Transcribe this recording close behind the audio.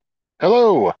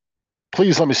Hello!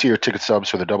 Please let me see your ticket stubs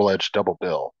for the Double Edged Double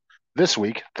Bill. This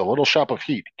week, the Little Shop of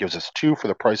Heat gives us two for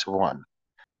the price of one,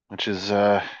 which is,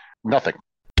 nothing.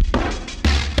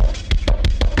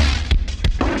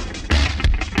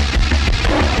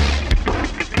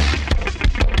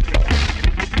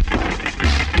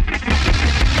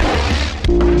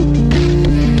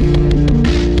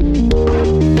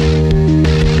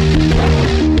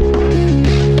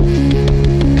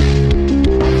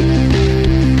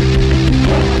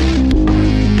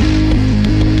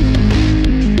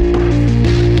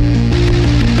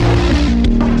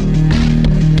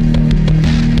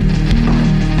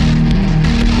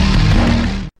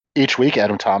 Each week,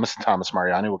 Adam Thomas and Thomas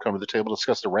Mariani will come to the table to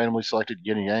discuss the randomly selected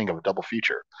yin and yang of a double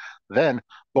feature. Then,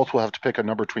 both will have to pick a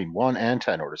number between 1 and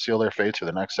 10 or to seal their fates for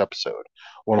the next episode.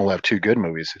 One will have two good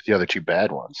movies, the other two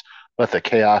bad ones. Let the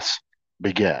chaos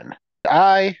begin.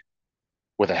 I,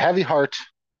 with a heavy heart,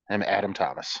 am Adam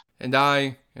Thomas. And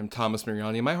I am Thomas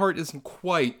Mariani. My heart isn't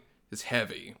quite as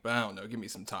heavy, but I don't know. Give me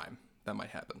some time. That might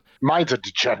happen. Mine's a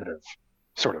degenerative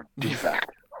sort of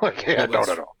defect. Like, yeah, Well,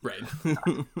 no. right.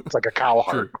 It's like a cow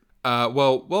heart. True.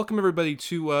 Well, welcome everybody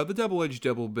to the Double Edged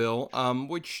Double Bill,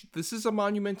 which this is a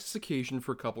monumentous occasion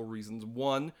for a couple reasons.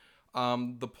 One,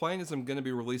 the plan is I'm going to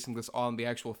be releasing this on the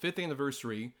actual 5th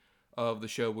anniversary of the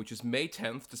show, which is May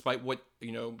 10th, despite what,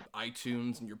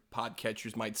 iTunes and your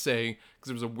podcatchers might say, because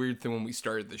it was a weird thing when we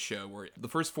started the show, where the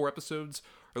first 4 episodes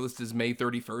are listed as May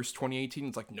 31st, 2018.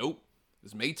 It's like, nope,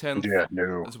 it's May 10th. Yeah,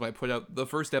 no. That's when I put out the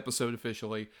first episode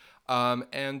officially.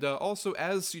 And also,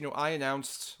 as I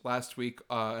announced last week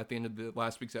at the end of the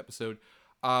last week's episode,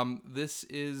 this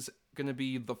is going to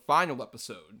be the final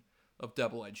episode of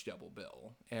Double Edge Double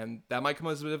Bill, and that might come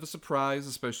as a bit of a surprise,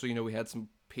 especially we had some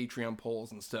Patreon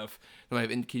polls and stuff that might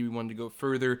have indicated we wanted to go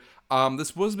further.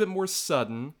 This was a bit more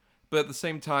sudden, but at the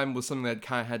same time was something that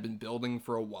kind of had been building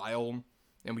for a while,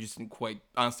 and we just didn't quite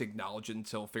honestly acknowledge it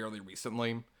until fairly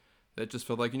recently. That just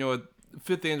felt like, a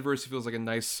 5th anniversary feels like a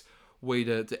nice way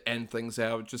to end things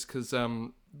out, just because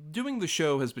doing the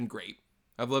show has been great.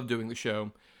 I've loved doing the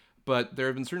show, but there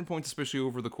have been certain points, especially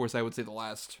over the course, I would say, the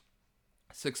last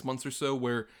 6 months or so,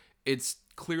 where it's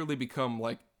clearly become,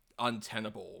 like,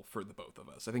 untenable for the both of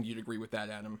us. I think you'd agree with that,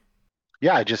 Adam.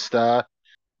 Yeah, I just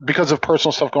because of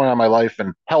personal stuff going on in my life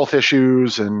and health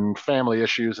issues and family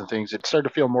issues and things, it started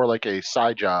to feel more like a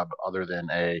side job other than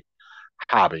a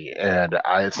hobby. And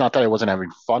it's not that I wasn't having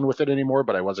fun with it anymore,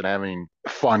 but I wasn't having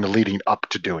fun leading up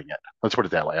to doing it. Let's put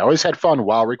it that way. I always had fun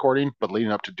while recording, but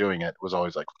leading up to doing it was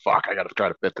always like, fuck, I got to try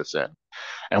to fit this in.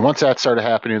 And once that started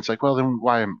happening, it's like, well, then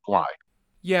why?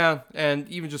 Yeah, and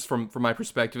even just from my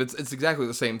perspective, it's exactly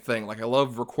the same thing. Like, I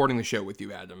love recording the show with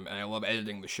you, Adam, and I love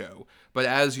editing the show. But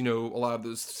as a lot of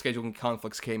those scheduling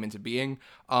conflicts came into being,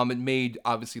 it made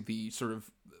obviously the sort of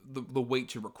the wait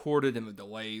to record it and the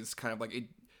delays kind of like it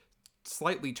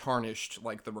slightly tarnished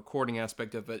like the recording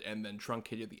aspect of it, and then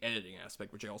truncated the editing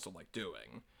aspect, which I also like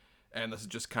doing. And this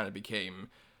just kind of became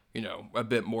a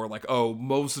bit more like, oh,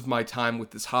 most of my time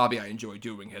with this hobby I enjoy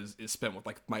doing is spent with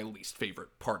like my least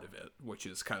favorite part of it, which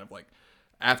is kind of like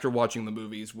after watching the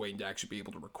movies, waiting to actually be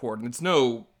able to record. And it's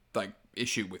no like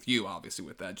issue with you, obviously,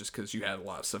 with that, just because you had a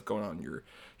lot of stuff going on in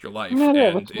your life, No,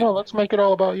 and it. let's make it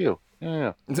all about you.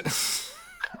 Yeah.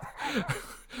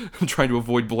 I'm trying to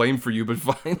avoid blame for you, but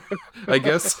fine, I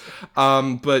guess.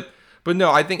 But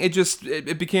no, I think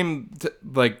it became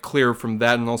like clear from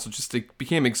that, and also just it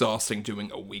became exhausting doing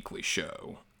a weekly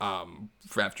show.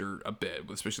 For after a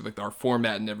bit, especially like our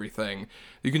format and everything,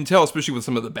 you can tell, especially with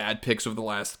some of the bad picks over the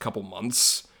last couple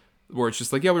months, where it's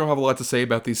just like, yeah, we don't have a lot to say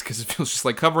about these because it feels just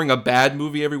like covering a bad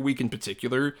movie every week in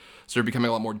particular started becoming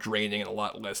a lot more draining and a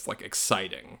lot less like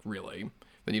exciting, really,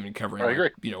 than even covering I like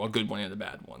agree. a good one and a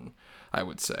bad one, I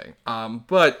would say.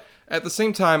 But at the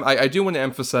same time, I do want to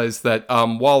emphasize that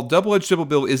while Double Edge Double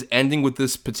Bill is ending with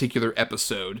this particular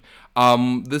episode,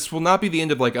 this will not be the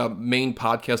end of like a main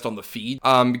podcast on the feed,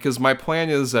 because my plan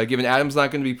is, given Adam's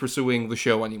not going to be pursuing the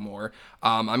show anymore,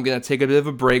 I'm going to take a bit of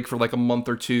a break for like a month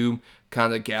or two,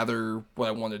 kind of gather what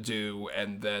I want to do,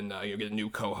 and then get a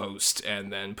new co-host,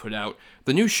 and then put out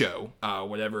the new show,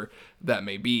 whatever that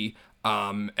may be.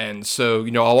 And so,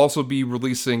 I'll also be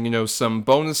releasing, some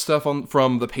bonus stuff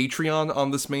from the Patreon on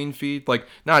this main feed. Like,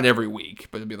 not every week,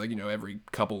 but it'll be like, every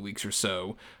couple weeks or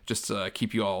so, just to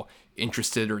keep you all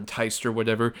interested or enticed or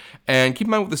whatever. And keep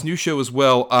in mind with this new show as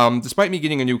well, despite me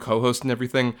getting a new co-host and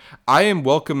everything, I am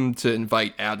welcome to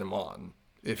invite Adam on,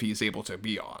 if he's able to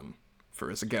be on,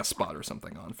 as a guest spot or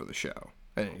something on for the show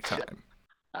at any time.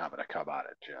 I'm gonna come out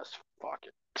and just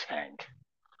fucking tank.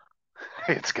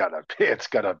 It's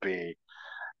gonna be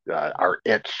our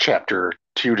It Chapter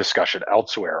 2 discussion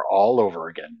elsewhere all over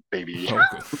again, baby. Oh,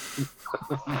 good.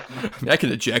 I mean, I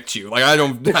can eject you. Like,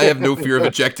 I have no fear of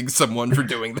ejecting someone for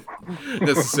doing that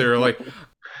necessarily.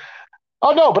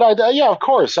 Oh no, but yeah, of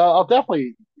course, I'll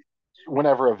definitely,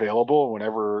 whenever available,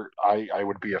 whenever I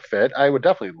would be a fit, I would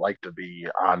definitely like to be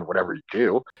on whatever you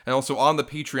do. And also on the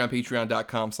Patreon,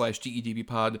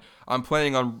 patreon.com/GEDBpod, I'm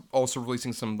planning on also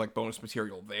releasing some like bonus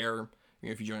material there. You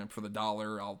know, if you join up for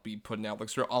 $1, I'll be putting out like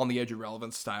sort of on the edge of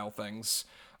relevance style things.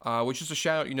 Which is a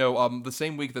shout out, the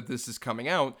same week that this is coming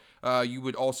out, you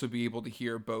would also be able to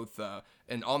hear both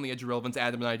an On the Edge of Relevance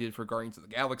Adam and I did for Guardians of the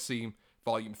Galaxy,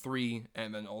 Volume 3,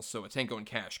 and then also a Tango and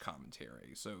Cash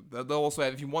commentary. So they'll also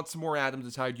have, if you want some more Adam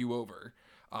to tide you over,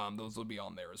 those will be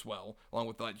on there as well, along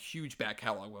with that huge back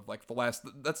catalog of like the last.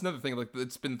 That's another thing. Like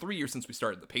it's been 3 years since we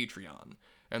started the Patreon,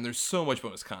 and there's so much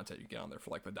bonus content you get on there for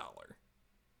like $1.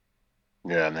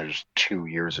 Yeah, and there's 2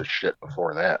 years of shit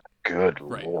before that. Good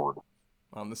Right, lord.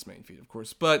 on this main feed, of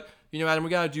course. But Adam, we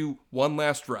gotta do one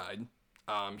last ride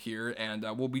here, and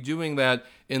we'll be doing that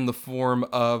in the form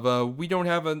of we don't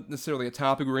have necessarily a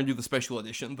topic. We're gonna do the special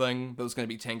edition thing. That was gonna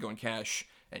be Tango and Cash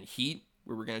and Heat,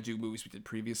 where we're gonna do movies we did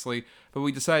previously. But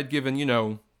we decided,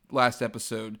 given last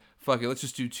episode, fuck it, let's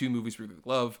just do two movies we really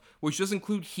love, which does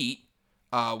include Heat.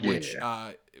 Which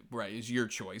Yeah. right is your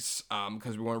choice,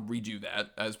 because we want to redo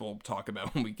that, as we'll talk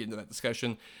about when we get into that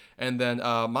discussion, and then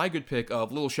my good pick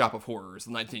of Little Shop of Horrors,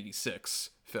 the 1986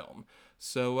 film.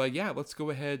 So yeah, let's go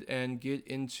ahead and get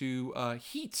into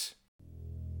Heat.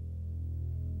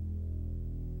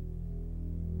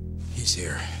 He's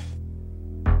here.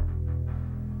 I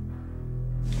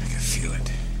can feel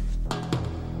it.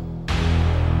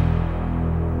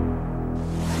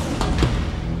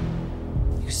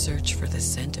 You search for the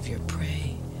scent of your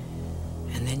prey,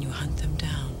 and then you hunt them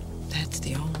down. That's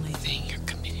the only thing you're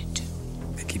committed to.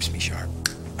 It keeps me sharp,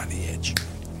 on the edge,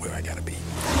 where I gotta be.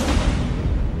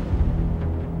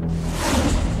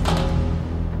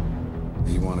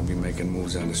 You want to be making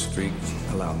moves on the street?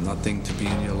 Allow nothing to be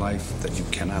in your life that you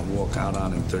cannot walk out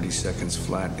on in 30 seconds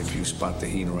flat if you spot the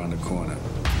heat around the corner.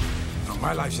 No,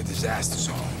 my life's a disaster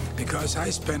zone because I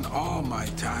spend all my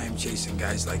time chasing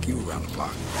guys like you around the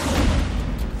block.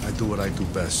 I do what I do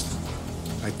best.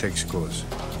 I take scores.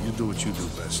 You do what you do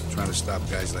best, trying to stop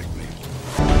guys like me.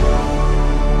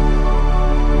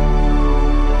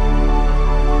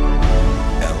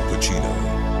 Al Pacino,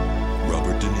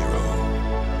 Robert De Niro,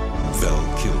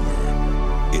 Val Kilmer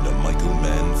in a Michael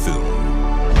Mann film.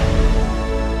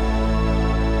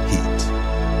 Heat.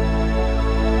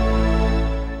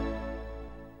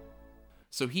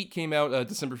 So Heat came out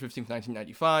December 15th,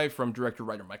 1995, from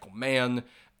director-writer Michael Mann.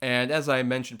 And as I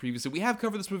mentioned previously, we have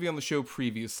covered this movie on the show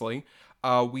previously.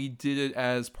 We did it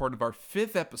as part of our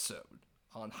 5th episode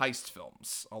on heist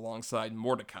films, alongside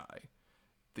Mordecai,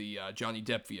 the Johnny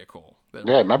Depp vehicle.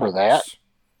 Yeah, remember that?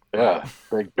 Yeah,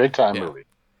 big time Yeah. movie.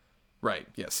 Right,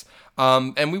 yes.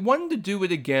 And we wanted to do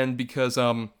it again because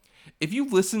if you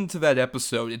listen to that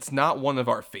episode, it's not one of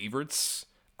our favorites.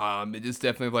 It is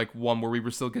definitely like one where we were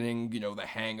still getting, the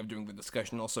hang of doing the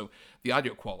discussion. Also, the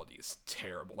audio quality is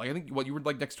terrible. Like, I think, you were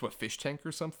like next to a fish tank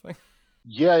or something?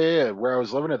 Yeah. Where I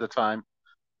was living at the time,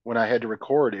 when I had to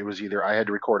record, it was either I had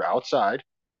to record outside,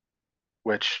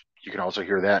 which you can also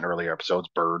hear that in earlier episodes,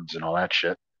 birds and all that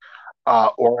shit,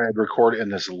 or I had to record in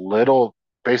this little,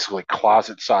 basically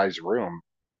closet-sized room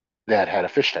that had a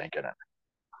fish tank in it,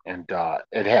 and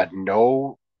it had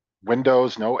no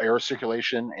windows, no air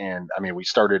circulation, and I mean, we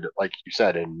started, like you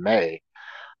said, in May,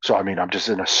 so I mean, I'm just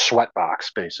in a sweat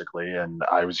box basically, and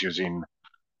I was using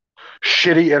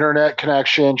shitty internet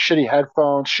connection, shitty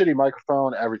headphones, shitty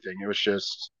microphone, everything. It was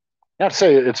just, not to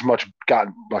say it's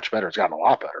gotten much better. It's gotten a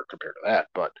lot better compared to that,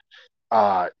 but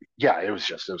yeah, it was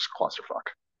clusterfuck.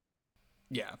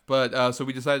 Yeah, but so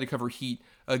we decided to cover Heat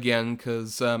again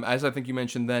because, as I think you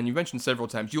mentioned several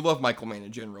times, you love Michael Mann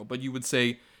in general, but you would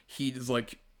say Heat is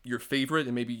like your favorite,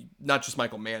 and maybe not just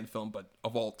Michael Mann film, but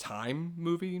of all time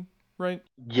movie, right?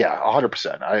 Yeah,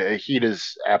 100%. Heat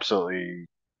is absolutely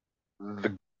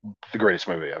the the greatest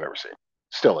movie I've ever seen.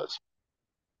 Still is.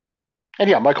 And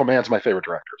yeah, Michael Mann's my favorite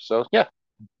director. So yeah,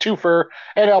 two for,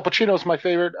 and Al Pacino's my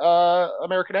favorite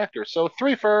American actor. So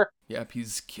three for. Yep,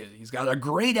 he's got a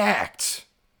great act,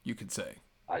 you could say.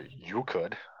 You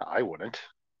could. I wouldn't.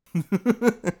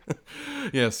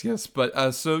 Yes,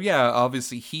 but so yeah,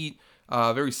 obviously Heat,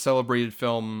 very celebrated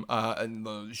film in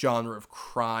the genre of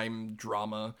crime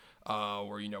drama,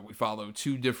 where we follow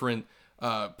two different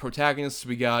protagonists.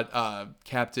 We got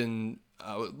Captain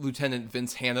Lieutenant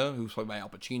Vince Hanna, who's played by Al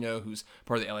Pacino, who's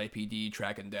part of the LAPD,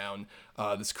 tracking down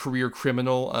this career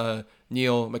criminal,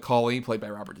 Neil McCauley, played by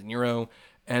Robert De Niro.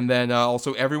 And then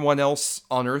also everyone else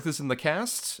on Earth is in the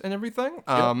cast and everything.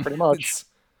 Pretty much.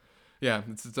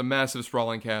 It's a massive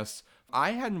sprawling cast.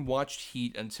 I hadn't watched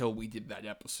Heat until we did that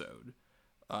episode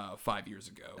 5 years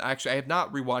ago. Actually, I have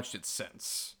not rewatched it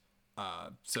since.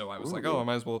 So I was like, I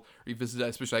might as well revisit it.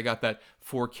 Especially I got that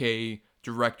 4K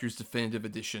Director's Definitive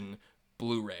Edition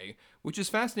Blu-ray, which is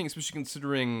fascinating, especially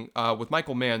considering with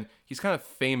Michael Mann, he's kind of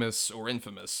famous or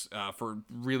infamous for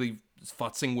really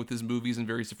futzing with his movies and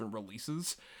various different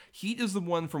releases. Heat is the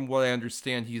one, from what I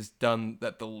understand, he's done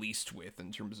that the least with,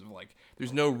 in terms of like,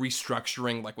 there's no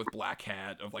restructuring like with Black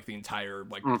Hat of like the entire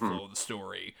like flow of the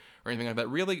story or anything like that.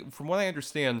 Really, from what I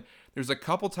understand, there's a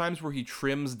couple times where he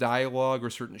trims dialogue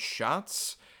or certain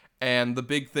shots, and the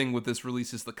big thing with this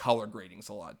release is the color grading's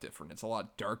a lot different. It's a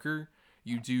lot darker.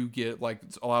 You do get, like,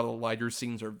 a lot of the lighter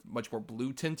scenes are much more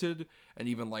blue tinted, and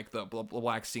even, like, the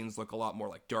black scenes look a lot more,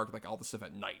 like, dark, like, all the stuff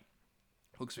at night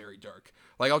looks very dark.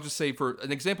 Like, I'll just say, for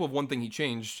an example of one thing he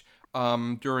changed,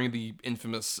 during the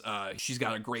infamous, she's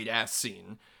got a great ass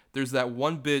scene, there's that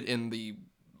one bit in the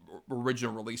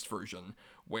original released version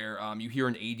where, you hear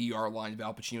an ADR line of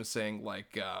Al Pacino saying,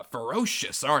 like,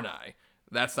 ferocious, aren't I?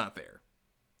 That's not there.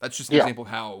 That's just an example of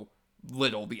how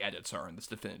little the edits are in this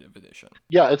definitive edition.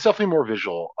 Yeah, it's definitely more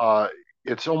visual.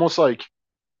 It's almost like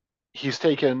he's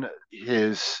taken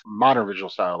his modern visual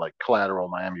style, like Collateral,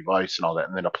 Miami Vice, and all that,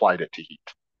 and then applied it to Heat.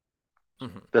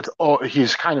 Mm-hmm. That's all.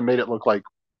 He's kind of made it look like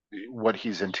what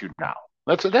he's into now.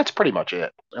 That's pretty much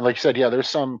it. And like you said, yeah, there's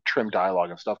some trim dialogue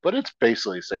and stuff, but it's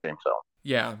basically the same film.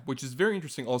 Yeah, which is very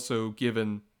interesting also,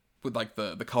 given with like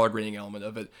the color grading element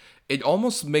of it. It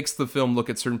almost makes the film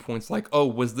look at certain points like, oh,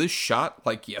 was this shot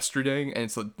like yesterday and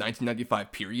it's a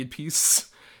 1995 period piece?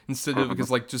 Instead of,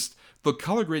 because like just the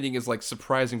color grading is like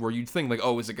surprising, where you'd think like,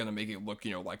 oh, is it going to make it look,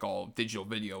 like all digital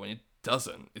video? And it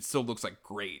doesn't. It still looks like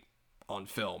great on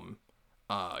film.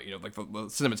 Like the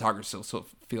cinematography still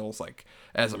feels like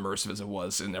as immersive as it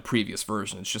was in a previous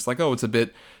version. It's just like, oh, it's a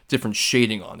bit different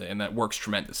shading on it, and that works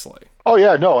tremendously. Oh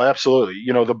yeah, no, absolutely.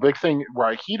 The big thing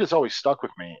why Heat has always stuck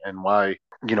with me, and why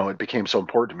it became so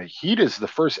important to me. Heat is the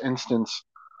first instance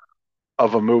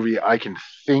of a movie I can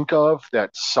think of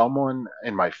that someone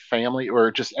in my family, or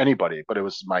just anybody, but it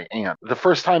was my aunt, the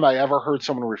first time I ever heard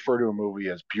someone refer to a movie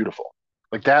as beautiful.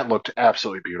 Like, that looked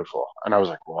absolutely beautiful. And I was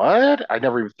like, what? I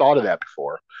never even thought of that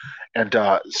before. And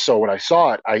so when I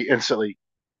saw it, I instantly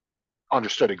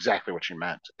understood exactly what she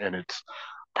meant. And it's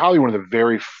probably one of the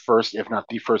very first, if not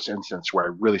the first instance, where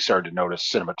I really started to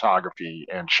notice cinematography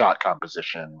and shot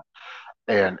composition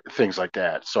and things like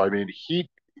that. So, I mean, Heat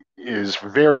is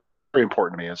very, very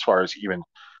important to me as far as even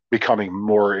becoming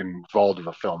more involved of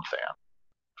a film fan.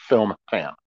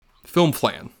 Film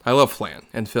flan. I love flan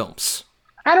and films.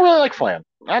 I don't really like flan.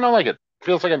 I don't like it.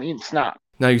 Feels like I'm eating snot.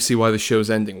 Now you see why the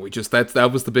show's ending. That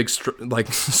was the big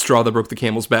straw that broke the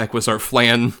camel's back, was our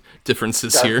flan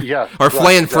differences here. Yeah, our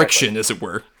flan friction, as it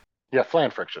were. Yeah,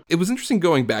 flan friction. It was interesting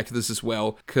going back to this as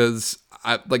well, because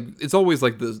it's always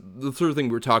like the sort of thing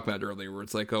we were talking about earlier, where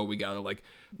it's like, oh, we gotta like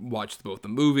watch both the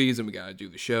movies and we gotta do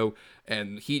the show.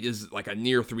 And Heat is like a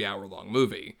near 3 hour long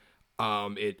movie.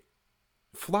 It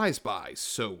flies by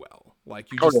so well.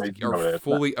 Like, you just are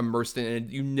fully immersed in it,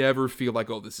 and you never feel like,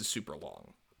 oh, this is super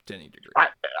long to any degree.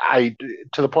 I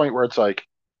to the point where it's like,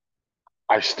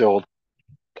 I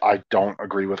don't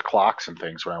agree with clocks and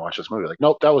things when I watch this movie. Like,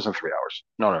 nope, that wasn't 3 hours.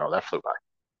 No, that flew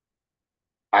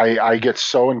by. I get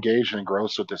so engaged and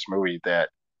engrossed with this movie that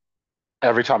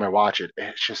every time I watch it,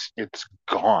 it's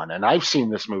gone. And I've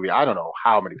seen this movie, I don't know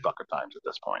how many fucking times at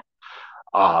this point.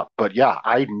 But yeah,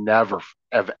 I never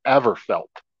have ever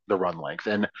felt the run length.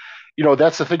 And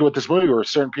that's the thing with this movie, where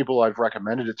certain people I've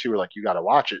recommended it to are like, you got to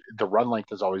watch it. The run length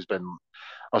has always been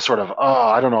a sort of,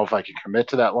 I don't know if I can commit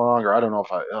to that long, or I don't know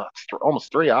if it's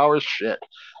almost 3 hours, shit.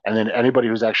 And then anybody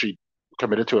who's actually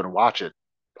committed to it and watch it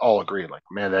all agree, like,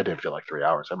 man, that didn't feel like 3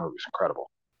 hours. That movie's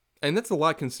incredible. And that's a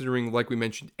lot, considering, like we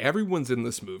mentioned, everyone's in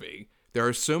this movie. There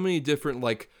are so many different,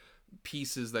 like,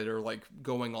 pieces that are, like,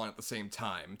 going on at the same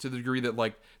time, to the degree that,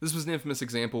 like, this was an infamous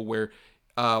example where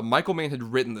Michael Mann had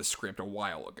written the script a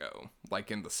while ago, like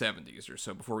in the 70s or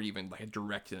so, before he even had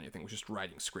directed anything. It was just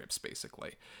writing scripts,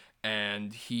 basically.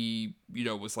 And he,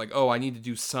 was like, oh, I need to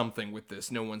do something with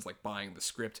this. No one's, like, buying the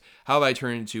script. How about I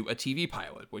turn it into a TV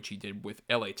pilot, which he did with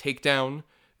LA Takedown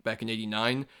back in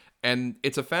 89. And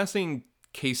it's a fascinating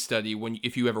case study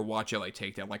if you ever watch LA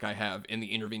Takedown, like I have in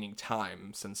the intervening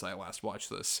time since I last watched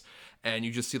this. And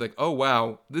you just see, like, oh,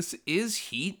 wow, this is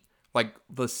Heat. Like,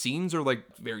 the scenes are,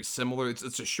 like, very similar.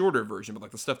 It's a shorter version, but,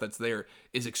 like, the stuff that's there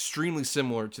is extremely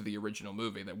similar to the original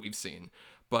movie that we've seen.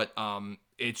 But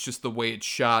it's just the way it's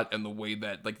shot and the way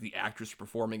that, like, the actors are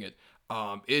performing it.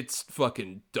 It's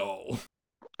fucking dull.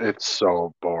 It's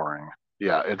so boring.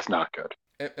 Yeah, it's not good.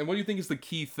 And what do you think is the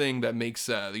key thing that makes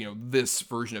this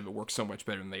version of it work so much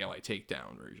better than the LA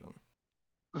Takedown version?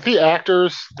 The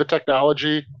actors, the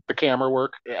technology, the camera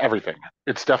work, everything.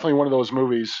 It's definitely one of those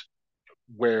movies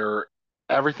where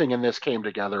everything in this came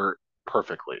together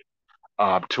perfectly.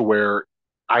 To where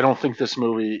I don't think this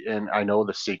movie, and I know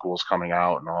the sequel's coming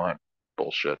out and all that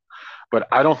bullshit, but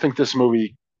I don't think this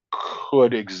movie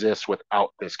could exist without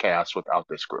this cast, without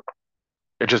this group.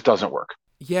 It just doesn't work.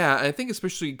 Yeah, I think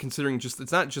especially considering just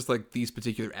it's not just like these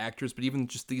particular actors, but even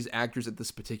just these actors at this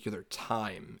particular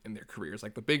time in their careers.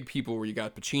 Like the big people where you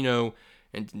got Pacino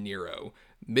and De Niro.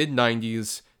 Mid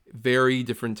 90s, very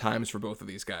different times for both of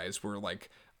these guys where like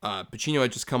Pacino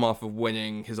had just come off of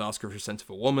winning his Oscar for Scent of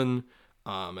a Woman,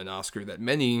 an Oscar that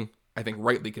many, I think,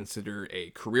 rightly consider a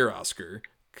career Oscar.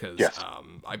 Because Yes.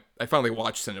 I finally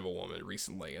watched Scent of a Woman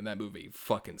recently, and that movie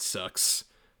fucking sucks.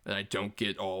 And I don't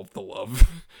get all of the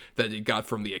love that it got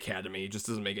from the Academy. It just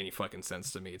doesn't make any fucking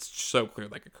sense to me. It's so clear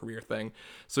like a career thing.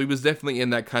 So he was definitely in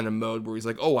that kind of mode where he's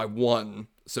like, oh, I won.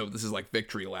 So this is like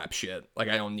victory lap shit. Like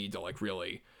I don't need to like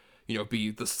really, be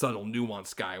the subtle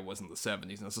nuanced guy I was in the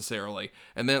 70s necessarily.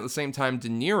 And then at the same time, De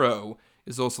Niro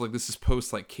is also like, this is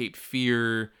post like Cape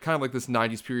Fear, kind of like this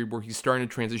 90s period where he's starting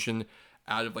to transition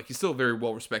out of like, he's still a very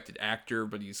well respected actor,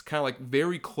 but he's kind of like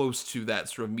very close to that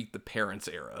sort of Meet the Parents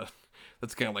era.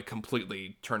 That's kind of like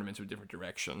completely turn him into a different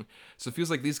direction. So it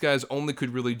feels like these guys only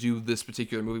could really do this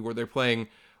particular movie where they're playing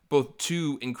both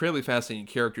two incredibly fascinating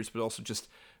characters, but also just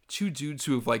two dudes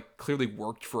who have like clearly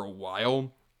worked for a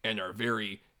while and are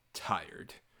very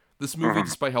tired. This movie,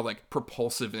 despite how like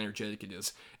propulsive and energetic it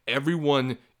is,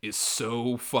 everyone is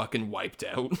so fucking wiped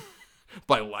out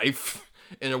by life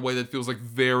in a way that feels like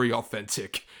very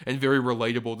authentic and very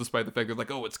relatable, despite the fact that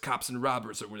like, oh, it's cops and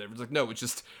robbers or whatever. It's like, no, it's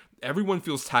just everyone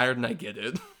feels tired, and I get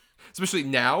it. Especially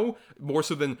now, more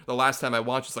so than the last time I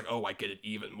watched. It's like, oh, I get it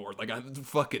even more. Like I'm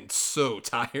fucking so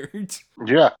tired.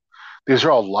 Yeah. These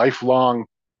are all lifelong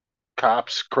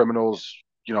cops, criminals,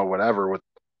 whatever, with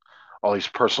all these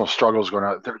personal struggles going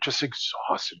on. They're just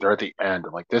exhausted. They're at the end.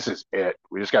 Like, this is it.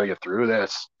 We just got to get through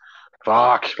this.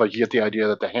 Fuck. Like, you get the idea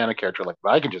that the Hannah character, like,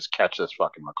 I can just catch this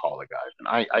fucking Macaulay guy,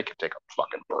 and I can take a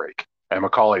fucking break. And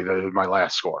Macaulay, my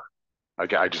last score.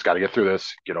 I just got to get through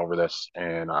this, get over this,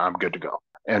 and I'm good to go.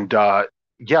 And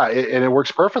yeah, and it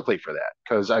works perfectly for that.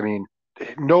 Because, I mean,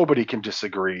 nobody can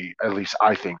disagree, at least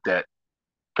I think, that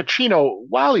Pacino,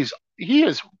 while he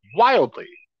is wildly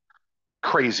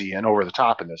crazy and over the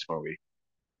top in this movie,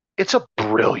 it's a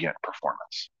brilliant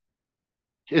performance.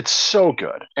 It's so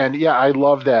good. And yeah, I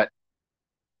love that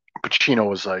Pacino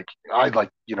was like, I'd like,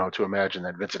 to imagine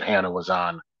that Vincent Hanna was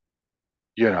on,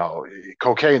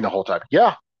 cocaine the whole time.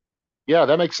 Yeah, yeah,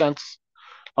 that makes sense.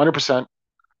 100%.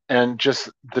 And just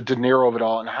the De Niro of it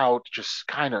all and how just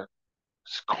kind of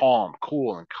calm,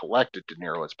 cool, and collected De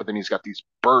Niro is. But then he's got these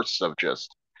bursts of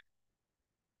just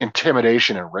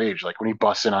intimidation and rage, like when he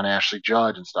busts in on Ashley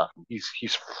Judd and stuff.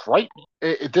 He's frightening.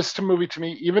 This movie to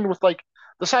me, even with like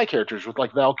the side characters, with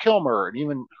like Val Kilmer and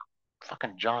even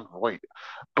fucking John Voight,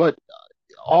 but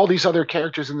all these other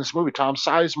characters in this movie, Tom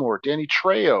Sizemore, Danny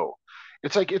Trejo,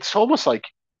 it's almost like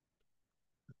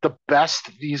the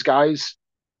best these guys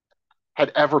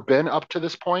had ever been up to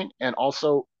this point, and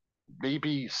also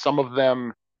maybe some of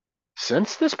them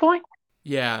since this point.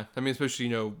 Yeah, I mean,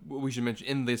 especially, we should mention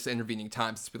in this intervening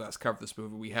time since we last covered this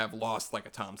movie, we have lost like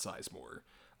a Tom Sizemore,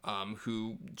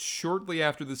 who shortly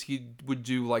after this he would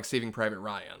do like Saving Private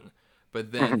Ryan,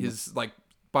 but then his like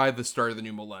by the start of the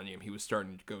new millennium he was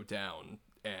starting to go down,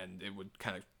 and it would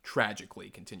kind of tragically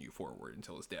continue forward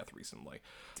until his death recently.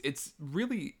 It's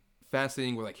really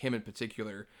fascinating with like him in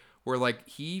particular, where like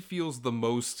he feels the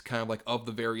most kind of like of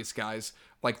the various guys,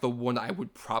 like the one I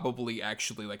would probably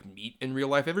actually like meet in real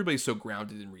life. Everybody's so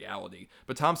grounded in reality,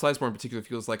 but Tom Sizemore in particular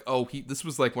feels like, oh, this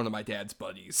was like one of my dad's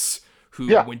buddies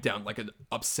who went down like an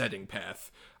upsetting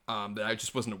path that I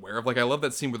just wasn't aware of. Like I love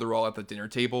that scene where they're all at the dinner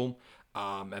table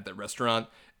at that restaurant,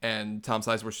 and Tom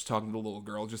Sizemore's just talking to the little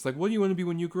girl, just like, what do you want to be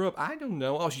when you grow up? I don't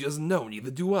know. Oh, she doesn't know,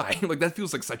 neither do I. Like that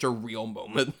feels like such a real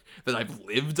moment that I've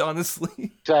lived,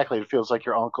 honestly. Exactly. It feels like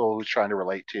your uncle who's trying to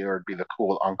relate to you or be the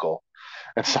cool uncle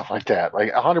and stuff like that.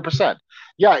 Like 100%.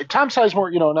 Yeah, Tom Sizemore,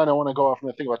 and I don't want to go off on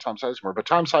the thing about Tom Sizemore, but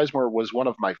Tom Sizemore was one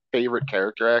of my favorite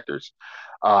character actors.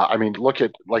 I mean, look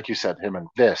at, like you said, him in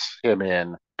this, him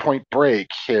in Point Break,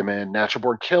 him in Natural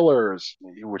Born Killers,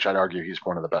 which I'd argue he's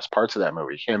one of the best parts of that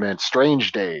movie, him in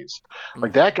Strange Days.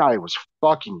 Like that guy was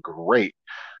fucking great,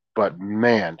 but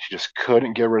man, he just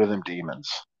couldn't get rid of them demons.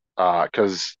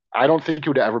 Because I don't think he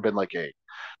would have ever been like a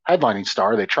headlining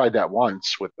star. They tried that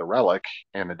once with The Relic,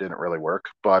 and it didn't really work.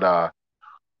 But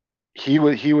he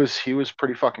was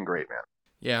pretty fucking great, man.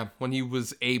 Yeah, when he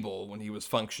was able, when he was Yeah.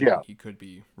 functioning, he could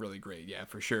be really great. Yeah,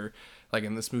 for sure. Like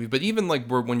in this movie, but even like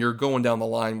when you're going down the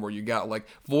line where you got like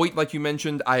Voight, like you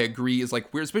mentioned, I agree is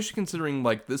like weird, especially considering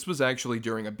like this was actually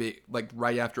during a big like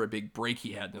right after a big break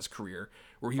he had in his career,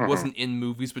 where he Hmm. wasn't in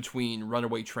movies between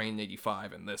Runaway Train in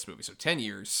 '85 and this movie. So 10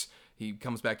 years he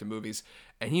comes back to movies,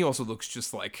 and he also looks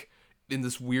just like in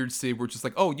this weird state where it's just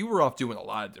like, oh, you were off doing a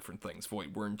lot of different things,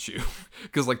 Voight, weren't you?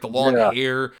 Because like the long Yeah.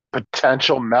 hair,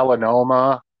 Potential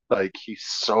melanoma. Like he's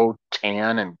so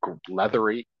tan and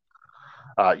leathery.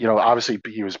 Obviously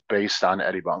he was based on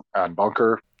on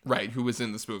Bunker. right, who was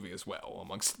in this movie as well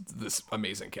amongst this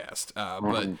amazing cast.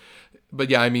 Hmm. But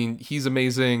yeah, I mean, he's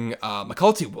amazing.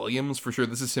 Macaulay Williams for sure.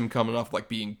 This is him coming off like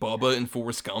being Bubba in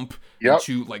Forrest Gump in Yep.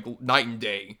 two like night and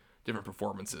day different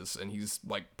performances, and he's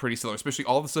like pretty stellar, especially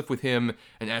all the stuff with him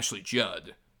and Ashley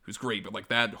Judd, who's great. But like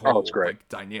that Oh, it's whole great. like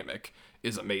dynamic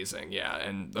is amazing. Yeah,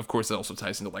 and of course it also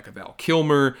ties into like a Val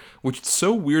Kilmer, which is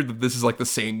so weird that this is like the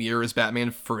same year as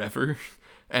Batman Forever,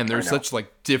 and I there's know. such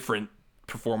like different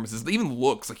performances. Even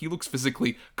looks like he looks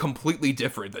physically completely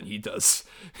different than he does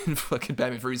in fucking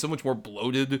Batman Forever. He's so much more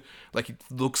bloated. Like he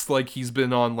looks like he's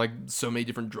been on like so many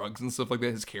different drugs and stuff like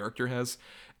that. His character has,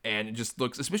 and it just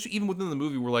looks, especially even within the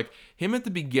movie, where like him at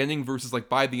the beginning versus like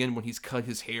by the end when he's cut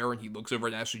his hair and he looks over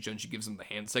at Ashley Judd, she gives him the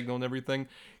hand signal and everything.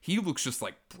 He looks just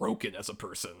like broken as a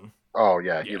person. Oh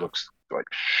yeah, he Yeah. looks like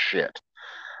shit.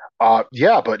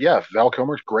 Yeah, but yeah, Val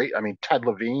Kilmer's great. I mean, Ted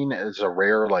Levine is a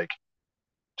rare, like,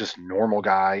 just normal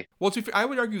guy. Well, I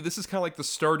would argue this is kind of like the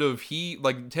start of he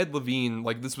like Ted Levine.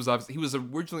 Like this was obviously he was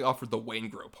originally offered the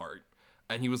Waingro part,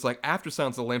 and he was like, after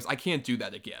Silence of the Lambs, I can't do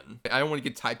that again. I don't want to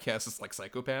get typecast as like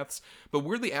psychopaths. But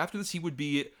weirdly, after this, he would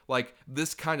be like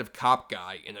this kind of cop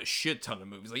guy in a shit ton of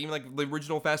movies, like even like the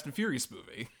original Fast and Furious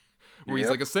movie, where he's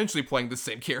Yep, like essentially playing the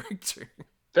same character.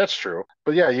 that's true.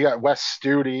 But yeah, you got Wes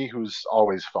Studi, who's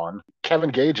always fun. Kevin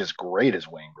Gage is great as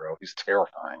Waingro. He's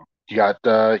terrifying. You got,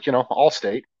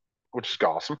 Allstate, which is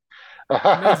awesome. The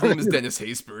man's name is Dennis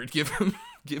Haysbert. Give him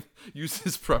use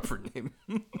his proper name.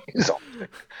 He's Allstate.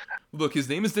 Look, his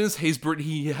name is Dennis Haysbert.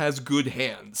 He has good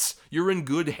hands. You're in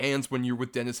good hands when you're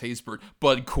with Dennis Haysbert.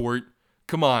 Bud Court,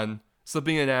 come on, stop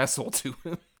being an asshole to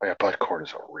him. Oh, yeah, Bud Cort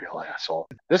is a real asshole.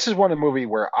 This is one of the movie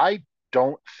where I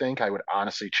don't think I would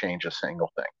honestly change a single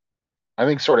thing. I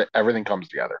think sort of everything comes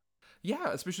together.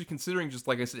 Yeah, especially considering just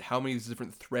like I said, how many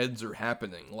different threads are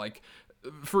happening. Like,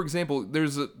 for example,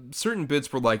 there's certain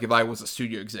bits where like if I was a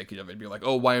studio executive, I'd be like,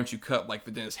 oh, why don't you cut like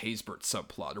the Dennis Haysbert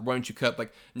subplot, or why don't you cut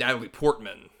like Natalie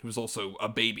Portman, who's also a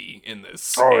baby in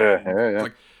this, Oh yeah, and yeah, yeah.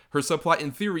 like her subplot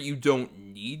in theory you don't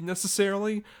need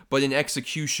necessarily, but in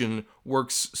execution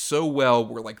works so well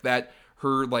where like that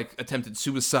her like attempted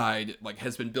suicide like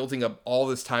has been building up all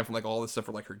this time from like all this stuff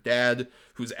for like her dad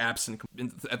who's absent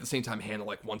at the same time Hannah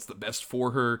like wants the best for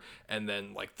her, and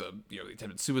then like the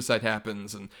attempted suicide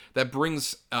happens, and that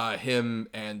brings him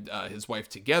and his wife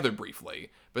together briefly,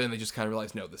 but then they just kind of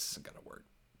realize no, this isn't gonna work,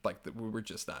 like we were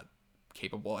just not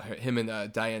capable. Him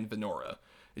and Diane Venora,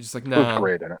 it's just like Who's nah.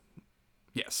 great in it.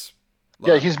 Yes.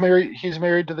 Yeah, he's married. He's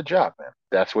married to the job, man.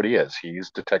 That's what he is.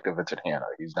 He's Detective Vincent Hanna.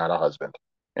 He's not a husband,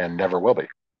 and never will be.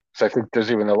 So I think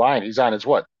there's even the line. He's on his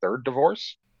what, third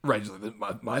divorce? Right, just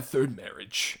like my third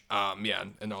marriage. Yeah,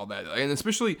 and all that, and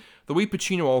especially the way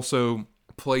Pacino also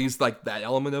plays like that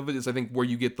element of it is I think where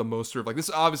you get the most sort of like this.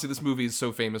 Obviously, this movie is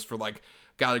so famous for like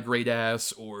got a great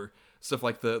ass or stuff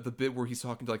like the bit where he's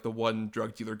talking to like the one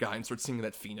drug dealer guy and starts singing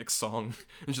that Phoenix song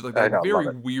and just like I that know, love very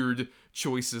it. weird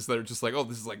choices that are just like, oh,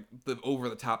 this is like the over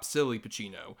the top silly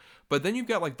Pacino. But then you've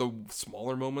got like the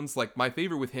smaller moments. Like my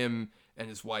favorite with him and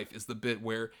his wife is the bit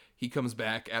where he comes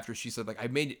back after she said like I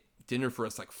made dinner for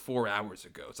us like 4 hours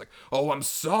ago. It's like, oh, I'm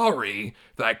sorry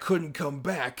that I couldn't come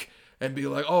back and be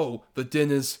like, oh, the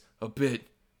dinner's a bit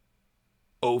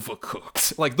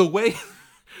overcooked. Like the way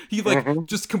he like Hmm.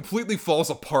 just completely falls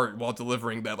apart while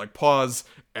delivering that like pause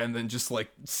and then just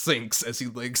like sinks as he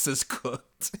like says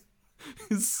cooked.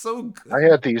 It's so good. I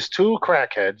had these two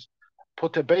crackheads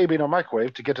put the baby in a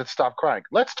microwave to get it to stop crying.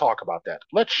 Let's talk about that.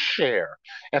 Let's share,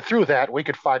 and through that we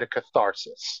could find a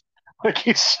catharsis. Like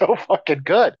he's so fucking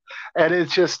good, and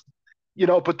it's just.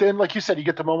 But then, like you said, you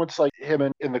get the moments like him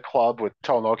in the club with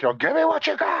Tone Loc, give me what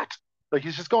you got. Like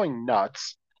he's just going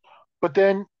nuts. But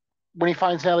then when he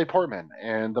finds Natalie Portman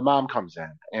and the mom comes in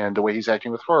and the way he's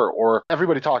acting with her, or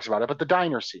everybody talks about it, but the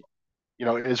diner scene,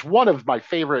 is one of my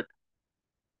favorite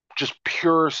just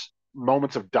pure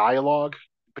moments of dialogue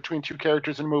between two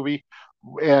characters in a movie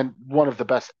and one of the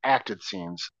best acted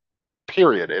scenes,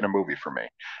 period in a movie for me.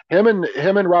 Him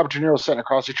and Robert De Niro sitting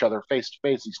across each other face to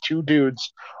face. These two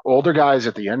dudes, older guys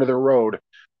at the end of their road,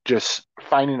 just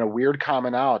finding a weird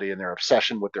commonality in their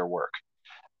obsession with their work,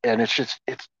 and it's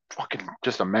fucking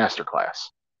just a masterclass.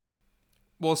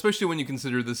 Well, especially when you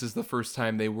consider this is the first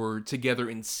time they were together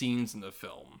in scenes in the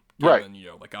film. Right.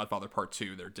 Given, like Godfather Part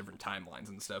 2, there are different timelines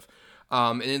and stuff.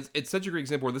 And it's such a great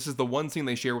example where this is the one scene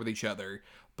they share with each other,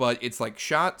 but it's like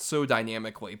shot so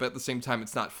dynamically, but at the same time,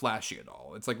 it's not flashy at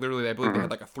all. It's like literally, I believe they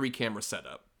had like a 3-camera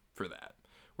setup for that,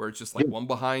 where it's just like one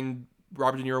behind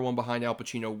Robert De Niro, one behind Al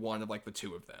Pacino, one of like the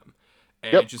two of them.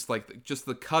 And it's just like, just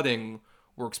the cutting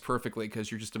works perfectly because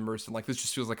you're just immersed in, like, this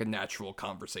just feels like a natural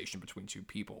conversation between two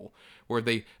people where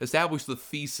they establish the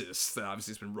thesis that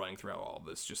obviously has been running throughout all of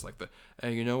this, just like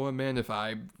hey, you know what, man, if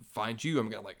I find you, I'm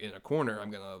gonna, like, in a corner,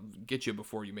 I'm gonna get you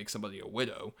before you make somebody a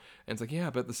widow. And it's like, yeah,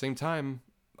 but at the same time,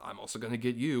 I'm also gonna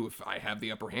get you if I have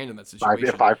the upper hand in that situation.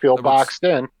 If I feel boxed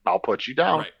in, I'll put you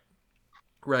down.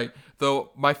 Right. Though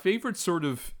my favorite sort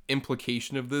of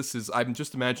implication of this is I'm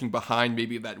just imagining behind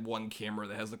maybe that one camera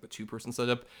that has like the 2-person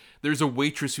setup, there's a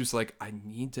waitress who's like, I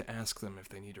need to ask them if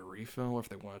they need a refill or if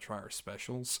they want to try our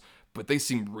specials, but they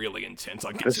seem really intense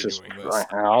on continuing this.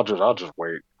 I'll just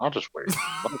wait. Let me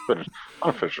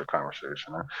finish the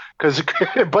conversation.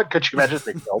 But could you imagine if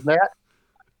they filmed that?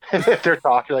 If they're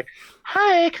talking like,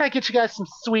 hi, can I get you guys some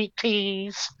sweet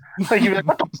teas? Like, you'd be like,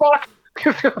 what the fuck?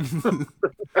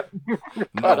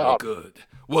 No,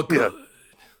 what good?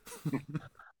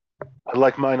 I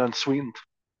like mine unsweetened.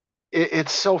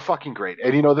 It's so fucking great.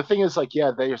 And the thing is, like,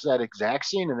 yeah, there's that exact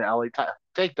scene in the LA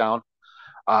Takedown,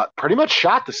 pretty much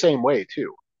shot the same way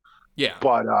too. Yeah.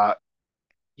 But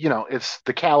it's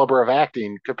the caliber of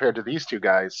acting compared to these two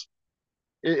guys.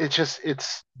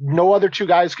 It's no other two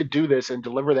guys could do this and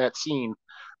deliver that scene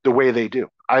the way they do.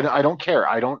 I don't care.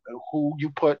 I don't who you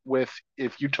put with.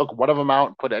 If you took one of them out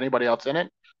and put anybody else in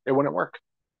it, it wouldn't work.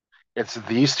 It's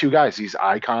these two guys, these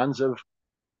icons of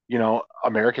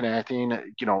American acting.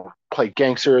 Play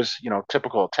gangsters.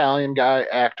 Typical Italian guy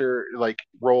actor like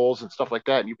roles and stuff like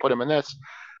that. And you put them in this,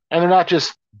 and they're not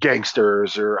just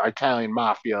gangsters or Italian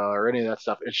mafia or any of that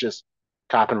stuff. It's just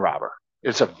cop and robber.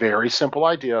 It's a very simple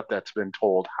idea that's been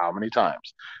told how many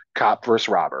times? Cop versus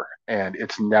robber, and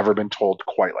it's never been told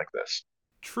quite like this.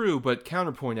 True, but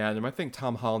counterpoint, Adam, I think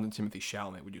Tom Holland and Timothy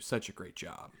Chalamet would do such a great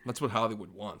job. That's what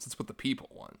Hollywood wants. That's what the people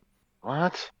want.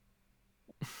 What?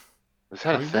 Is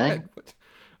that a thing?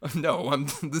 No,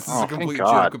 this is a complete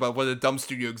joke about what a dumb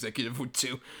studio executive would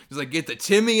do. It's like, get the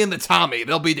Timmy and the Tommy.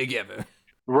 They'll be together.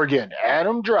 We're getting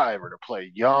Adam Driver to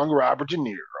play young Robert De Niro.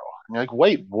 And you're like,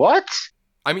 wait, what?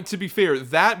 I mean, to be fair,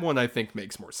 that one I think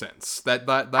makes more sense. That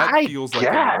feels like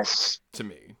a to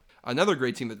me. Another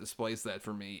great scene that displays that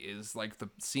for me is like the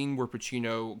scene where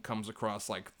Pacino comes across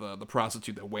like the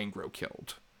prostitute that Waingro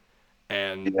killed,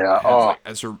 and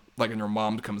as her and her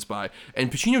mom comes by,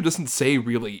 and Pacino doesn't say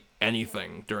really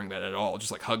anything during that at all,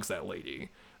 just like hugs that lady,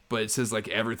 but it says like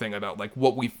everything about like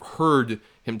what we've heard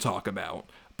him talk about.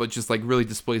 But just like really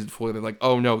displays it fully. They're like,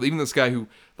 oh no, even this guy who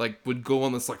like would go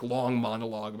on this like long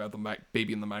monologue about the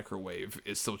baby in the microwave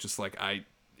is still just like,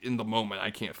 in the moment,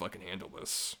 I can't fucking handle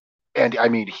this. And I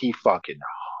mean, he fucking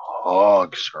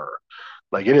hugs her.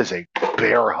 Like, it is a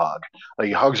bear hug. Like,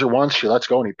 he hugs her once, she lets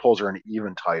go, and he pulls her in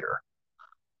even tighter.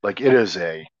 Like, it's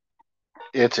a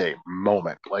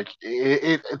moment. Like,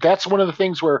 that's one of the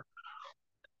things where,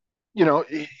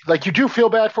 like, you do feel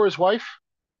bad for his wife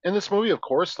in this movie, of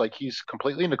course. Like, he's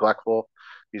completely neglectful.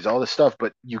 He's all this stuff,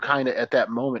 but you kind of, at that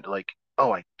moment, like,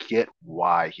 oh, I get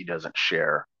why he doesn't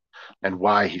share and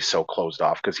why he's so closed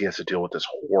off, because he has to deal with this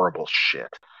horrible shit.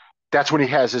 That's when he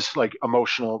has his like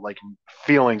emotional like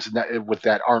feelings with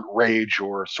that aren't rage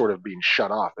or sort of being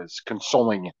shut off, is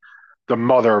consoling the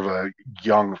mother of a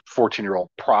young 14-year-old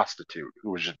prostitute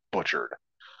who was just butchered.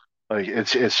 Like,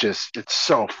 it's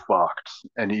so fucked,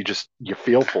 and you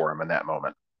feel for him in that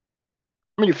moment.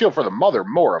 I mean, you feel for the mother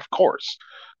more, of course.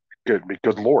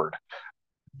 Good Lord,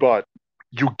 but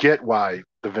you get why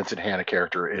the Vincent Hanna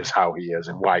character is how he is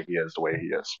and why he is the way he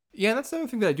is. Yeah, that's the other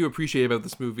thing that I do appreciate about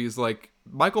this movie is like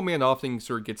Michael Mann often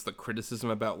sort of gets the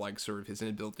criticism about like sort of his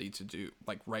inability to do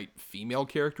like write female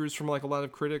characters from like a lot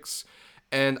of critics.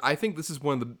 And I think this is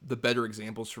one of the better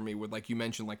examples for me with, like you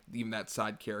mentioned, like even that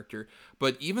side character.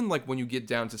 But even like when you get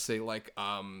down to say like,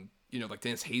 like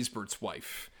Dennis Haysbert's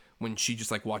wife, when she just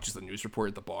like watches the news report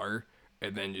at the bar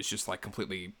and then is just like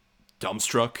completely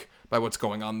dumbstruck by what's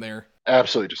going on there.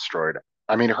 Absolutely destroyed.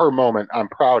 I mean, her moment, I'm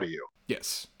proud of you.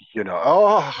 Yes.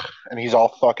 And he's all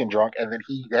fucking drunk. And then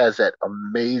he has that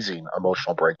amazing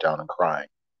emotional breakdown and crying.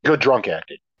 Good drunk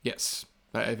acting. Yes.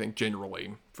 I think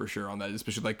generally, for sure, on that,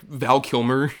 especially like Val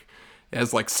Kilmer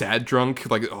as like sad drunk,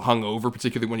 like hungover,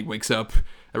 particularly when he wakes up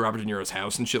at Robert De Niro's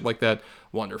house and shit like that.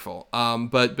 Wonderful.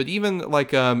 But even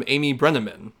like Amy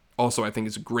Brenneman also I think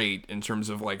is great in terms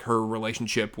of like her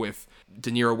relationship with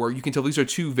De Niro, where you can tell these are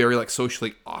two very like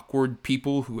socially awkward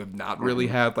people who have not really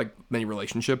had like many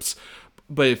relationships,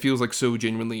 but it feels like so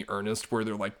genuinely earnest, where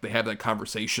they're like, they have that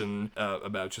conversation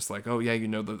about just like, oh yeah, you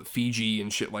know, the Fiji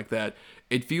and shit like that.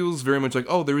 It feels very much like,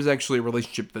 oh, there is actually a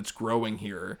relationship that's growing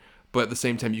here. But at the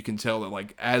same time, you can tell that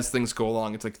like as things go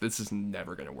along, it's like this is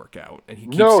never going to work out. And he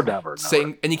keeps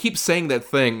saying, and he keeps saying that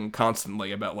thing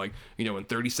constantly about like, you know, in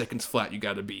 30 seconds flat, you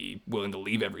got to be willing to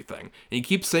leave everything. And he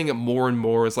keeps saying it more and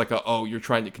more as like, oh, you're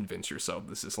trying to convince yourself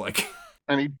this is like.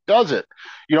 And he does it,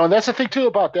 you know, and that's the thing too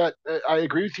about that. I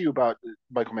agree with you about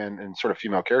Michael Mann and sort of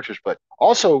female characters, but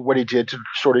also what he did to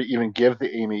sort of even give the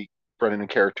Amy Brennan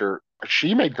character,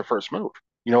 she made the first move.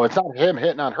 You know, it's not him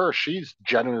hitting on her. She's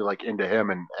genuinely like into him,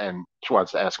 and she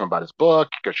wants to ask him about his book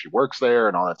because she works there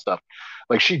and all that stuff.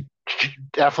 Like she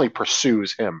definitely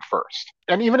pursues him first.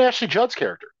 And even Ashley Judd's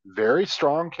character, very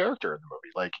strong character in the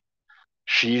movie. Like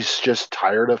she's just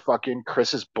tired of fucking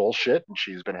Chris's bullshit, and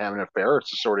she's been having an affair.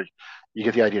 It's just sort of, you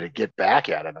get the idea to get back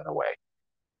at him in a way.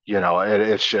 You know,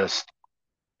 it's just,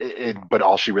 but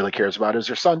all she really cares about is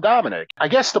her son Dominic. I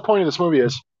guess the point of this movie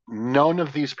is none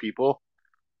of these people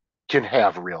can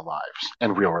have real lives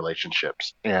and real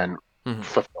relationships and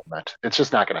fulfillment. It's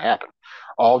just not going to happen.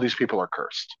 All these people are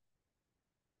cursed,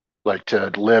 like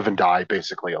to live and die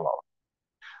basically alone.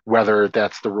 Whether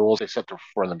that's the rules they set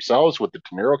for themselves with the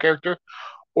De Niro character,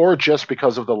 or just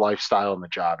because of the lifestyle and the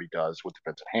job he does with the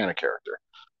Vincent Hanna character,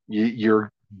 you're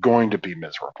going to be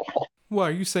miserable. Well,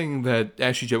 are you saying that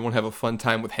Ashley Judd won't have a fun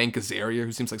time with Hank Azaria,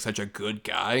 who seems like such a good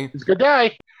guy? He's a good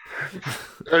guy.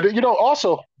 And, you know,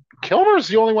 also, Kilmer's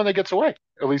the only one that gets away,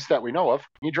 at least that we know of.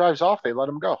 He drives off, they let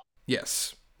him go.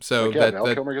 Yes. So Again,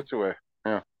 Val Kilmer gets away.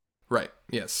 Yeah. Right.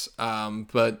 Yes.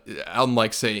 But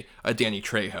unlike, say, a Danny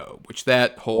Trejo, which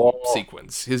that whole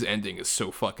sequence, his ending is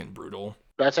so fucking brutal.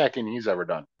 Best acting he's ever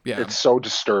done. Yeah. It's so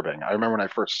disturbing. I remember when I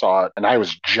first saw it, and I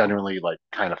was genuinely like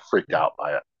kind of freaked out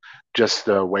by it. Just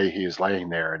the way he is laying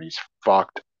there, and he's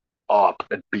fucked up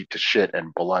and beat to shit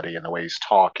and bloody, and the way he's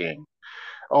talking.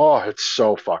 Oh, it's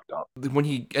so fucked up. When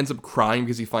he ends up crying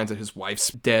because he finds that his wife's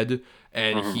dead,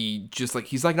 and he just like,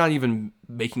 he's like not even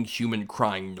making human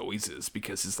crying noises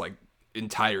because his like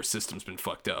entire system's been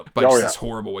fucked up by this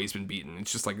horrible way he's been beaten.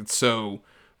 It's just like, it's so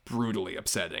brutally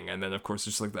upsetting. And then of course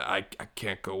it's just like I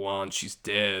can't go on, she's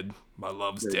dead, my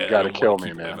love's dead, you gotta kill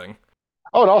me, man. Living.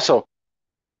 Oh, and also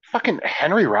fucking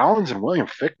Henry Rollins and William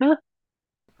Fichtner.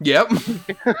 Yep.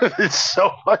 It's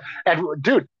so fun. And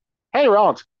dude, Henry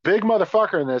Rollins, big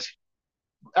motherfucker in this.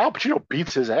 Al Pacino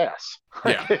beats his ass.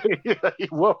 Yeah. He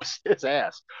whoops his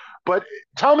ass. But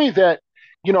tell me that,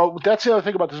 you know, that's the other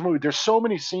thing about this movie. There's so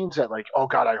many scenes that like, oh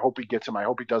God, I hope he gets him. I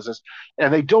hope he does this.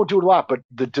 And they don't do it a lot. But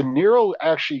the De Niro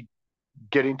actually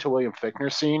getting to William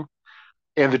Fichtner scene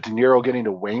and the De Niro getting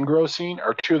to Waingro scene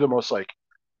are two of the most like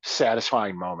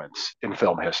satisfying moments in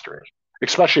film history.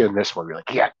 Especially in this one. You're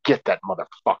like, yeah, get that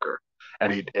motherfucker.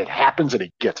 And it happens and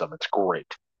he gets him. It's great.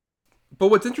 But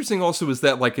what's interesting also is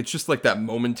that, like, it's just like that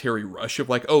momentary rush of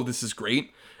like, oh, this is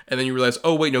great. And then you realize,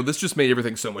 oh, wait, no, this just made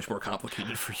everything so much more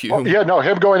complicated for you. Oh, yeah, no,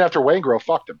 him going after Waingro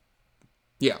fucked him.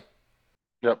 Yeah.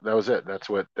 Yep, that was it. That's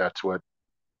what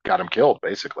got him killed,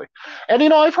 basically. And, you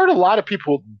know, I've heard a lot of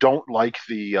people don't like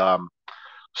the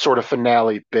sort of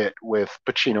finale bit with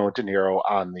Pacino and De Niro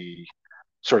on the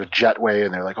sort of jetway.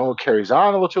 And they're like, oh, it carries on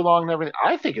a little too long and everything.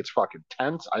 I think it's fucking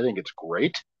tense. I think it's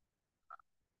great.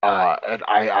 And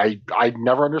I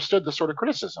never understood the sort of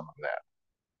criticism of that.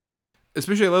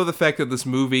 Especially I love the fact that this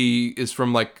movie is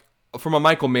from a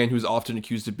Michael Mann who's often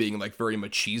accused of being like very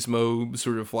machismo,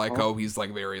 sort of like, oh, he's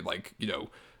like very like, you know,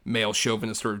 male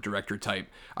chauvinist sort of director type.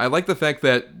 I like the fact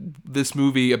that this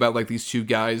movie about like these two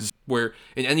guys, where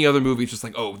in any other movie it's just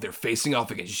like, oh, they're facing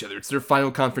off against each other, it's their final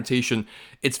confrontation.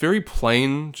 It's very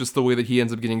plain, just the way that he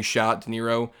ends up getting shot, De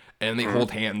Niro, and they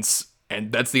hold hands,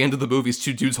 and that's the end of the movie. It's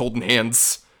two dudes holding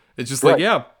hands. It's just like,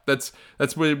 yeah, that's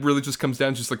what it really just comes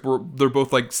down to. Just like they're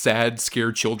both like sad,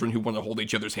 scared children who want to hold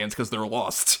each other's hands because they're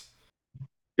lost.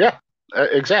 Yeah,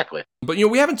 exactly. But, you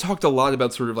know, we haven't talked a lot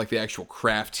about sort of like the actual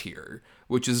craft here,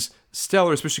 which is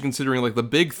stellar, especially considering like the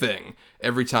big thing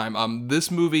every time. This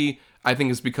movie, I think,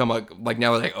 has become like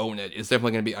now that I own it, is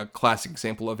definitely going to be a classic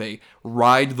example of a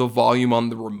ride the volume on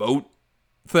the remote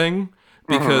thing,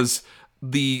 because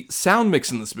the sound mix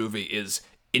in this movie is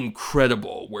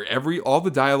incredible, where all the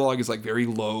dialogue is like very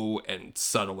low and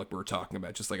subtle, like we were talking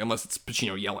about, just like unless it's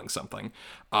Pacino yelling something.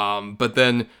 But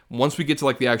then once we get to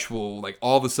like the actual like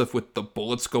all the stuff with the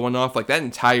bullets going off, like that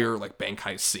entire like bank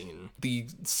heist scene, the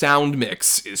sound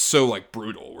mix is so like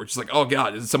brutal. We're just like, oh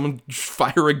god, did someone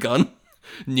fire a gun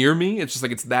near me? It's just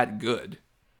like it's that good.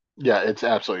 Yeah, it's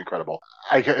absolutely incredible.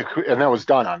 And that was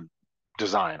done on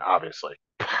design, obviously.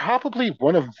 Probably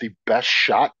one of the best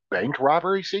shot bank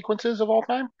robbery sequences of all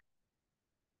time.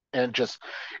 And just,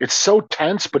 it's so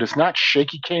tense, but it's not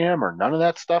shaky cam or none of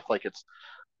that stuff. Like it's,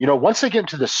 once they get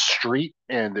into the street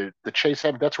and the chase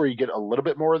happens, that's where you get a little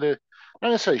bit more of the,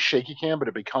 not necessarily shaky cam, but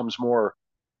it becomes more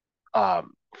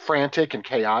frantic and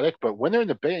chaotic. But when they're in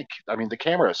the bank, I mean, the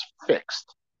camera is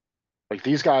fixed. Like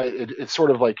these guys, it's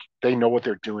sort of like they know what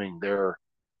they're doing. They're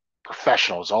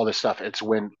professionals, all this stuff. It's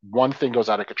when one thing goes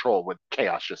out of control, when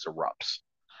chaos just erupts.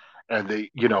 And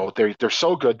they're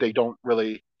so good they don't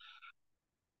really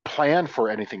plan for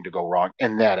anything to go wrong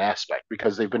in that aspect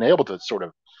because they've been able to sort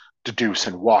of deduce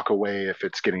and walk away if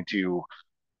it's getting too,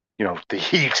 the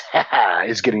heat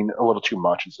is getting a little too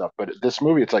much and stuff. But this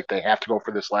movie, it's like they have to go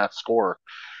for this last score,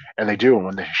 and they do. And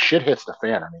when the shit hits the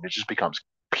fan, I mean, it just becomes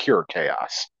pure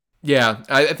chaos. Yeah,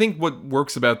 I think what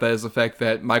works about that is the fact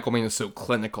that Michael Mann is so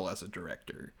clinical as a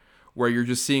director, where you're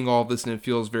just seeing all this and it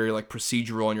feels very like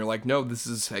procedural, and you're like, no, this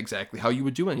is exactly how you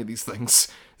would do any of these things.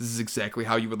 This is exactly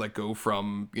how you would like go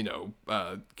from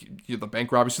the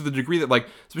bank robberies to the degree that like,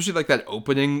 especially like that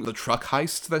opening, the truck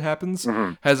heist that happens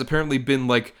has apparently been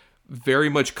like very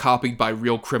much copied by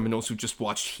real criminals who just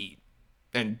watched Heat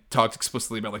and talked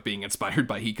explicitly about like being inspired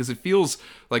by Heat because it feels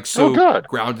like so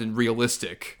grounded and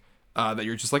realistic. That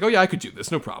you're just like, oh yeah, I could do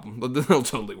this, no problem. It'll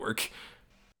totally work.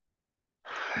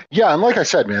 Yeah, and like I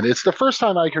said, man, it's the first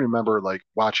time I can remember like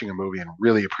watching a movie and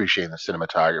really appreciating the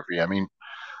cinematography. I mean,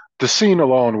 the scene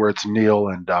alone where it's Neil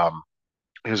and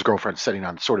his girlfriend sitting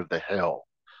on sort of the hill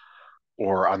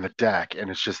or on the deck, and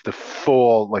it's just the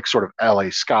full like sort of LA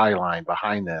skyline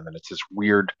behind them, and it's this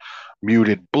weird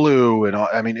muted blue and all.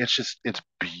 I mean, it's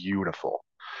beautiful.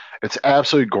 It's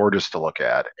absolutely gorgeous to look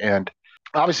at, and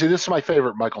obviously this is my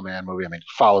favorite Michael Mann movie. I mean,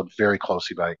 followed very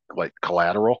closely by like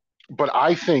Collateral, but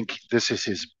I think this is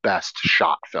his best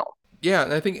shot film. Yeah,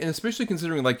 and I think, and especially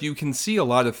considering like you can see a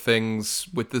lot of things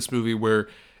with this movie where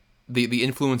the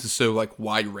influence is so like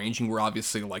wide ranging. Where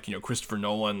obviously like Christopher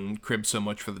Nolan cribbed so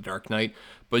much for The Dark Knight,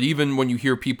 but even when you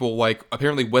hear people like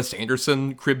apparently Wes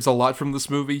Anderson cribs a lot from this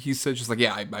movie, he says just like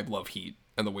yeah, I love Heat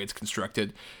and the way it's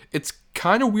constructed. It's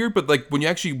kind of weird, but like when you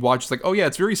actually watch, it's like oh yeah,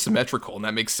 it's very symmetrical and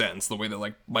that makes sense. The way that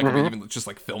like Michael Mann even just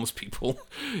like films people,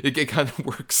 it kind of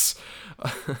works.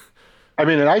 I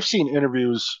mean, and I've seen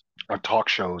interviews on talk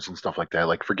shows and stuff like that.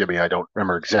 Like, forgive me, I don't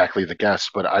remember exactly the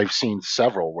guests, but I've seen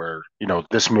several where,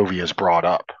 this movie is brought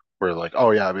up where like,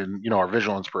 oh yeah, I mean, our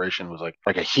visual inspiration was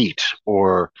like a Heat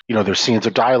or, there's scenes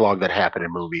of dialogue that happen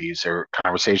in movies or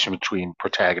conversation between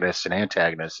protagonists and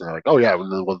antagonists. And they're like, oh yeah,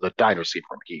 the diner scene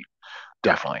from Heat.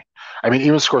 Definitely. I mean,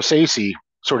 even Scorsese,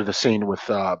 sort of the scene with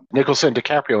Nicholson,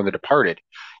 DiCaprio in The Departed,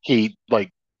 he like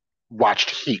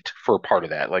watched Heat for a part of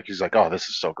that. Like, he's like, oh, this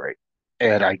is so great.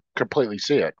 And I completely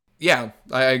see it. Yeah,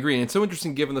 I agree. And it's so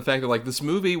interesting given the fact that like this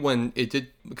movie, when it did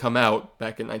come out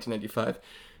back in 1995,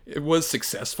 it was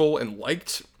successful and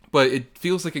liked, but it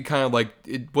feels like it kind of like,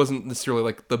 it wasn't necessarily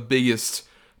like the biggest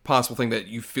possible thing that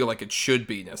you feel like it should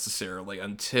be necessarily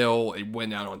until it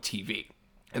went out on TV.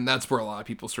 And that's where a lot of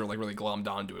people sort of like really glommed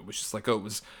onto it, which is like, oh, it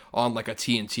was on like a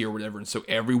TNT or whatever. And so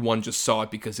everyone just saw it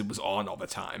because it was on all the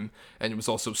time. And it was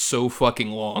also so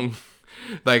fucking long.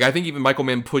 Like, I think even Michael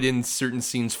Mann put in certain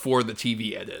scenes for the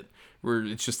TV edit where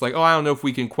it's just like, oh, I don't know if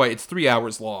we can quite, it's 3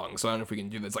 hours long, so I don't know if we can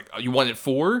do this. Like, oh, you want it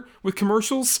 4 with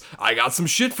commercials? I got some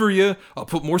shit for you. I'll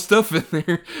put more stuff in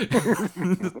there.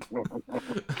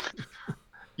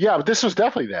 Yeah, but this was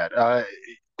definitely that.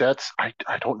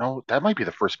 I don't know. That might be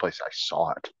the first place I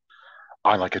saw it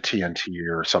on like a TNT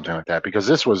or something like that, because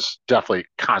this was definitely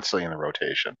constantly in the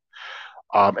rotation.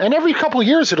 And every couple of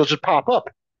years it'll just pop up,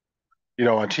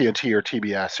 on TNT or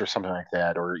TBS or something like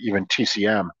that, or even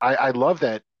TCM. I love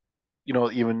that,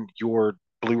 even your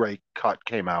Blu-ray cut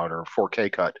came out or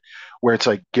 4K cut, where it's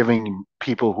like giving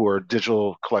people who are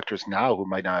digital collectors now who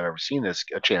might not have ever seen this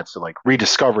a chance to like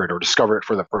rediscover it or discover it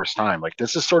for the first time. Like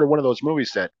this is sort of one of those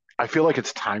movies that I feel like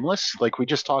it's timeless. Like we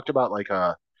just talked about like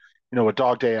a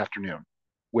Dog Day Afternoon,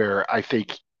 where I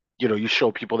think, you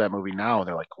show people that movie now and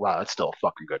they're like, wow, that's still a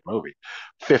fucking good movie.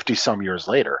 50 some years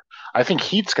later. I think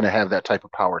Heat's going to have that type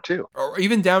of power too. Or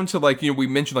even down to like, we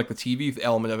mentioned like the TV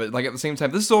element of it. Like at the same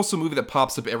time, this is also a movie that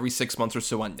pops up every 6 months or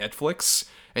so on Netflix.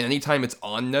 And anytime it's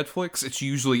on Netflix, it's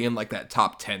usually in like that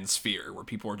top 10 sphere where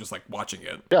people are just like watching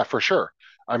it. Yeah, for sure.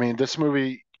 I mean, this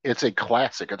movie, it's a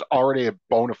classic. It's already a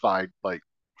bona fide, like,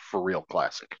 for real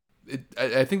classic.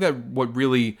 I think that what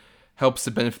really helps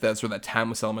to benefit that sort of that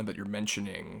timeless element that you're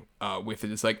mentioning with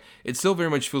it is like it still very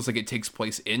much feels like it takes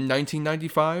place in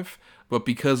 1995, but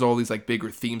because all these like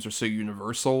bigger themes are so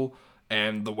universal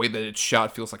and the way that it's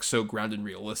shot feels like so grounded and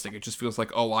realistic, it just feels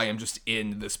like, oh, I am just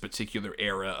in this particular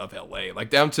era of LA. Like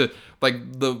down to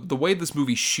like the way this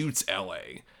movie shoots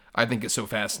LA, I think is so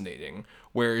fascinating,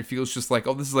 where it feels just like,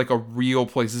 oh, this is like a real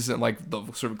place. This isn't like the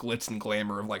sort of glitz and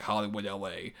glamour of like Hollywood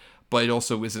LA, but it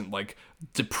also isn't like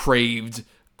depraved,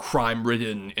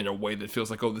 crime-ridden in a way that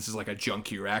feels like, oh, this is like a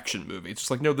junkier action movie. It's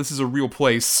just like, no, this is a real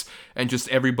place, and just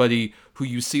everybody who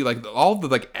you see, like all the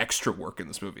like extra work in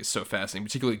this movie is so fascinating,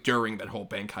 particularly during that whole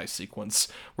bank heist sequence,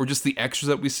 where just the extras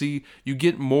that we see, you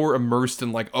get more immersed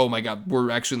in like, oh my god,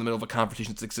 we're actually in the middle of a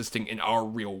confrontation that's existing in our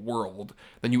real world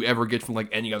than you ever get from like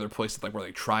any other place, like where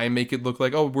they try and make it look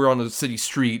like, oh, we're on a city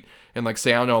street and like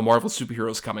say, I don't know, a Marvel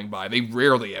superhero's coming by. They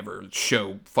rarely ever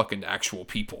show fucking actual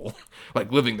people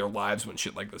like living their lives when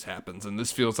shit like this happens. And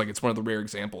this feels like it's one of the rare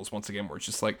examples, once again, where it's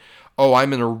just like, oh,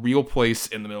 I'm in a real place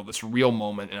in the middle of this real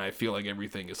moment, and I feel like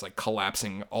everything is like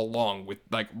collapsing along with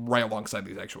like right alongside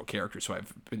these actual characters who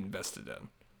I've been invested in.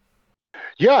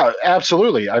 Yeah,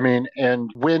 absolutely. I mean, and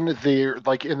when they're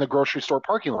like in the grocery store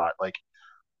parking lot, like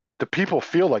the people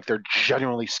feel like they're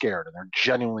genuinely scared and they're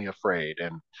genuinely afraid.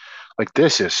 And like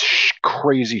this is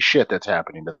crazy shit that's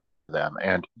happening to them.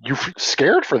 And you're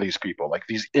scared for these people, like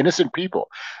these innocent people.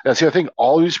 That's the other thing.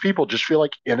 All these people just feel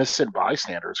like innocent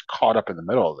bystanders caught up in the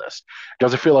middle of this. It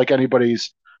doesn't feel like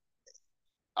anybody's.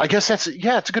 I guess it's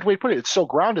a good way to put it. It's so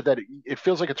grounded that it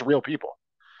feels like it's real people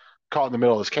caught in the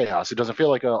middle of this chaos. It doesn't feel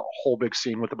like a whole big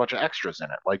scene with a bunch of extras in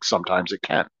it. Like sometimes it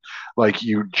can. Like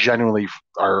you genuinely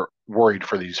are worried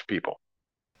for these people.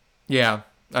 Yeah,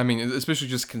 I mean, especially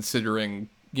just considering,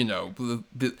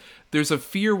 there's a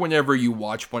fear whenever you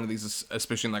watch one of these,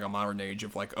 especially in like a modern age,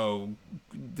 of like, oh,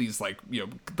 these like,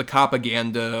 the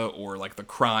propaganda or like the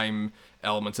crime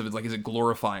elements of it, like, is it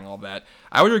glorifying all that?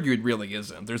 I would argue it really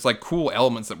isn't. There's like cool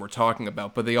elements that we're talking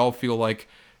about, but they all feel like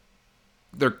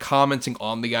they're commenting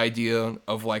on the idea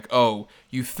of like, oh,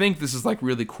 you think this is like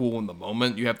really cool in the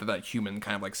moment. You have that human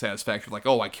kind of like satisfaction, like,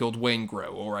 oh, I killed Wayne Grow,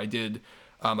 or I did,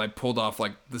 I pulled off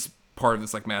like this part of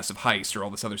this like massive heist or all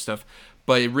this other stuff.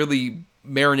 But it really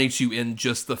marinates you in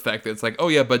just the fact that it's like, oh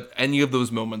yeah, but any of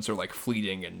those moments are like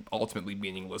fleeting and ultimately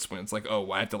meaningless when it's like,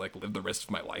 oh, I have to like live the rest of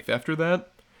my life after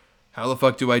that. How the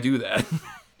fuck do I do that?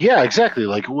 Yeah, exactly.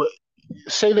 Like,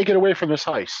 say they get away from this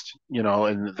heist,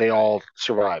 and they all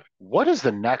survive. What is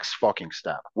the next fucking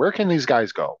step? Where can these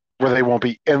guys go where they won't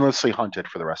be endlessly hunted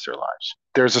for the rest of their lives?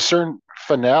 There's a certain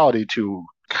finality to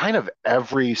kind of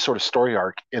every sort of story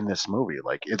arc in this movie.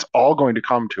 Like, it's all going to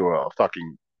come to a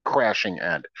fucking crashing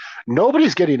end.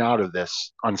 Nobody's getting out of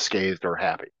this unscathed or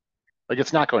happy. Like,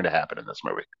 it's not going to happen in this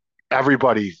movie.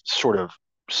 Everybody sort of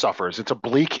suffers. It's a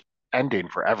bleak ending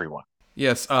for everyone.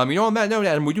 Yes, on that note,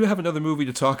 Adam, we do have another movie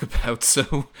to talk about, so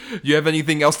do you have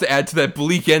anything else to add to that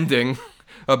bleak ending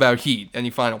about Heat? Any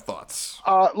final thoughts?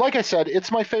 Like I said,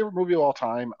 it's my favorite movie of all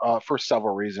time for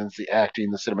several reasons. The acting,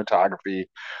 the cinematography,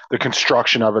 the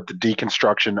construction of it, the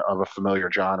deconstruction of a familiar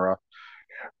genre,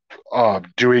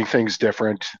 doing things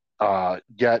different,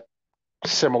 yet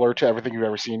similar to everything you've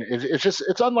ever seen.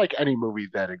 It's unlike any movie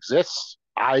that exists.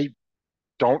 I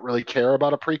don't really care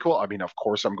about a prequel. I mean, of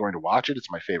course, I'm going to watch it. It's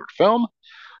my favorite film,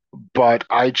 but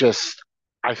I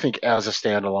think as a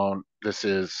standalone, this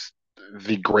is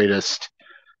the greatest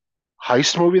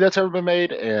heist movie that's ever been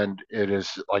made, and it is,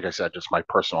 like I said, just my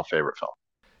personal favorite film.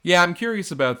 Yeah, I'm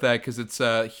curious about that because it's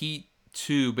Heat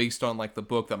 2 based on like the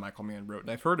book that Michael Mann wrote,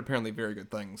 and I've heard apparently very good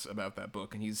things about that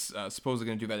book, and he's supposedly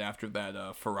going to do that after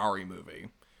that Ferrari movie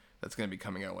that's going to be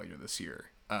coming out later this year.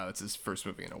 It's his first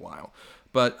movie in a while.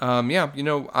 But, yeah,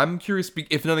 I'm curious,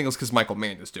 if nothing else, because Michael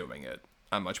Mann is doing it.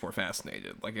 I'm much more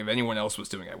fascinated. Like, if anyone else was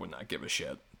doing it, I would not give a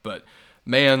shit. But,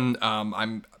 man,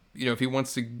 I'm, if he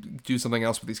wants to do something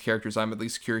else with these characters, I'm at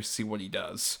least curious to see what he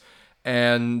does.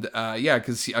 And, yeah,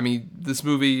 because, I mean, this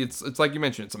movie, it's like you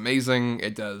mentioned, it's amazing.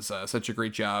 It does such a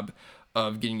great job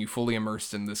of getting you fully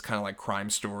immersed in this kind of like crime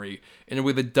story in a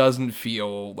way that doesn't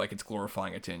feel like it's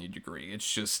glorifying it to any degree. It's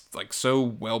just like so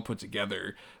well put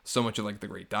together. So much of like the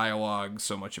great dialogue,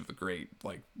 so much of the great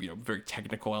like, you know, very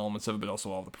technical elements of it, but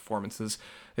also all the performances.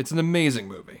 It's an amazing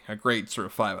movie. A great sort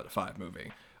of 5 out of 5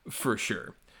 movie for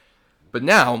sure. But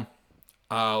now,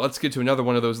 let's get to another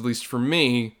one of those, at least for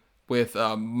me, with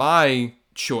my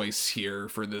choice here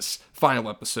for this final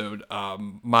episode.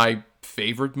 My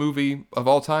favorite movie of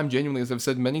all time, genuinely, as I've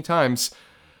said many times,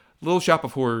 Little Shop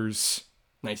of Horrors,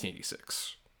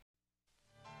 1986.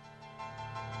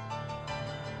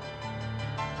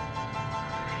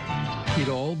 It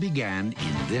all began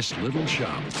in this little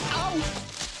shop. Ow!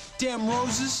 Damn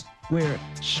roses! Where,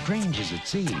 strange as it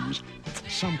seems,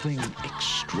 something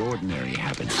extraordinary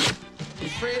happened. I'm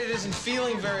afraid it isn't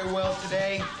feeling very well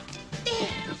today.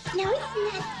 No, it's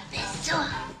not this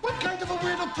one. What kind of a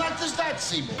weirdo plant is that,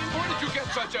 Seymour? Where did you get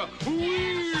such a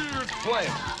weird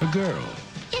plant? A girl.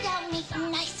 You don't make a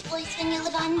nice voice when you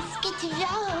live on Skid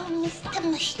Row, Mr.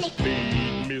 Mushnick.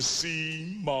 Feed me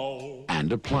Seymour.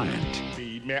 And a plant.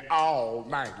 Feed me all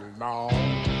night long.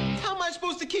 How am I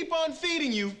supposed to keep on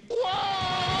feeding you?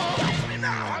 Whoa! Watch me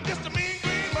now. I'm just a mean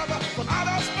green mother from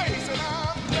outer space, and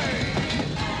I'm playing.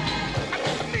 I'm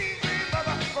just a mean green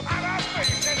mother from outer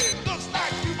space, and it looks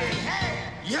like you've been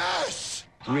had. Yes!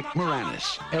 Rick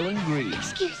Moranis, Ellen Greene,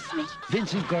 Excuse me.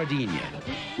 Vincent Gardenia,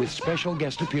 with special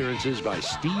guest appearances by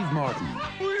Steve Martin,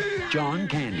 John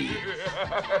Candy,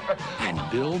 and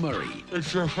Bill Murray.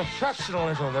 It's your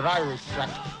professionalism that I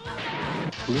respect.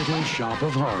 Little Shop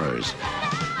of Horrors.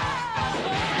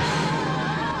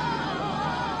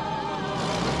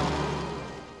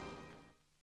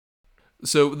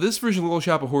 So this version of Little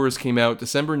Shop of Horrors came out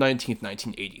December 19th,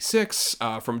 1986,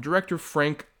 from director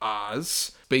Frank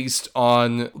Oz, based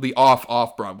on the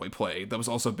off-Broadway play that was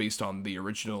also based on the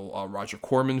original Roger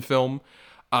Corman film,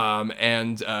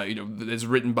 and is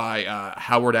written by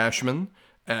Howard Ashman,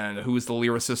 and who is the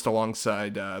lyricist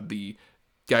alongside the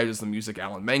guy who does the music,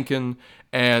 Alan Menken.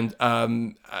 And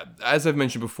as I've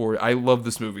mentioned before, I love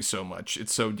this movie so much.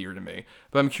 It's so dear to me.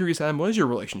 But I'm curious, Adam, what is your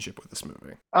relationship with this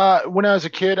movie? When I was a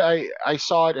kid, I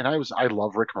saw it, and I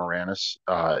love Rick Moranis.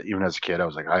 Even as a kid, I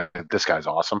was like, this guy's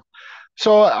awesome.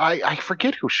 So I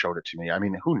forget who showed it to me. I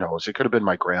mean, who knows? It could have been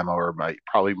my grandma or my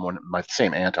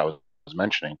same aunt I was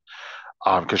mentioning,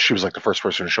 because she was like the first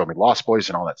person to show me Lost Boys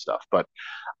and all that stuff. But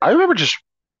I remember just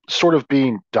sort of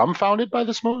being dumbfounded by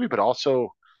this movie, but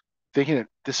also thinking that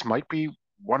this might be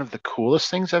one of the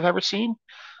coolest things I've ever seen.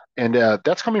 And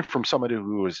that's coming from somebody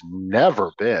who has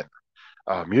never been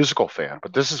a musical fan,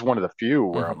 but this is one of the few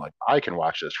where I'm like, I can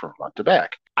watch this from front to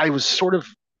back. I was sort of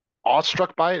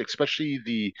awestruck by it, especially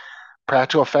the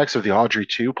practical effects of the Audrey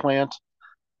 2 plant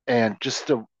and just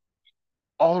the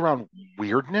all around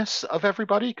weirdness of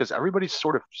everybody, because everybody's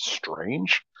sort of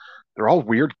strange. They're all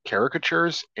weird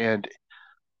caricatures, and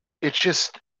it's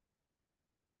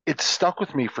stuck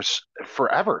with me for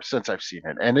forever since I've seen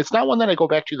it. And it's not one that I go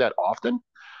back to that often,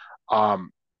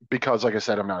 because, like I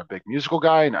said, I'm not a big musical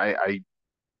guy, and I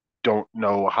don't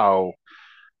know how,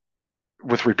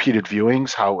 with repeated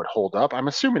viewings, how it would hold up. I'm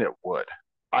assuming it would.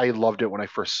 I loved it when I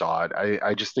first saw it.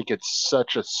 I just think it's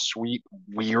such a sweet,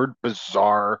 weird,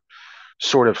 bizarre,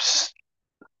 sort of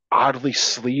oddly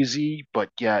sleazy, but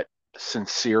yet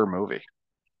sincere movie.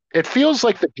 It feels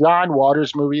like the John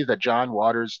Waters movie that John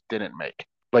Waters didn't make.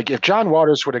 Like, if John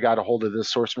Waters would have got a hold of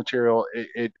this source material,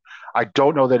 I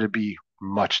don't know that it'd be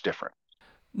much different.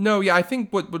 No, yeah, I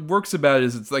think what works about it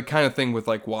is it's like kind of thing with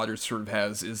like Waters sort of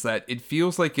has is that it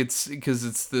feels like it's because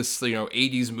it's this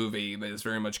 80s movie that is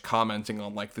very much commenting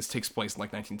on like this takes place in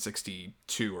like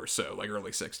 1962 or so, like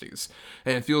early 60s,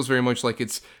 and it feels very much like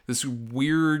it's this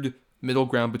weird middle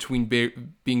ground between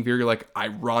being very like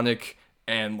ironic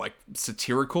and like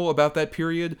satirical about that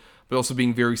period, but also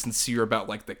being very sincere about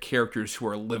like the characters who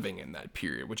are living in that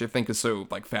period, which I think is so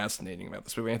like fascinating about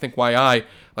this movie. I think why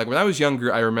when I was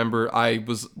younger, I remember I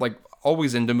was like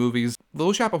always into movies.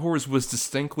 Little Shop of Horrors was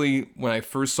distinctly, when I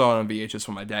first saw it on VHS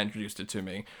when my dad introduced it to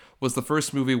me, was the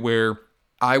first movie where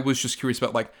I was just curious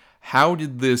about like, how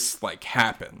did this like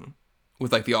happen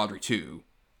with like the Audrey 2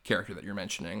 character that you're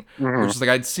mentioning, which is like,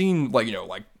 I'd seen like,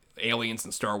 like Aliens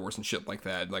and Star Wars and shit like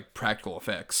that, like practical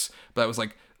effects, but I was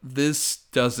like, this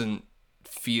doesn't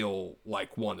feel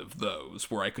like one of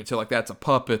those where I could tell like that's a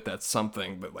puppet, that's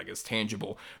something that like is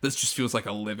tangible. This just feels like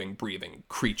a living, breathing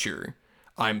creature.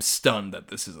 I'm stunned that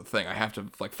this is a thing. I have to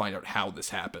like find out how this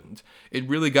happened. It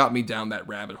really got me down that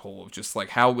rabbit hole of just like,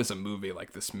 how was a movie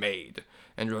like this made,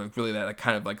 and really that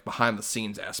kind of like behind the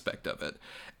scenes aspect of it.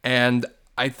 And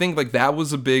I think like that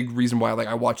was a big reason why like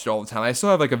I watched it all the time. I still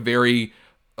have like a very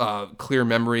clear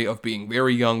memory of being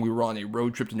very young. We were on a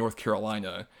road trip to North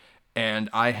Carolina, and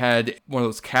I had one of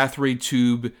those Cathray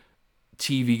tube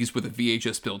TVs with a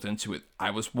VHS built into it. I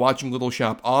was watching Little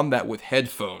Shop on that with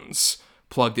headphones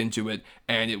plugged into it,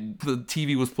 and the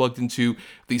TV was plugged into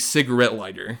the cigarette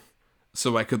lighter,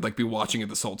 so I could like be watching it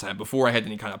this whole time before I had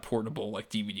any kind of portable like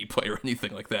DVD player or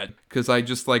anything like that. Because I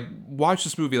just like watched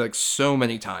this movie like so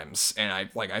many times, and I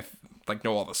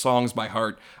know all the songs by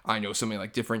heart. I know so many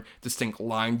like different distinct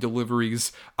line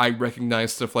deliveries. I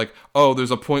recognize stuff like, oh,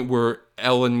 there's a point where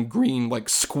Ellen Green like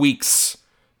squeaks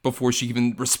before she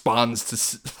even responds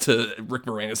to Rick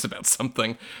Moranis about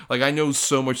something. Like, I know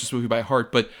so much of this movie by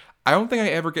heart, but I don't think I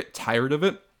ever get tired of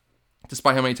it,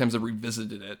 despite how many times I've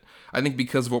revisited it. I think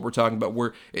because of what we're talking about,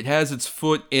 where it has its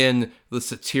foot in the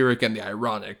satiric and the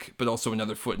ironic, but also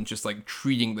another foot in just like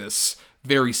treating this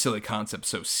very silly concept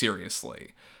so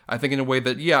seriously. I think in a way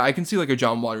that, yeah, I can see like a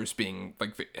John Waters being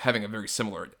like having a very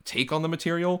similar take on the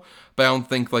material, but I don't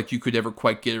think like you could ever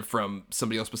quite get it from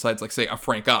somebody else besides like say a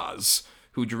Frank Oz,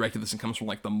 who directed this and comes from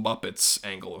like the Muppets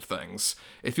angle of things.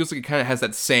 It feels like it kind of has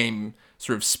that same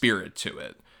sort of spirit to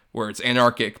it, where it's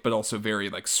anarchic but also very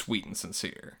like sweet and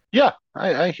sincere. Yeah,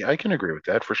 I can agree with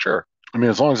that for sure. I mean,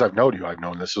 as long as I've known you, I've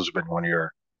known this has been one of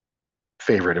your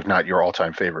favorite, if not your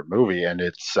all-time favorite movie, and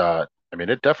it's I mean,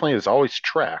 it definitely is always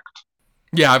tracked.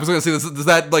 Yeah, I was gonna say, does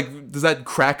that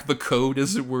crack the code,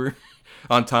 as it were,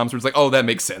 on Tom's? Where it's like, oh, that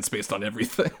makes sense based on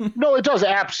everything. No, it does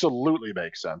absolutely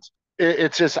make sense.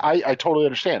 It's just I totally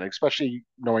understand, especially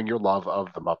knowing your love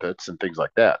of the Muppets and things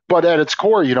like that. But at its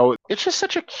core, it's just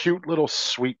such a cute little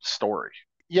sweet story.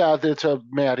 Yeah, it's a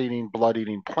mad-eating,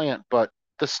 blood-eating plant, but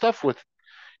the stuff with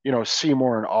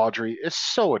Seymour and Audrey is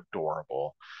so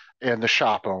adorable, and the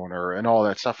shop owner and all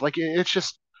that stuff. Like it's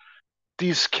just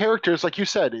these characters, like you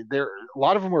said, a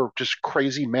lot of them were just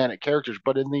crazy manic characters,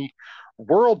 but in the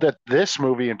world that this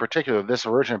movie in particular, this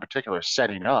version in particular, is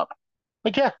setting up,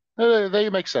 like yeah, they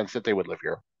make sense that they would live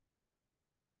here.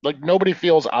 Like nobody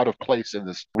feels out of place in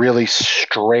this really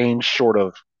strange sort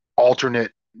of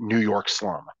alternate New York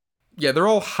slum. Yeah, they're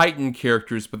all heightened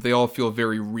characters, but they all feel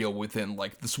very real within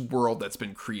like this world that's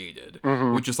been created,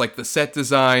 which is like the set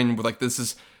design with like this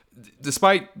is.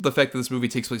 Despite the fact that this movie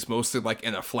takes place mostly like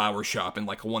in a flower shop in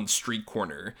like one street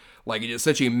corner, like it is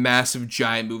such a massive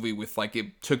giant movie with like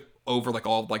it took over like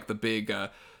all of, like the big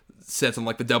sets on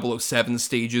like the 007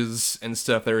 stages and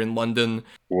stuff that are in London.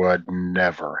 Would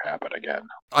never happen again.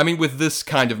 I mean, with this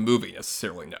kind of movie,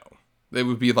 necessarily no. It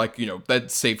would be like,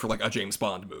 that's safe for like a James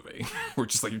Bond movie, where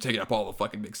just like you're taking up all the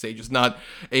fucking big stages, not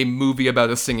a movie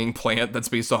about a singing plant that's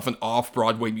based off an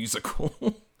off-Broadway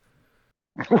musical.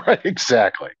 Right,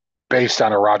 exactly. Based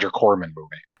on a Roger Corman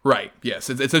movie. Right, yes.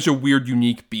 It's such a weird,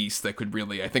 unique beast that could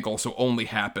really, I think, also only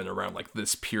happen around, like,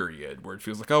 this period, where it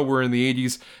feels like, oh, we're in the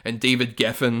 80s, and David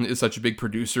Geffen is such a big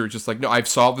producer, just like, no, I've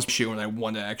saw this show, and I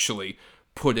want to actually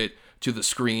put it to the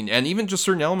screen, and even just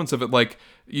certain elements of it, like,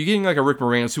 you're getting, like, a Rick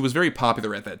Moranis, who was very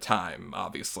popular at that time,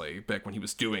 obviously, back when he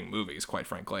was doing movies, quite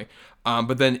frankly,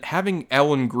 but then having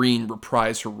Ellen Green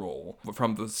reprise her role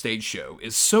from the stage show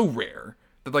is so rare.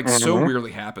 That like so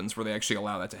rarely happens where they actually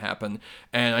allow that to happen.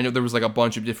 And I know there was like a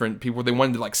bunch of different people where they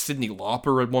wanted like Cyndi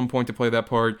Lauper at one point to play that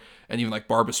part, and even like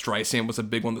Barbra Streisand was a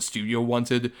big one the studio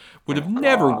wanted. Would have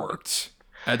never worked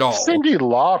at all. Cyndi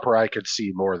Lauper I could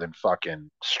see more than fucking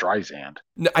Streisand.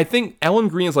 I think Ellen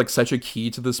Green is like such a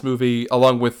key to this movie,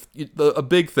 along with a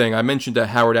big thing I mentioned to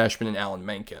Howard Ashman and Alan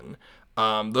Menken.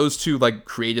 Those two like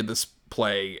created this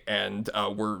play and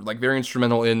were like very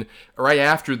instrumental in. Right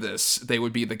after this, they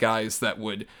would be the guys that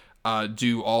would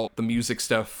do all the music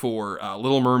stuff for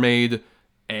Little Mermaid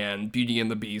and Beauty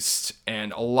and the Beast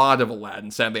and a lot of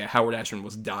Aladdin. Sadly, Howard Ashman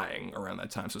was dying around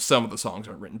that time, so some of the songs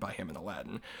aren't written by him in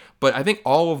Aladdin. But I think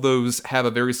all of those have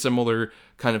a very similar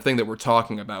kind of thing that we're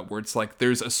talking about, where it's like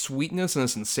there's a sweetness and a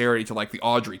sincerity to like the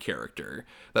Audrey character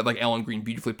that like Ellen Green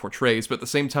beautifully portrays, but at the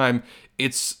same time,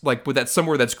 it's like with that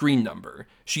Somewhere That's Green number.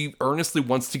 She earnestly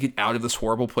wants to get out of this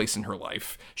horrible place in her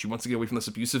life. She wants to get away from this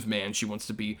abusive man. She wants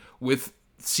to be with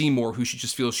Seymour, who she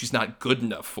just feels she's not good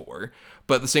enough for.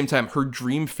 But at the same time, her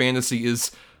dream fantasy is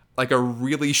like a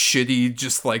really shitty,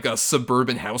 just like a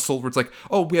suburban household where it's like,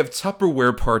 oh, we have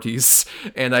Tupperware parties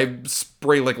and I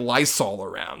spray like Lysol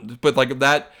around. But like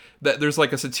that there's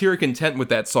like a satiric intent with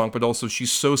that song, but also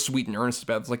she's so sweet and earnest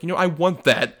about it. It's like, I want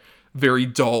that very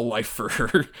dull life for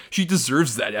her. She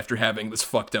deserves that after having this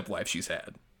fucked up life she's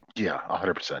had. Yeah,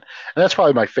 100%. And that's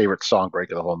probably my favorite song break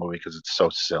of the whole movie because it's so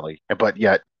silly, but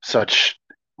yet such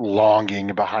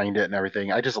longing behind it and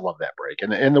everything. I just love that break.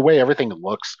 And the way everything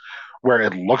looks, where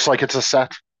it looks like it's a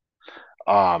set,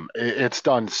 it's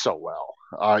done so well.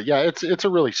 Yeah, it's a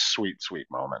really sweet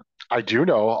moment. I do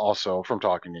know also from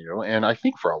talking to you, and I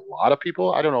think for a lot of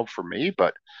people, I don't know for me,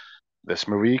 but this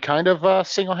movie kind of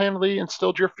single-handedly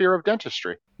instilled your fear of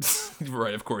dentistry.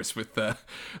 Right, of course, with the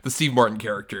Steve Martin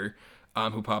character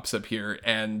who pops up here.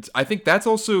 And I think that's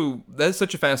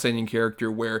such a fascinating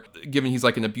character where, given he's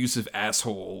like an abusive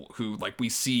asshole who like we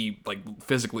see like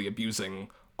physically abusing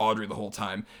Audrey the whole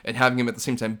time, and having him at the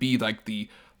same time be like the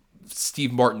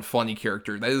Steve Martin funny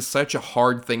character, that is such a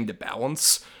hard thing to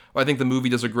balance. I think the movie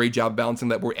does a great job balancing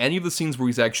that, where any of the scenes where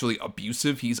he's actually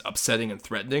abusive, he's upsetting and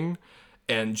threatening,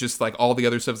 and just like all the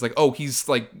other stuff is like, oh, he's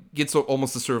like gets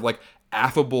almost a sort of like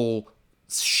affable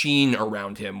sheen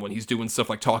around him when he's doing stuff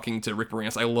like talking to Rick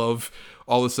Moranis. I love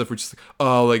all this stuff where just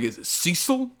like is it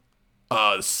Cecil,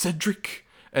 Cedric,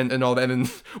 and all that. And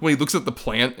when he looks at the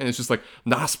plant and it's just like,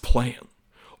 nice plant,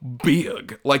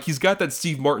 big. Like he's got that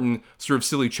Steve Martin sort of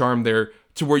silly charm there,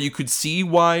 to where you could see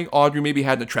why Audrey maybe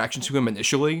had an attraction to him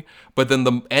initially, but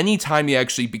then any time he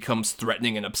actually becomes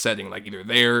threatening and upsetting, like either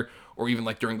there or even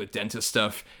like during the dentist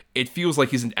stuff, it feels like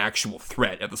he's an actual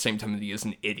threat at the same time that he is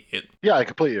an idiot. Yeah, I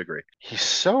completely agree. He's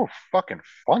so fucking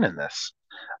fun in this.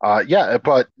 Yeah,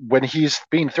 but when he's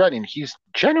being threatening, he's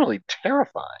generally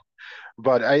terrifying.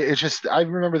 But I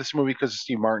remember this movie because of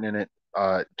Steve Martin in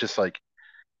it. Just like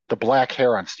the black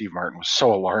hair on Steve Martin was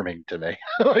so alarming to me.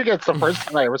 Like it's the first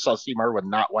time I ever saw Steve Martin with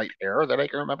not white hair that I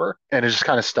can remember, and it just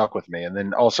kind of stuck with me. And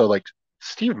then also like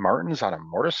Steve Martin's on a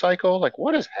motorcycle. Like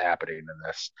what is happening in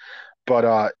this?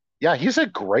 But yeah, he's a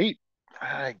great.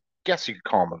 I guess you could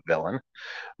call him a villain.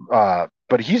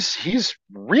 But he's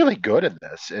really good in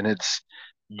this, and it's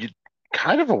you,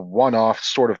 kind of a one-off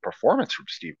sort of performance from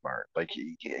Steve Martin. Like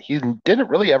he didn't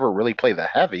really ever really play the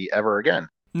heavy ever again.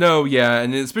 No, yeah,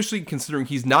 and especially considering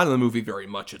he's not in the movie very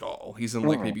much at all. He's in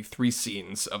like maybe 3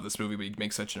 scenes of this movie, but he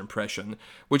makes such an impression,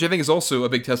 which I think is also a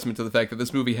big testament to the fact that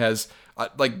this movie has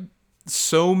like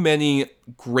so many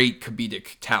great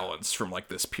comedic talents from like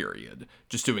this period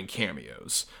just doing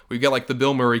cameos. We've got like the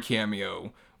Bill Murray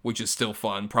cameo, which is still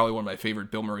fun. Probably one of my favorite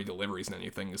Bill Murray deliveries in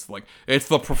anything is like, it's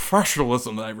the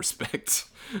professionalism that I respect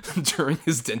during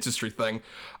his dentistry thing.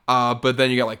 But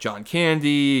then you got like John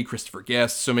Candy, Christopher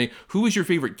Guest, so many. Who was your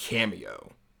favorite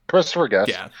cameo? Christopher Guest.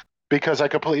 Yeah. Because I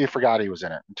completely forgot he was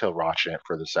in it until watching it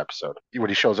for this episode. When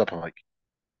he shows up, I'm like,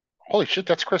 holy shit,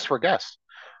 that's Christopher Guest.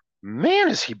 Man,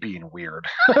 is he being weird?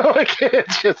 Like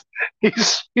it's just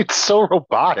he's so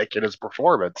robotic in his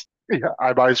performance. Yeah,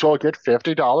 I might as well get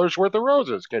 $50 worth of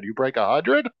roses. Can you break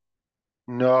 100?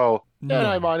 No. Then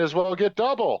I might as well get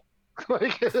double.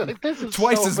 like this is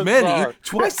twice so as bizarre. many.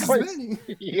 Twice as many.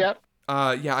 Yep.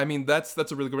 Yeah, I mean that's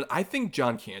a really good one. I think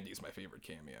John Candy is my favorite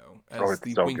cameo as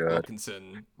the so Wink good.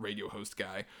 Wilkinson radio host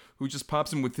guy who just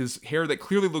pops in with his hair that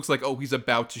clearly looks like, oh, he's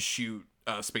about to shoot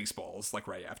Spaceballs like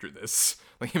right after this.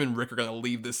 Like him and Rick are gonna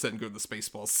leave this set and go to the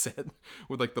Spaceballs set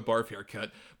with like the barf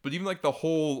haircut. But even like the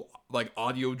whole like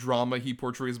audio drama he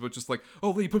portrays about just like,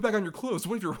 oh, lady, put back on your clothes.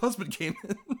 What if your husband came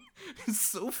in? It's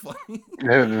so funny.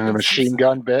 And the machine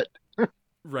gun bit.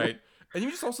 Right. And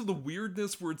even just also the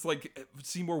weirdness where it's like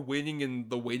Seymour waiting in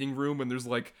the waiting room and there's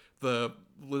like the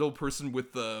little person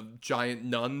with the giant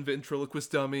nun ventriloquist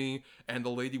dummy and the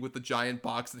lady with the giant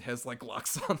box that has like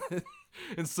locks on it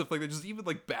and stuff like that. Just even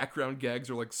like background gags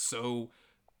are like so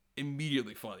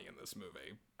immediately funny in this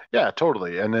movie. Yeah,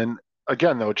 totally. And then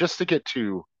again, though, just to get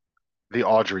to the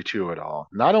Audrey to it all,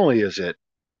 not only is it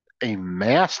a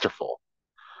masterful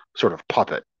sort of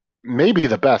puppet, maybe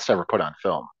the best ever put on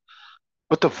film,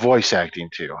 but the voice acting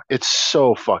too. It's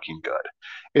so fucking good.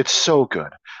 It's so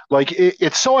good. Like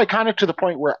it's so iconic to the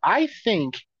point where I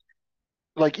think,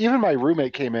 like even my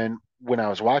roommate came in when I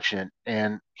was watching it,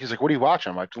 and he's like, "What are you watching?"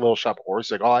 I'm like, "The Little Shop of Horrors."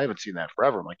 He's like, "Oh, I haven't seen that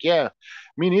forever." I'm like, "Yeah,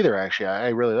 me neither. Actually, I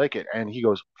really like it." And he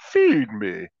goes, "Feed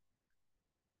me."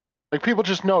 Like people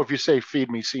just know if you say "Feed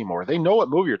me, Seymour," they know what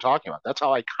movie you're talking about. That's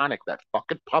how iconic that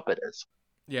fucking puppet is.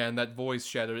 Yeah, and that voice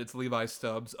shadowed, it's Levi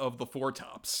Stubbs of the Four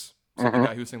Tops. So Mm-hmm. the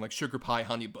guy who's saying like sugar pie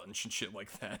honey bunch and shit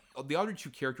like that. The Audrey 2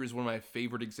 character is one of my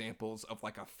favorite examples of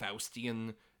like a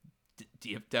Faustian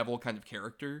devil kind of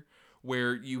character,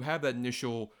 where you have that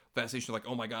initial fascination like,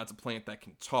 oh my god, it's a plant that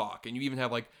can talk, and you even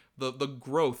have like the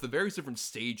growth, the various different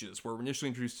stages where we're initially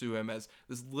introduced to him as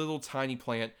this little tiny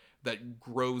plant that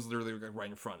grows literally right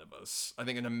in front of us. I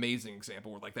think an amazing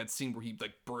example where like that scene where he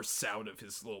like bursts out of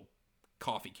his little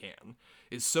coffee can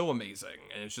is so amazing,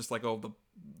 and it's just like, oh,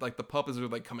 the puppets are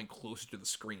like coming closer to the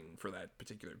screen for that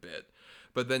particular bit.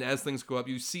 But then as things go up,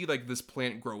 you see like this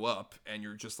plant grow up, and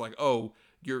you're just like, oh,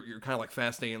 you're kind of like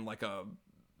fascinated in like a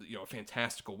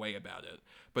fantastical way about it.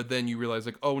 But then you realize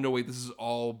like, oh no, wait, this is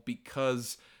all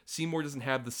because Seymour doesn't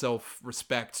have the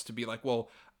self-respect to be like, well,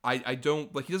 I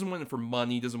don't like, he doesn't want it for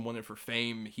money, he doesn't want it for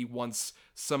fame. He wants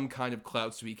some kind of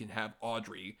clout so he can have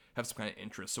Audrey have some kind of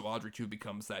interest. So Audrey 2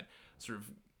 becomes that sort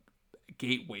of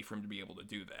gateway for him to be able to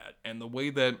do that. And the way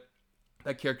that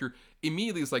that character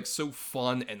immediately is like so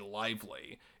fun and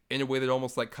lively in a way that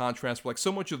almost like contrasts where like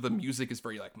so much of the music is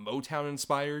very like Motown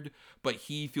inspired, but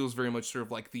he feels very much sort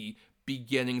of like the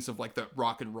beginnings of like the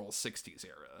rock and roll 60s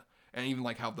era. And even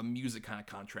like how the music kind of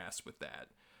contrasts with that.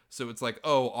 So it's like,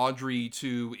 oh, Audrey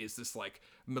 2 is this like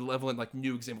malevolent, like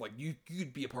new example. Like you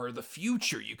could be a part of the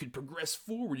future. You could progress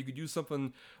forward. You could do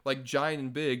something like giant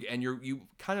and big, and you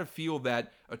kind of feel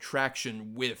that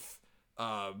attraction with,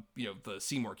 the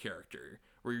Seymour character,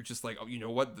 where you're just like, oh, you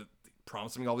know what?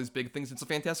 Promising all these big things. It's a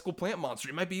fantastical plant monster.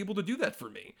 He might be able to do that for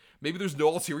me. Maybe there's no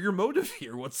ulterior motive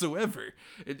here whatsoever.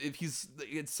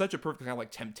 It's such a perfect kind of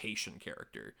like temptation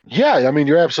character. Yeah, I mean,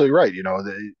 you're absolutely right.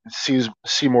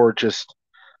 Seymour just,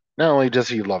 not only does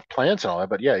he love plants and all that,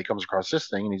 but yeah, he comes across this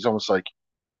thing and he's almost like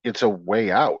it's a way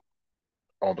out,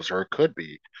 almost, or it could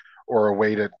be, or a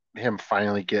way to him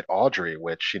finally get Audrey,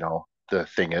 which, the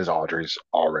thing is Audrey's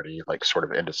already like sort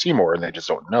of into Seymour and they just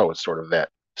don't know. It's sort of that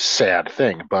sad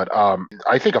thing. But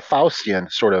I think a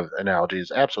Faustian sort of analogy is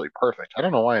absolutely perfect. I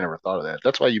don't know why I never thought of that.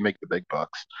 That's why you make the big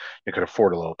bucks. You could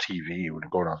afford a little TV when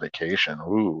going on vacation.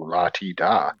 Ooh, la ti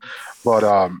da. But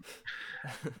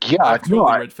yeah, I've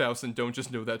totally read Faust and don't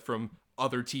just know that from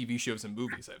other TV shows and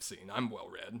movies I've seen. I'm well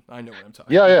read. I know what I'm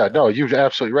talking about. Yeah, no, you've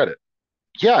absolutely read it.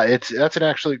 Yeah, that's an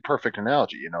actually perfect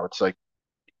analogy. It's like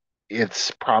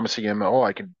it's promising him, oh,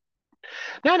 I can,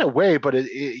 not in a way, but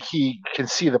he can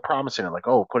see the promise in it. Like,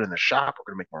 oh, put in the shop,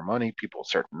 we're gonna make more money. People will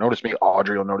start to notice me.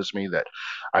 Audrey will notice me that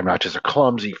I'm not just a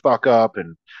clumsy fuck up,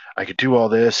 and I could do all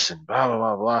this and blah blah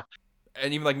blah blah.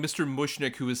 And even like Mr.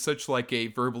 Mushnick, who is such like a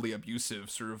verbally abusive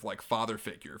sort of like father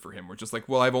figure for him, we're just like,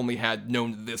 well, I've only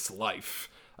known this life.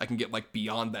 I can get like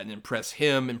beyond that and impress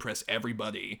him, impress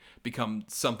everybody, become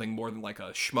something more than like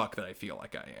a schmuck that I feel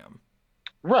like I am.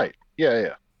 Right.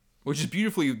 Yeah. Which is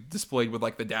beautifully displayed with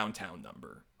like the downtown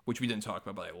number, which we didn't talk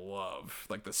about, but I love.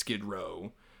 Like the Skid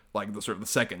Row, like the sort of the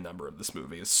second number of this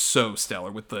movie is so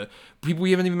stellar with the people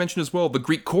we haven't even mentioned as well, the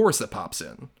Greek chorus that pops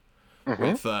in. Mm-hmm.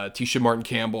 With Tisha Martin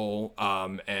Campbell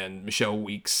and Michelle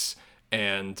Weeks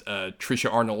and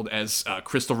Trisha Arnold as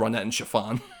Crystal Ronette and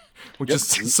Chiffon, which is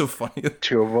so funny.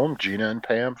 Two of them, Gina and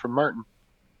Pam from Martin.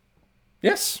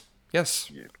 Yes,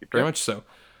 very much so.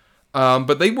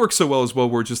 But they work so well as well.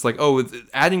 We're just like, oh,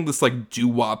 adding this like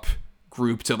doo-wop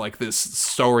group to like this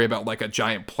story about like a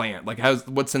giant plant. Like,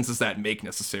 what sense does that make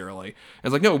necessarily? And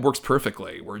it's like, no, it works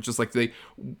perfectly. Where it's just like they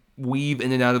weave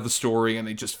in and out of the story, and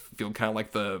they just feel kind of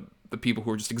like the people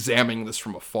who are just examining this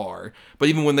from afar. But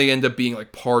even when they end up being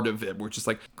like part of it, we're just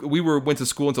like, went to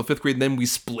school until 5th grade, and then we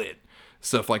split.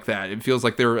 Stuff like that. It feels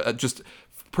like they're just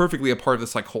perfectly a part of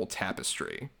this like whole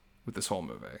tapestry with this whole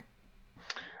movie.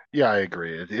 Yeah, I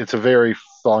agree. It's a very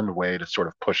fun way to sort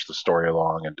of push the story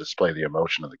along and display the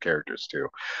emotion of the characters too.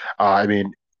 I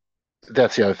mean,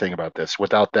 that's the other thing about this.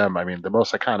 Without them, I mean, the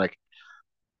most iconic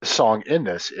song in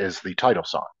this is the title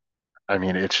song. I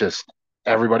mean, it's just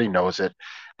everybody knows it.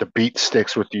 The beat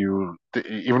sticks with you,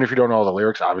 even if you don't know all the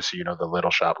lyrics. Obviously, you know the Little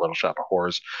Shop of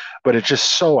Horrors, but it's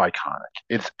just so iconic.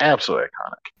 It's absolutely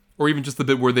iconic. Or even just the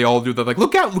bit where they all do that, like,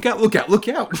 look out, look out, look out, look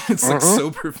out. It's like so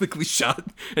perfectly shot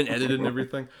and edited and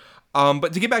everything.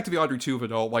 But to get back to the Audrey 2 of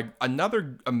it all, like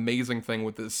another amazing thing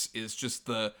with this is just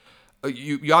the,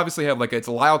 you obviously have like, it's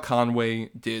Lyle Conway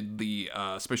did the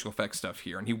special effects stuff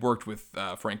here, and he worked with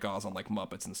Frank Oz on like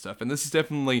Muppets and stuff. And this is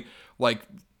definitely like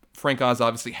Frank Oz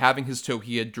obviously having his toe.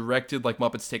 He had directed like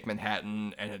Muppets Take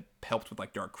Manhattan and had helped with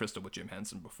like Dark Crystal with Jim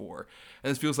Henson before. And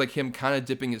this feels like him kind of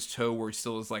dipping his toe where he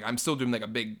still is like, I'm still doing like a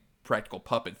big practical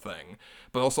puppet thing,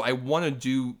 but also I want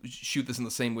to shoot this in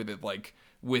the same way that like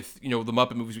with, the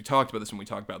Muppet movies, we talked about this when we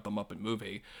talked about the Muppet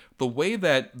movie. The way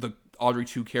that the Audrey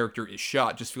 2 character is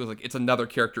shot just feels like it's another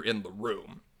character in the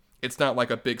room. It's not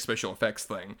like a big special effects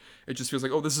thing. It just feels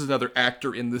like, oh, this is another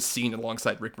actor in this scene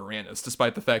alongside Rick Moranis,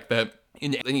 despite the fact that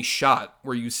in any shot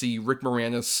where you see Rick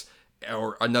Moranis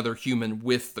or another human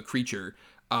with the creature,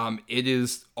 it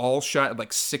is all shot at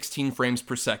like 16 frames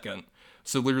per second.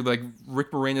 So literally, like,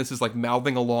 Rick Moranis is like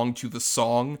mouthing along to the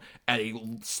song at a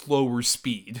slower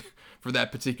speed for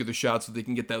that particular shot so they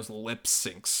can get those lip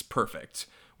syncs perfect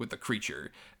with the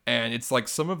creature. And it's like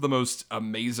some of the most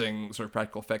amazing sort of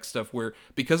practical effects stuff where,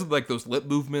 because of like those lip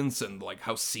movements and like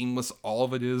how seamless all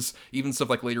of it is, even stuff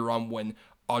like later on when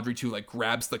Audrey 2 like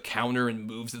grabs the counter and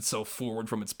moves itself forward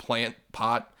from its plant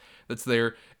pot that's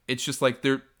there, it's just like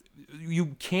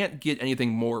you can't get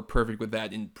anything more perfect with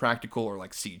that in practical or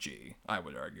like CG, I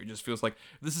would argue. It just feels like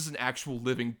this is an actual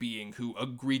living being who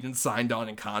agreed and signed on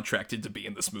and contracted to be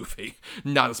in this movie,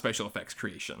 not a special effects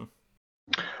creation.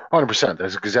 100%.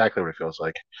 That's exactly what it feels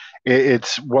like.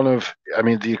 It's one of, I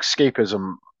mean, the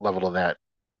escapism level of that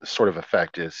sort of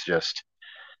effect is just,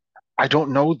 I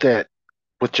don't know that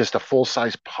with just a full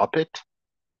size puppet,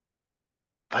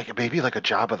 like maybe like a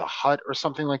Jabba the Hutt or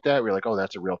something like that, we're like, oh,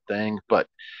 that's a real thing. But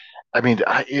I mean,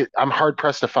 I'm hard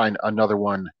pressed to find another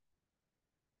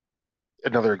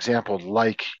example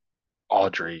like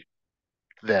Audrey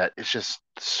that is just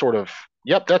sort of,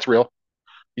 yep, that's real.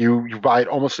 You buy it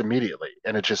almost immediately,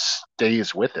 and it just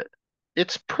stays with it.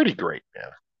 It's pretty great,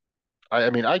 man. I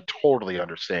mean, I totally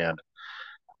understand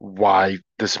why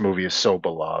this movie is so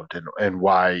beloved and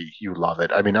why you love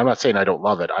it. I mean, I'm not saying I don't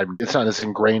love it. It's not as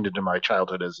ingrained into my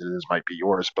childhood as it is might be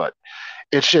yours, but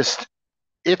it's just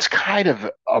it's kind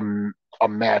of a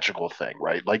magical thing,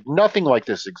 right? Like nothing like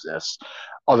this exists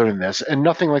other than this, and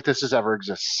nothing like this has ever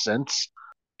existed since.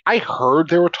 I heard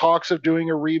there were talks of doing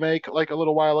a remake like a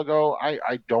little while ago.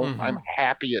 I don't. I'm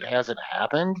happy it hasn't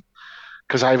happened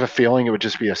because I have a feeling it would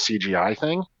just be a CGI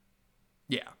thing.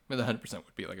 Yeah, the 100%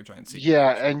 would be like a giant CGI. Yeah,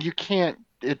 and you can't.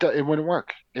 It wouldn't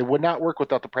work. It would not work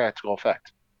without the practical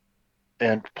effect.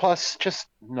 And plus, just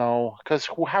no, because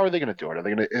how are they going to do it? Are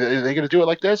they going to do it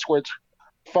like this, where it's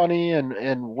funny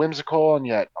and whimsical and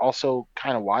yet also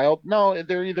kind of wild? No,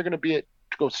 they're either going to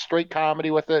go straight comedy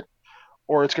with it,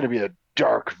 or it's going to be a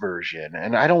dark version,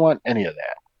 and I don't want any of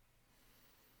that.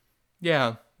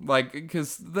 Yeah, like,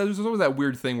 because there's always that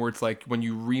weird thing where it's like when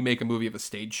you remake a movie of a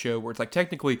stage show, where it's like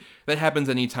technically that happens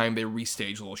anytime they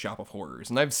restage Little Shop of Horrors,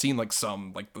 and I've seen like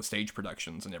some like the stage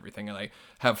productions and everything, and I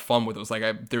have fun with those.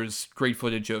 Like, there's great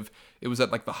footage of it was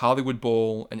at like the Hollywood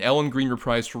Bowl, and Ellen Green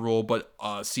reprised her role, but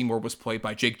Seymour was played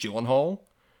by Jake Gyllenhaal,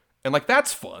 and like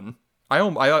that's fun. I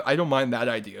don't mind that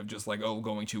idea of just like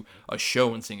going to a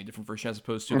show and seeing a different version as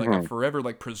opposed to like a forever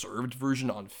like preserved version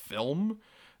on film.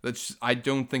 That's I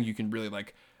don't think you can really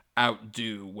like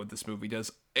outdo what this movie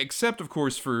does, except of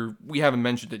course for we haven't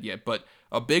mentioned it yet, but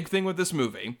a big thing with this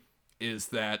movie is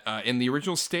that in the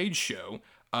original stage show,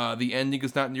 the ending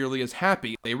is not nearly as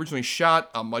happy. They originally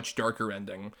shot a much darker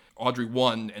ending. Audrey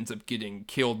 1 ends up getting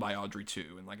killed by Audrey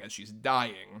 2, and like as she's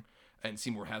dying, and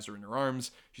Seymour has her in her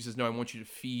arms, she says, "No, I want you to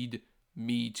feed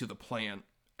me to the plant,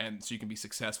 and so you can be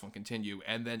successful and continue."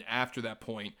 And then after that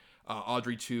point,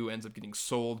 Audrey 2 ends up getting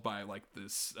sold by like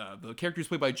this. The character is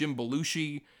played by Jim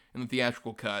Belushi in the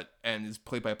theatrical cut, and is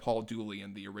played by Paul Dooley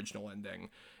in the original ending.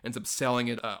 Ends up selling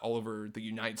it all over the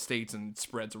United States and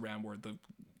spreads around where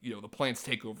the plants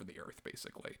take over the earth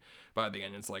basically. By the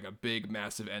end, it's like a big,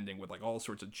 massive ending with like all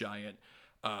sorts of giant,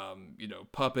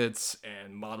 puppets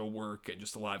and model work and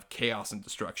just a lot of chaos and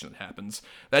destruction that happens.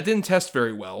 That didn't test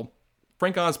very well.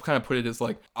 Frank Oz kind of put it as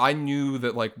like, I knew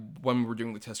that like when we were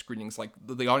doing the test screenings, like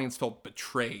the audience felt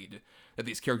betrayed that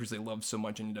these characters they loved so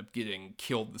much ended up getting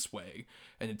killed this way.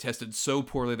 And it tested so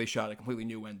poorly they shot a completely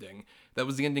new ending. That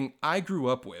was the ending I grew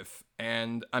up with.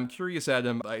 And I'm curious,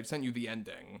 Adam, I sent you the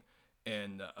ending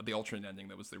and the alternate ending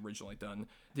that was originally done.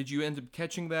 Did you end up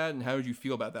catching that? And how did you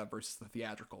feel about that versus the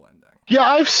theatrical ending? Yeah,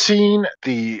 I've seen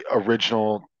the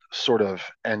original sort of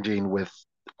ending with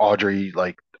Audrey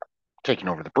like taking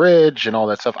over the bridge and all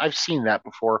that stuff. I've seen that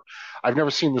before. I've never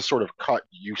seen the sort of cut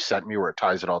you sent me where it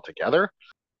ties it all together.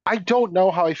 I don't know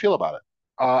how I feel about it.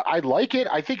 I like it.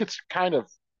 I think it's kind of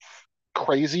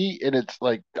crazy, and it's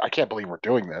like I can't believe we're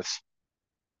doing this.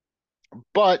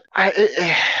 But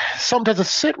something doesn't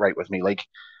sit right with me. Like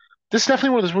this is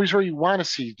definitely one of those movies where you want to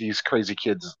see these crazy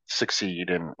kids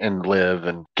succeed and live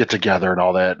and get together and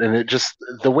all that. And it just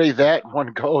the way that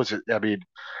one goes. I mean,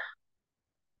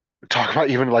 talk about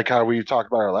even like how we talked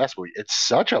about our last movie. It's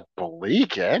such a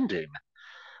bleak ending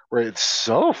where it's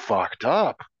so fucked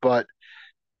up. But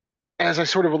as I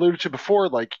sort of alluded to before,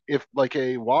 like if like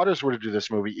a Waters were to do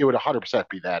this movie, it would 100%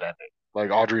 be that ending. Like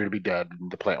Audrey would be dead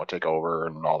and the plant would take over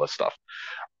and all this stuff.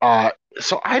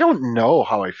 So I don't know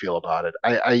how I feel about it.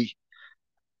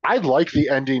 I like the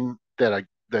ending that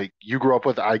you grew up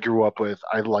with. I grew up with.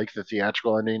 I like the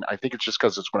theatrical ending. I think it's just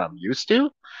because it's what I'm used to,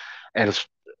 and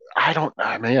I don't.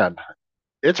 Man,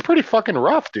 it's pretty fucking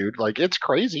rough, dude. Like it's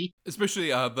crazy. Especially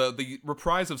the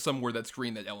reprise of Somewhere That's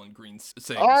Green that Ellen Green's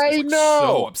saying. I is, like, know.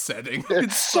 So upsetting.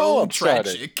 It's so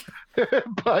tragic.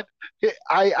 But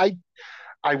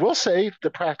I will say the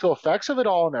practical effects of it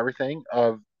all and everything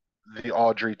of the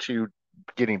Audrey 2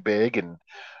 getting big and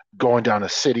going down a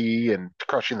city and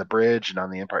crushing the bridge and on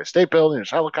the Empire State Building,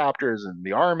 there's helicopters and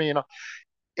the army and all.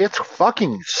 It's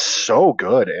fucking so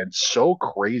good and so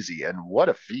crazy, and what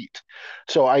a feat.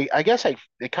 So I guess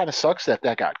it kind of sucks that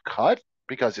that got cut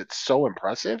because it's so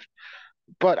impressive.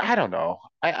 But I don't know.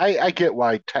 I get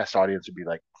why test audience would be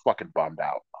like fucking bummed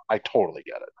out. I totally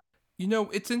get it. You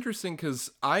know, it's interesting because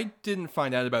I didn't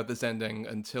find out about this ending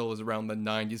until it was around the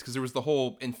 90s because there was the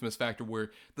whole infamous factor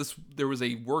where there was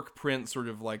a work print sort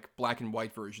of like black and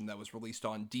white version that was released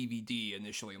on DVD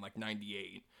initially in like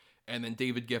 98. And then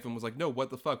David Geffen was like, no,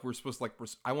 what the fuck? We're supposed to like,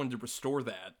 I wanted to restore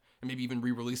that and maybe even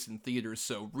re-release it in theaters.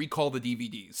 So recall the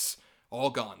DVDs.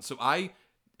 All gone. So I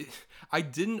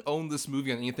didn't own this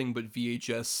movie on anything but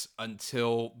VHS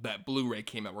until that Blu-ray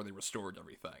came out where they restored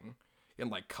everything in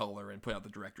like color and put out the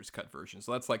director's cut version.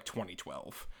 So that's like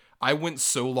 2012. I went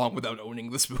so long without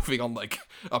owning this movie on like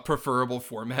a preferable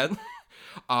format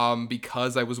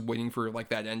because I was waiting for like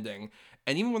that ending.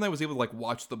 And even when I was able to like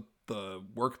watch the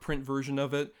work print version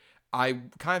of it, I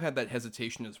kind of had that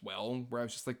hesitation as well where I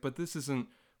was just like, but this isn't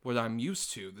what I'm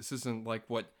used to. This isn't like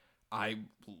what I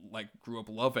like grew up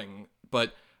loving.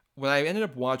 But when I ended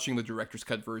up watching the director's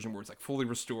cut version where it's like fully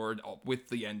restored with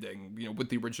the ending, you know, with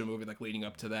the original movie like leading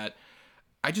up to that,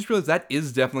 I just realized that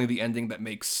is definitely the ending that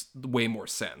makes way more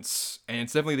sense. And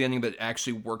it's definitely the ending that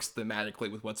actually works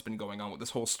thematically with what's been going on with this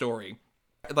whole story.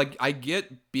 Like, I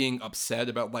get being upset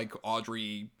about, like,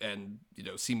 Audrey and, you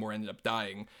know, Seymour ended up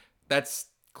dying. That's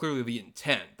clearly the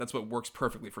intent. That's what works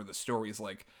perfectly for the story is,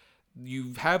 like,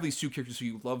 you have these two characters who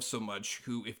you love so much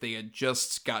who, if they had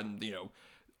just gotten, you know,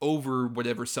 over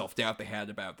whatever self-doubt they had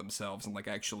about themselves and, like,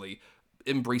 actually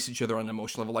embrace each other on an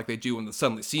emotional level like they do in the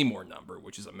Suddenly Seymour number,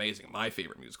 which is amazing. My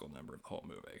favorite musical number of the whole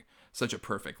movie. Such a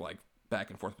perfect, like,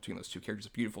 back and forth between those two characters, a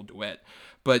beautiful duet.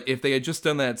 But if they had just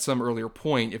done that at some earlier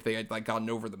point, if they had like gotten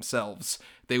over themselves,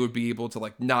 they would be able to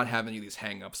like not have any of these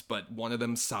hangups. But one of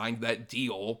them signed that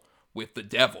deal with the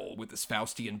devil, with this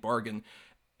Faustian bargain,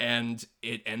 and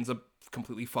it ends up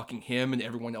completely fucking him and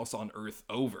everyone else on Earth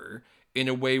over in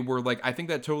a way where like I think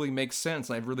that totally makes sense.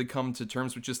 And I've really come to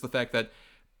terms with just the fact that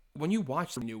when you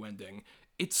watch the new ending,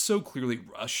 it's so clearly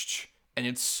rushed and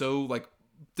it's so like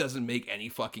doesn't make any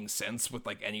fucking sense with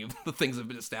like any of the things that have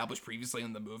been established previously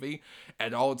in the movie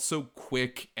at all. It's so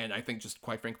quick and I think just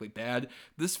quite frankly bad.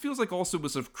 This feels like also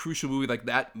was a crucial movie, like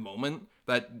that moment,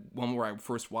 that one where I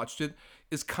first watched it,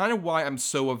 is kind of why I'm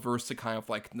so averse to kind of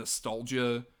like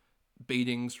nostalgia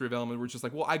baiting sort of element where it's just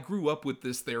like, well, I grew up with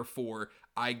this, therefore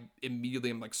I immediately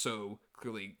am like so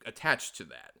clearly attached to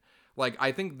that. Like,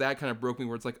 I think that kind of broke me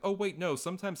where it's like, oh, wait, no,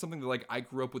 sometimes something that, like, I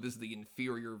grew up with is the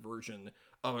inferior version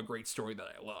of a great story that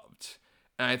I loved.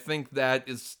 And I think that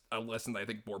is a lesson that I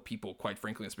think more people, quite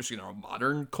frankly, especially in our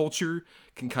modern culture,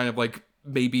 can kind of, like,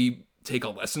 maybe take a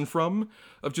lesson from.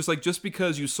 Of just, like, just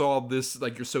because you saw this,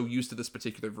 like, you're so used to this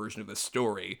particular version of this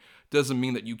story, doesn't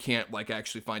mean that you can't, like,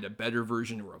 actually find a better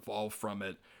version or evolve from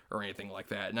it or anything like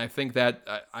that. And I think that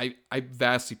I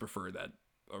vastly prefer that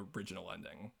original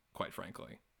ending, quite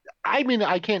frankly. I mean,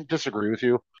 I can't disagree with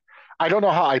you. I don't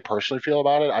know how I personally feel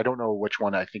about it. I don't know which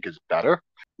one I think is better,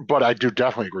 but I do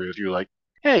definitely agree with you. Like,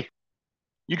 hey,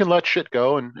 you can let shit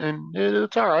go and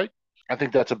it's all right. I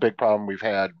think that's a big problem we've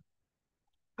had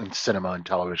in cinema and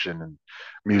television and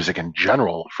music in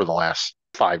general for the last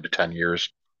 5 to 10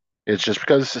 years. It's just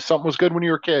because something was good when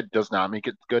you were a kid does not make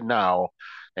it good now,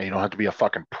 and you don't have to be a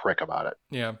fucking prick about it.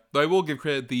 Yeah, but I will give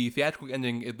credit. The theatrical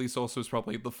ending, at least, also is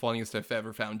probably the funniest I've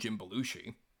ever found Jim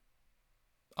Belushi.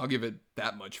 I'll give it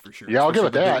that much for sure. Yeah, I'll give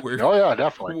it that. Oh yeah,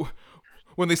 definitely.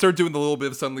 When they start doing the little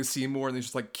bit of Suddenly Seymour, and they're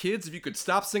just like, kids, if you could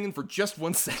stop singing for just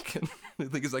 1 second. I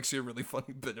think it's actually a really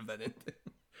funny bit of that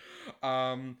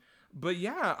ending. But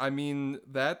yeah, I mean,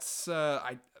 that's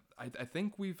I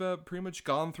think we've pretty much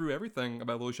gone through everything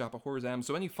about Little Shop of Horrors, Adam.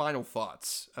 So any final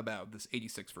thoughts about this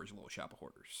 86 version of Little Shop of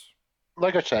Horrors?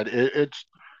 Like I said, it's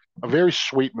a very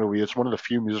sweet movie. It's one of the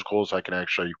few musicals I can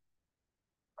actually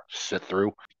sit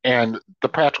through. And the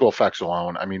practical effects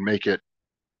alone, I mean, make it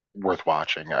worth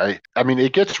watching. I mean,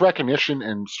 it gets recognition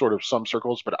in sort of some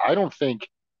circles, but I don't think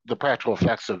the practical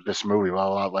effects of this movie,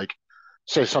 well, like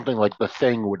say something like The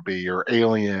Thing would be, or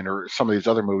Alien, or some of these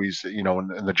other movies, you know,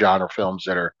 in the genre films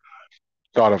that are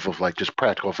thought of like just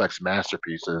practical effects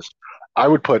masterpieces. I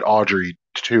would put Audrey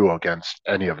 2 against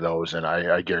any of those, and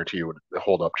I guarantee you would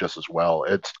hold up just as well.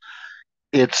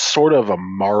 It's sort of a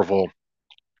marvel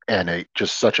and a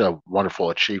just such a wonderful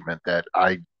achievement that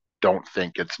I don't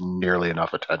think it's nearly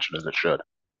enough attention as it should.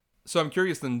 So I'm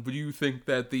curious then, do you think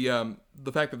that the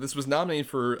fact that this was nominated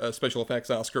for a special effects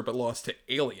Oscar but lost to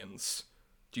Aliens,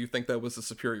 do you think that was a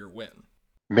superior win?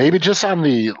 Maybe just on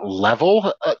the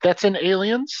level that's in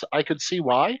Aliens, I could see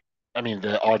why. I mean,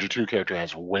 the Audrey 2 character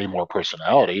has way more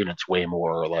personality and it's way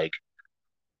more like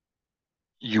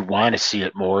you want to see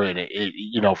it more, and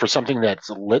for something that's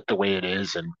lit the way it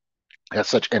is and has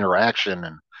such interaction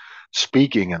and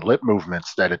speaking and lip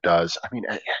movements that it does. I mean,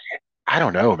 I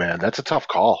don't know, man. That's a tough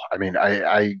call. I mean,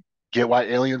 I get why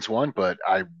Aliens won, but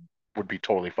I would be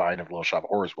totally fine if Little Shop of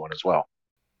Horrors won as well.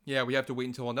 Yeah, we have to wait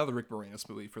until another Rick Moranis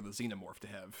movie for the Xenomorph to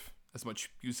have as much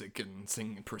music and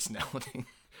singing and personality.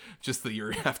 Just the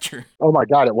year after. Oh my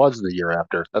God, it was the year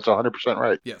after. That's 100%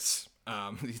 right. Yes.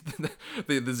 The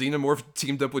Xenomorph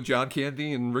teamed up with John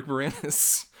Candy and Rick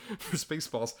Moranis for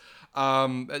Spaceballs.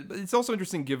 It's also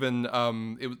interesting given,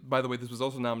 by the way, this was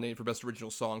also nominated for Best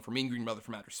Original Song for Mean Green Mother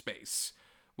from Outer Space,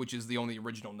 which is the only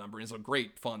original number, and it's a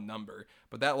great, fun number.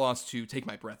 But that lost to Take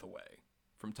My Breath Away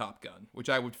from Top Gun, which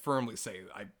I would firmly say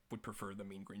I would prefer the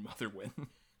Mean Green Mother win.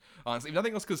 Honestly,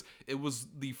 nothing else, because it was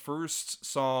the first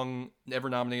song ever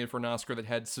nominated for an Oscar that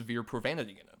had severe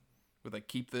profanity in it. With like,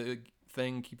 keep the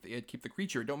thing, keep the it, keep the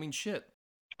creature. It don't mean shit.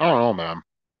 I don't know, man.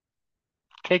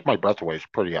 Take My Breath Away is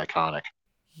pretty iconic.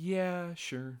 Yeah,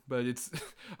 sure, but it's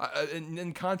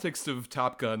in context of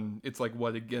Top Gun, it's like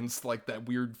what against like that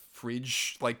weird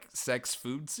fridge like sex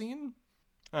food scene.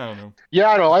 I don't know. Yeah,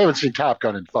 I know. I haven't seen Top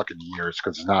Gun in fucking years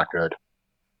because it's not good.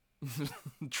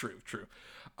 True.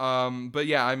 But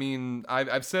yeah, I mean,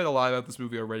 I've said a lot about this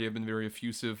movie already. I've been very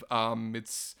effusive.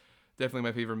 It's definitely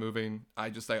my favorite movie.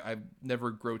 I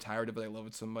never grow tired of it. I love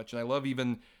it so much, and I love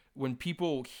even when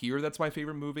people hear that's my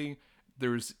favorite movie.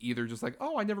 There's either just like,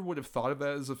 oh, I never would have thought of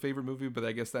that as a favorite movie, but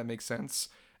I guess that makes sense.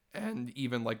 And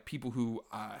even like people who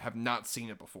have not seen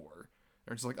it before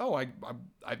are just like, oh, I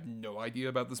have no idea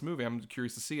about this movie. I'm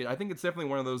curious to see it. I think it's definitely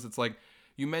one of those that's like,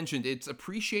 you mentioned, it's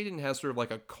appreciated and has sort of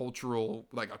like a cultural,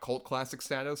 like a cult classic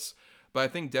status. But I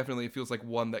think definitely it feels like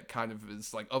one that kind of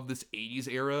is like of this 80s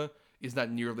era is not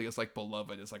nearly as like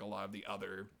beloved as like a lot of the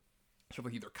other sort of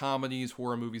like either comedies,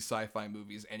 horror movies, sci-fi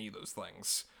movies, any of those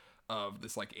things of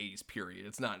this like 80s period.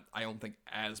 It's not, I don't think,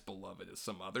 as beloved as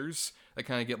some others that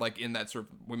kind of get like in that sort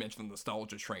of, we mentioned the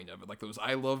nostalgia train of it, like those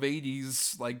I love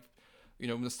 80s like, you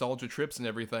know, nostalgia trips and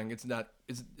everything. It's not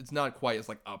quite as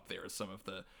like up there as some of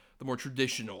the more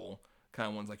traditional kind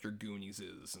of ones like your Goonies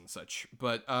is and such.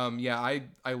 But yeah,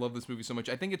 I love this movie so much.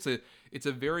 I think it's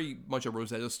a very much a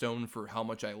Rosetta Stone for how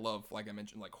much I love, like I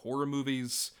mentioned, like horror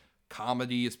movies,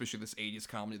 comedy, especially this 80s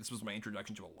comedy. This was my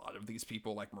introduction to a lot of these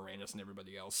people like Moranis and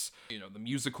everybody else. You know, the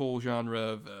musical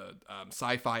genre, the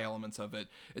sci-fi elements of it.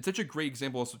 It's such a great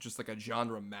example, also just like a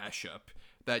genre mashup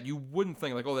that you wouldn't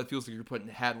think like, oh, that feels like you're putting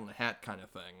hat on a hat kind of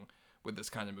thing with this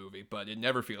kind of movie, but it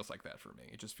never feels like that for me.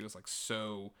 It just feels like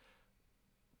so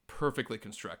perfectly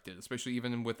constructed, especially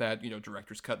even with that, you know,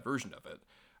 director's cut version of it.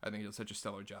 I think it does such a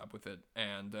stellar job with it,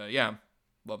 and yeah,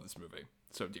 love this movie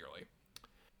so dearly.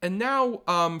 And now,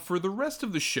 for the rest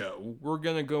of the show, we're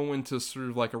gonna go into sort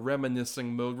of like a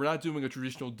reminiscing mode. We're not doing a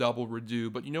traditional double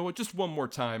redo, but you know what? Just one more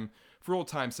time, for old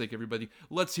time's sake, everybody,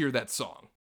 let's hear that song.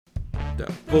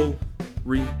 Double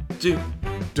redo,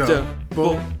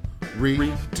 double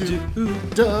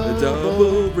redo,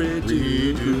 double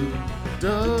redo.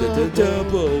 Double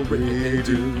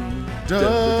redo,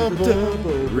 double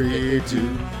redo,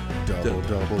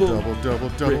 double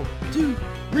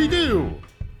redo.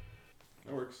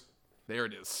 That works. There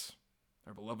it is,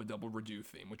 our beloved double redo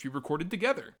theme, which we recorded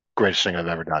together. Greatest thing I've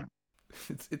ever done.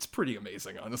 It's pretty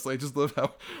amazing, honestly. I just love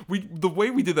how the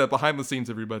way we did that behind the scenes,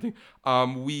 everybody.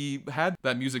 We had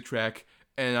that music track,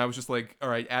 and I was just like, all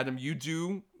right, Adam, you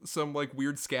do some like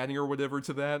weird scatting or whatever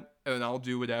to that, and then I'll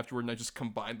do it afterward, and I just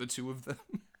combined the two of them.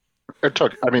 It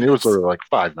was literally like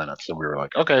 5 minutes, and we were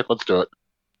like, okay, let's do it.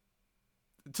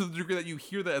 To the degree that you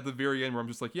hear that at the very end, where I'm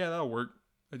just like, yeah, that'll work.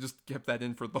 I just kept that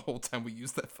in for the whole time we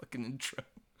used that fucking intro.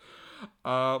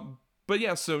 But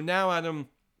yeah, so now, Adam,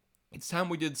 it's time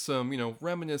we did some, you know,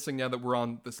 reminiscing now that we're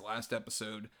on this last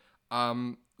episode.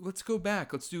 Let's go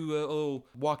back. Let's do a little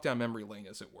walk down memory lane,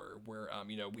 as it were, where,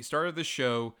 you know, we started this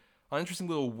show on an interesting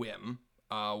little whim,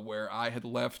 where I had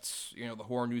left, you know, the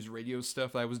horror news radio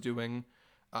stuff that I was doing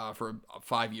for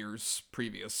 5 years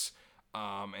previous.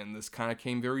 And this kind of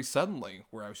came very suddenly,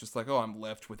 where I was just like, oh, I'm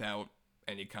left without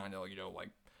any kind of, you know, like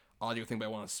audio thing, but I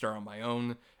want to start on my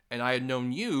own. And I had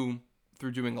known you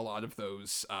through doing a lot of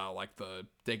those, like the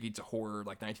Decades of Horror,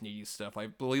 like 1980s stuff. I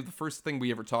believe the first thing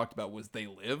we ever talked about was They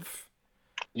Live.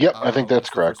 Yep, I think that's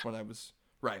correct. The first one I was,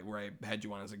 right, where I had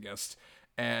you on as a guest.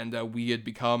 And we had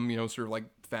become, you know, sort of like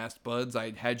fast buds.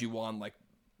 I had you on like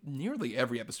nearly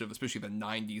every episode, especially the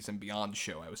 90s and beyond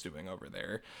show I was doing over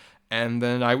there. And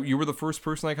then you were the first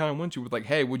person I kind of went to with like,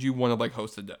 hey, would you want to like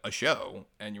host a show?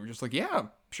 And you were just like, yeah,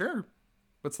 sure.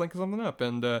 Let's link something up.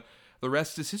 And the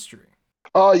rest is history.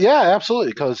 Yeah,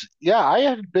 absolutely. Because, yeah, I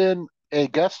had been a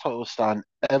guest host on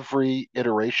every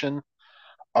iteration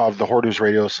of the Hoarders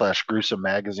Radio / Gruesome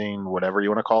Magazine, whatever you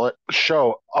want to call it,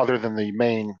 show other than the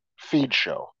main feed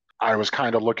show. I was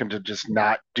kind of looking to just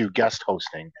not do guest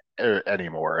hosting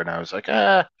anymore. And I was like,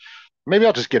 maybe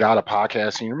I'll just get out of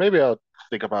podcasting, or maybe I'll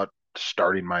think about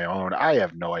starting my own. I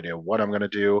have no idea what I'm going to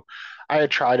do. I had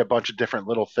tried a bunch of different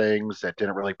little things that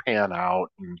didn't really pan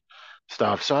out and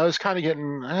stuff. So I was kind of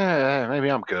getting, maybe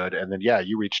I'm good. And then, yeah,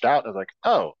 you reached out. And I was like,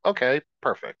 oh, okay,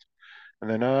 perfect. And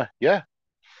then, yeah,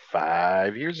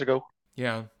 5 years ago.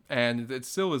 Yeah, and it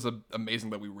still is amazing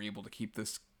that we were able to keep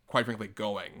this, quite frankly,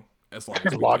 going as long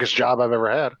as we Longest did. job I've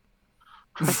ever had.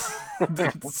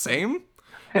 Same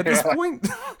at this point,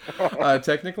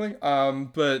 technically.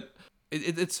 But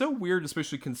it's so weird,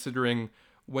 especially considering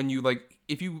when you like,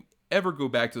 if you ever go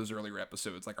back to those earlier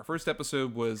episodes, like our first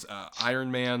episode was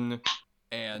Iron Man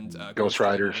and Ghost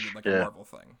Riders, like a Marvel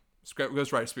thing.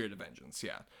 Ghost Rider: Spirit of Vengeance,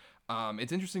 yeah.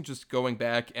 It's interesting just going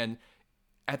back, and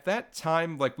at that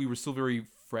time, like, we were still very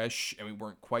fresh and we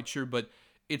weren't quite sure, but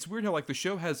it's weird how like the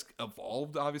show has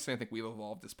evolved. Obviously, I think we've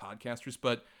evolved as podcasters,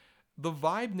 but the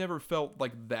vibe never felt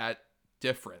like that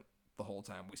different the whole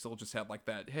time. We still just had like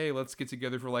that, hey, let's get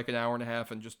together for like an hour and a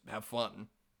half and just have fun.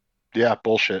 Yeah,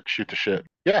 bullshit, shoot the shit.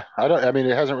 Yeah, I mean,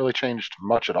 it hasn't really changed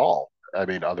much at all. I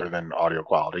mean, other than audio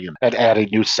quality and adding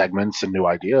new segments and new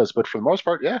ideas. But for the most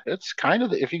part, yeah, it's kind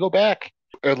of, if you go back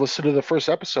and listen to the first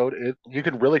episode, you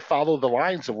can really follow the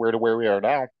lines of where to where we are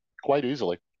now quite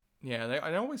easily. Yeah, and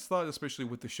I always thought, especially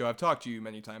with the show, I've talked to you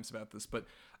many times about this, but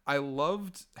I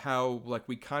loved how like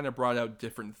we kind of brought out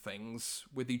different things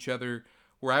with each other.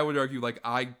 Where I would argue, like,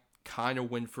 I kind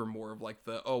of went for more of like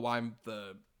the, oh, I'm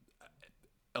the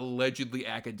allegedly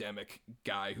academic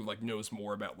guy who like knows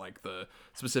more about like the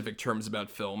specific terms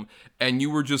about film, and you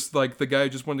were just like the guy who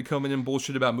just wanted to come in and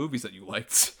bullshit about movies that you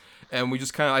liked. And we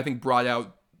just kind of, I think, brought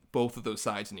out both of those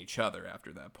sides in each other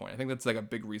after that point. I think that's like a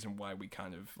big reason why we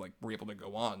kind of like were able to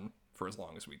go on for as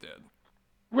long as we did.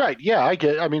 Right. Yeah, I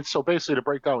get. I mean, so basically, to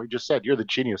break down what you just said, you're the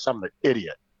genius. I'm the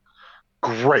idiot.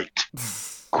 Great.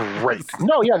 Great.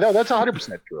 No, yeah, no, that's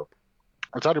 100% true.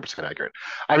 That's 100% accurate.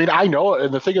 I mean, I know,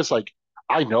 and the thing is, like,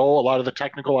 I know a lot of the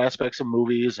technical aspects of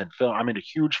movies and film. I'm a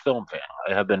huge film fan.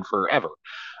 I have been forever.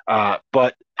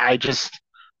 But I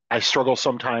struggle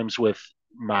sometimes with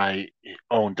my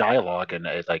own dialogue, and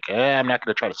it's like, I'm not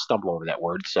going to try to stumble over that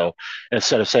word. So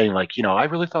instead of saying like, I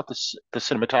really thought the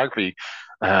cinematography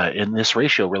in this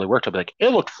ratio really worked, I'll be like, it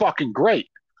looked fucking great.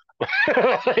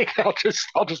 Like, I'll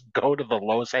just go to the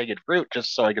lowest hanging fruit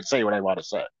just so I can say what I want to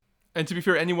say. And to be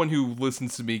fair, anyone who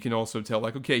listens to me can also tell,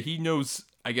 like, okay, he knows,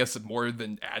 I guess, more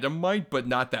than Adam might, but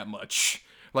not that much.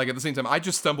 Like, at the same time, I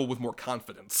just stumble with more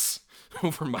confidence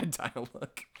over my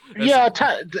dialogue. Yeah,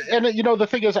 and the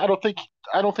thing is, I don't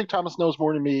think Thomas knows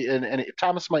more than me, and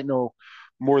Thomas might know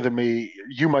more than me.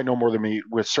 You might know more than me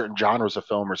with certain genres of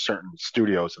film or certain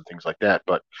studios and things like that.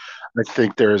 But I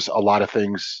think there's a lot of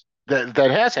things that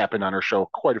has happened on our show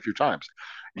quite a few times.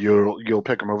 You'll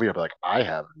pick a movie and be like, I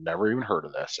have never even heard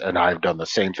of this, and I've done the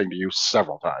same thing to you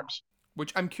several times.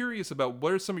 Which I'm curious about.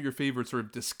 What are some of your favorite sort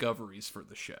of discoveries for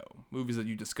the show? Movies that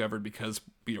you discovered because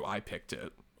I picked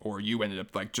it, or you ended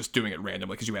up like just doing it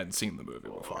randomly because you hadn't seen the movie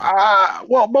before.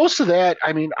 Well, most of that,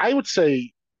 I mean, I would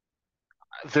say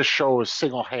this show is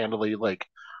single-handedly like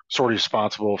sort of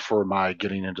responsible for my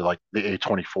getting into like the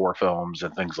A24 films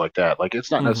and things like that. Like, it's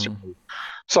not necessarily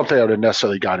something I would have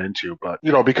necessarily got into, but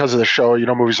because of the show,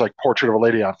 movies like Portrait of a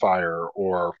Lady on Fire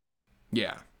or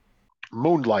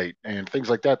Moonlight and things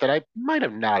like that I might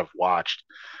have not have watched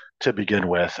to begin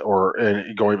with, or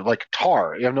going like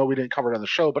Tar. No, we didn't cover it on the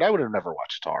show, but I would have never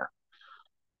watched Tar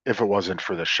if it wasn't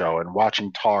for the show. And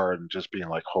watching Tar and just being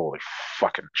like, holy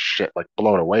fucking shit, like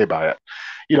blown away by it.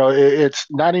 It's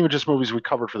not even just movies we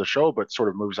covered for the show, but sort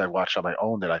of movies I watched on my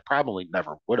own that I probably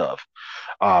never would have.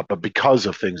 But because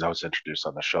of things I was introduced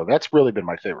on the show, that's really been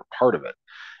my favorite part of it,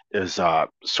 is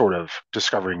sort of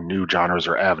discovering new genres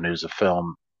or avenues of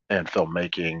film and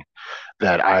filmmaking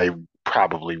that I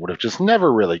probably would have just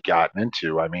never really gotten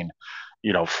into. I mean,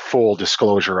 full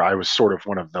disclosure, I was sort of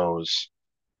one of those,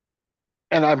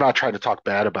 and I'm not trying to talk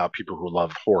bad about people who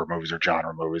love horror movies or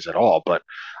genre movies at all, but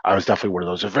I was definitely one of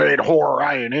those, if it ain't horror,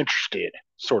 I ain't interested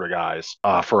sort of guys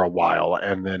for a while.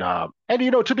 And then,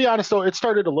 to be honest, though, it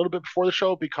started a little bit before the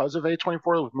show because of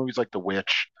A24 with movies like The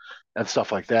Witch and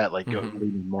stuff like that, like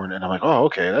leading more. And I'm like, oh,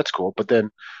 okay, that's cool. But then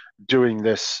doing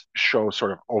this show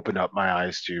sort of opened up my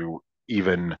eyes to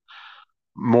even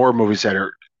more movies that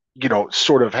are,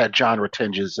 sort of had genre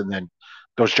tinges, and then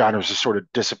those genres just sort of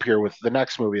disappear with the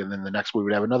next movie, and then the next movie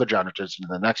would have another genre tinge, and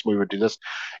the next movie would do this.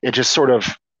 It just sort of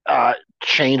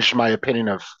changed my opinion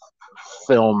of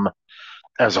film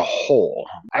as a whole.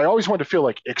 I always wanted to feel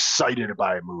like excited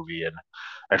by a movie, and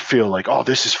I feel like, oh,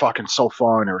 this is fucking so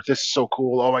fun, or this is so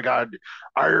cool. Oh my God,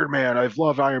 Iron Man, I've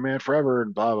loved Iron Man forever,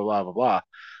 and blah, blah, blah, blah,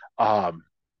 blah.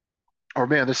 Or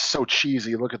man, this is so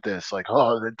cheesy. Look at this. Like,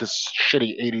 oh, this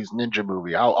shitty 80s ninja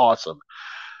movie. How awesome.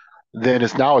 Then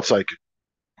it's like,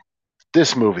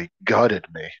 this movie gutted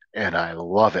me and I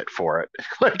love it for it.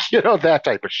 Like, that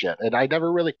type of shit. And I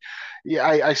never really, yeah,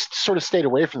 I sort of stayed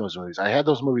away from those movies. I had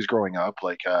those movies growing up,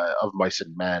 like Of Mice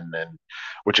and Men and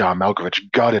with John Malkovich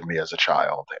gutted me as a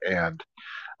child. And,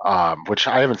 which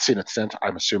I haven't seen it since.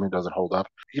 I'm assuming doesn't hold up.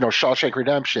 Shawshank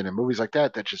Redemption and movies like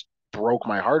that just broke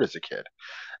my heart as a kid.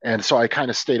 And so I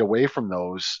kind of stayed away from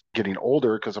those getting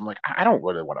older because I'm like, I don't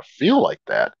really want to feel like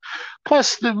that.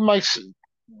 Plus, my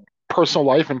personal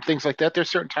life and things like that,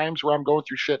 there's certain times where I'm going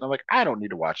through shit and I'm like, I don't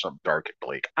need to watch something dark and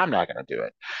bleak. I'm not going to do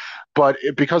it. But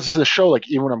because of the show, like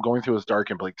even when I'm going through those dark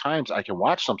and bleak times, I can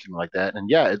watch something like that. And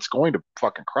yeah, it's going to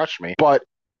fucking crush me. But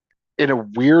in a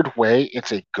weird way,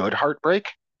 it's a good heartbreak.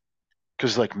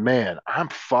 Because, like, man, I'm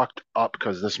fucked up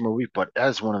because of this movie, but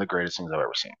that's one of the greatest things I've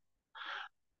ever seen.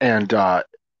 And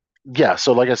yeah,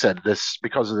 so like I said, this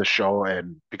because of the show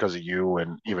and because of you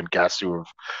and even guests who have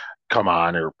come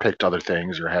on or picked other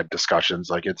things or had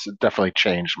discussions, like it's definitely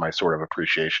changed my sort of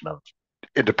appreciation of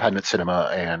independent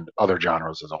cinema and other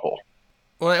genres as a whole.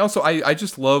 Well, I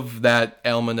just love that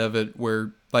element of it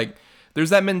where, like,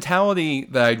 there's that mentality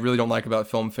that I really don't like about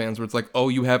film fans where it's like, oh,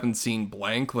 you haven't seen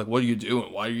blank? Like, what are you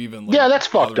doing? Why are you even, like, yeah, that's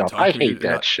fucked up. I hate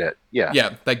that shit. Yeah.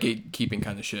 Yeah, that gatekeeping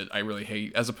kind of shit I really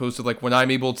hate, as opposed to, like, when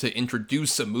I'm able to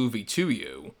introduce a movie to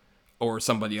you or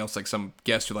somebody else, like some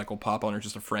guest who, like, will pop on or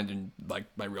just a friend in, like,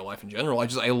 my real life in general.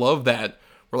 I love that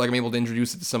where, like, I'm able to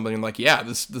introduce it to somebody and, like, yeah,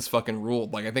 this fucking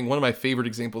ruled. Like, I think one of my favorite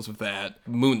examples of that,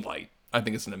 Moonlight. I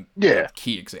think it's a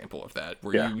key example of that,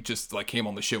 where you just, like, came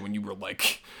on the show when you were,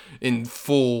 like, in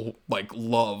full, like,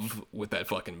 love with that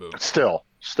fucking movie. Still,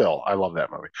 I love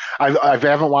that movie. I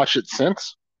haven't watched it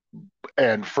since,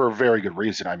 and for a very good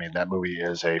reason. I mean, that movie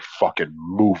is a fucking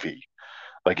movie.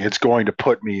 Like, it's going to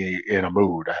put me in a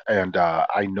mood, and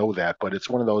I know that. But it's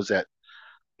one of those that,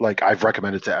 like, I've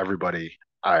recommended to everybody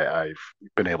I've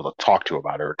been able to talk to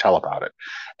about it or tell about it,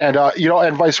 and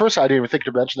and vice versa. I didn't even think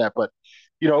to mention that, but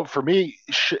for me,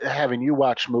 having you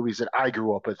watch movies that I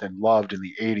grew up with and loved in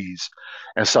the 80s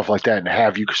and stuff like that, and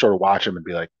have you sort of watch them and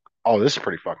be like, oh, this is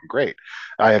pretty fucking great.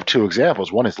 I have two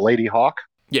examples. One is Lady Hawk.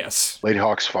 Yes. Lady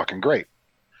Hawk's fucking great.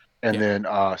 And then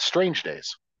Strange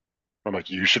Days. I'm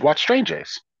like, you should watch Strange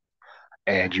Days.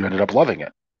 And you ended up loving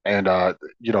it. And,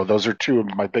 those are two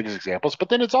of my biggest examples. But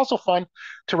then it's also fun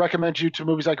to recommend you to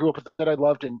movies I grew up with that I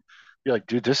loved and you're like,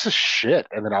 dude, this is shit.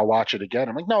 And then I'll watch it again.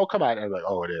 I'm like, no, come on. And I'm like,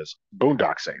 oh, it is.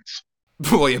 Boondock Saints.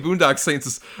 Well, yeah, Boondock Saints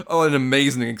is an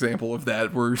amazing example of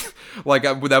that. Where, like,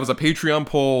 that was a Patreon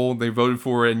poll. They voted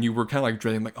for it, and you were kind of like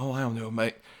dreading, like, oh, I don't know,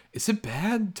 is it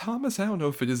bad, Thomas? I don't know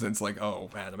if it isn't. It's like,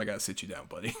 oh, man, I gotta sit you down,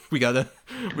 buddy. We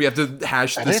have to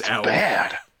hash this out. It's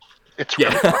bad. It's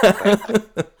really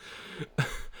bad.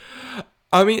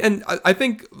 I mean, and I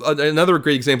think another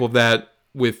great example of that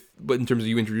but in terms of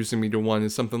you introducing me to one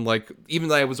is something like, even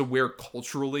though I was aware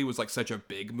culturally was like such a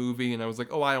big movie, and I was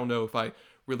like, oh, I don't know if I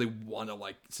really want to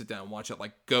like sit down and watch it.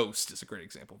 Like Ghost is a great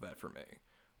example of that for me,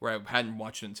 where I hadn't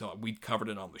watched it until we'd covered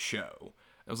it on the show.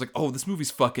 I was like, oh, this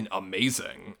movie's fucking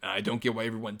amazing. And I don't get why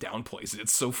everyone downplays it.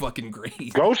 It's so fucking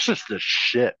great. Ghost is the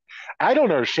shit. I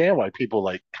don't understand why people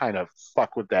like kind of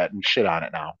fuck with that and shit on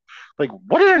it now. Like,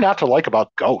 what is there not to like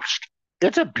about Ghost?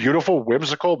 It's a beautiful,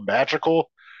 whimsical, magical,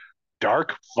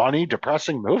 dark, funny,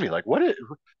 depressing movie. Like,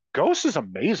 Ghost is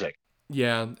amazing.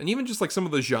 Yeah, and even just like some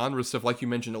of the genre stuff, like you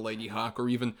mentioned, a Lady Hawk, or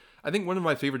even, I think one of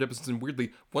my favorite episodes, and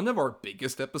weirdly, one of our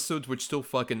biggest episodes, which still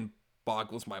fucking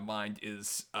boggles my mind,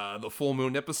 is the Full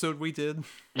Moon episode we did.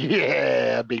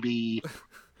 Yeah, baby.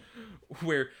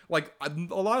 Where, like, a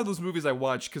lot of those movies I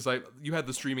watch, because you had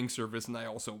the streaming service, and I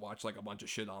also watched, like, a bunch of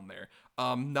shit on there.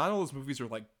 Not all those movies are,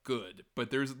 like, good,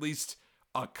 but there's at least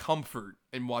a comfort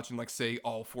in watching, like, say,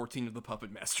 all 14 of the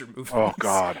Puppet Master movies. Oh,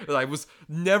 God. That I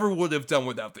never would have done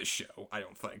without this show, I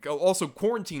don't think. Also,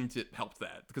 quarantine helped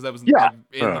that, because I was in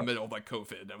the middle of, like,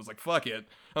 COVID, and I was like, fuck it.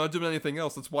 I'm not doing anything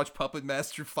else. Let's watch Puppet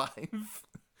Master 5.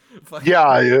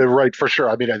 Yeah, right, for sure.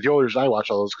 I mean, the only reason I watch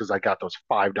all those because I got those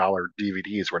 $5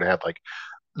 DVDs where they had, like,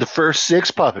 the first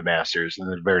 6 Puppet Masters, and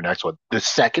then the very next one, the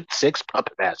second 6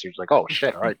 Puppet Masters. Like, oh,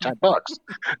 shit, all right, $10.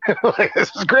 Like,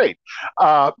 this is great.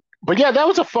 But yeah, that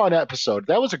was a fun episode.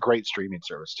 That was a great streaming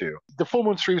service too. The Full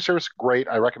Moon streaming service, great.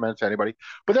 I recommend it to anybody.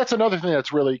 But that's another thing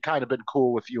that's really kind of been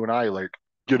cool with you and I. Like,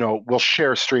 we'll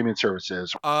share streaming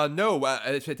services. No,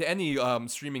 to any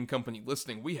streaming company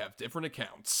listening, we have different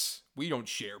accounts. We don't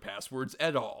share passwords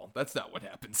at all. That's not what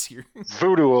happens here.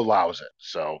 Voodoo allows it,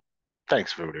 so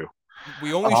thanks, Voodoo.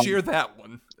 We only share that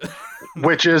one.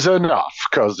 Which is enough,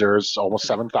 because there's almost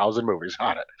 7,000 movies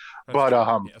on it. That's but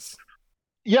true, yes.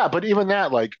 Yeah, but even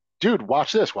that, like, dude,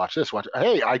 watch this.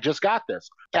 Hey, I just got this.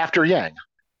 After Yang.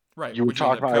 Right. You were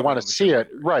talking about, I want to see it.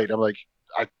 Right. I'm like,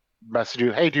 I messaged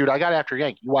you, hey, dude, I got After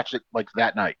Yang. You watched it, like,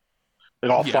 that night.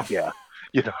 And fuck yeah.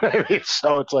 You know what I mean?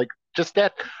 So it's like, just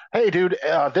that, hey, dude,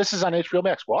 this is on HBO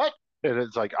Max. What? And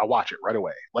it's like, I'll watch it right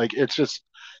away. Like,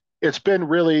 it's been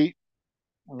really,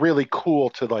 really cool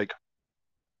to, like,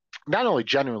 not only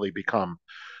genuinely become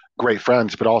great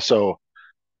friends, but also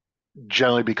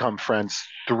generally become friends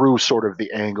through sort of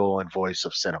the angle and voice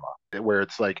of cinema, where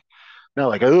it's like, not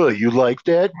like, oh, you like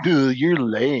that? You're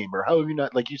lame, or how have you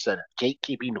not, like you said,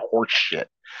 gatekeeping horse shit.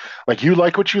 Like, you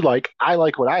like what you like, I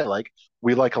like what I like.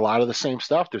 We like a lot of the same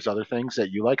stuff. There's other things that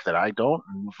you like that I don't,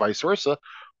 and vice versa.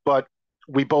 But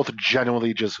we both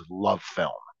genuinely just love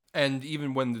film. And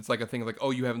even when it's like a thing of like,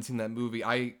 oh, you haven't seen that movie,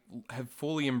 I have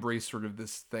fully embraced sort of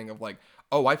this thing of like,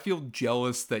 oh, I feel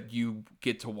jealous that you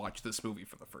get to watch this movie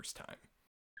for the first time.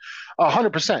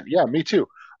 100%. Yeah, me too.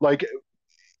 Like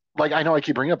I know I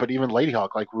keep bringing up, but even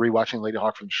Ladyhawk, like rewatching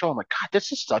Ladyhawk from the show, I'm like, God,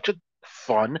 this is such a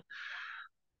fun,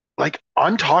 like,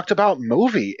 untalked about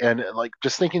movie. And like,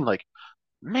 just thinking like,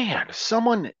 man,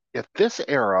 someone at this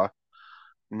era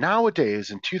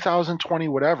nowadays in 2020,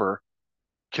 whatever,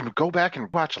 can go back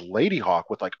and watch Ladyhawk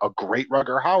with like a great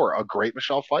Rutger Hauer, a great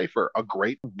Michelle Pfeiffer, a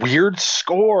great weird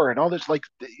score, and all this. Like,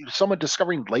 someone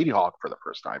discovering Ladyhawk for the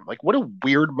first time. Like, what a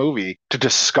weird movie to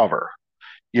discover,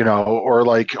 you know? Or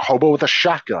like Hobo with a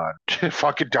Shotgun,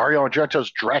 fucking Dario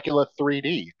Argento's Dracula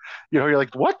 3D. You know, you're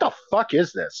like, what the fuck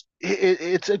is this?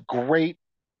 It's a great,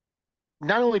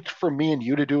 not only for me and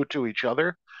you to do it to each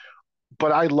other,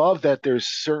 but I love that there's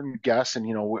certain guests, and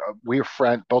you know, we're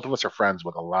friends. Both of us are friends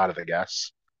with a lot of the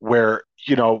guests, where,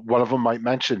 you know, one of them might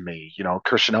mention me. You know,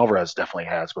 Christian Alvarez definitely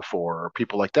has before, or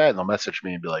people like that, and they'll message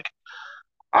me and be like,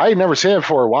 I had never seen it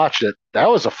before, watched it. That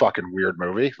was a fucking weird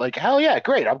movie. Like, hell yeah,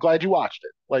 great. I'm glad you watched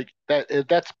it. Like,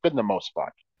 that's been the most fun.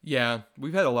 Yeah,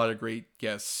 we've had a lot of great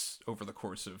guests over the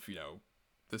course of, you know,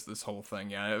 this whole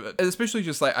thing. Yeah, and especially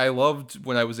just like, I loved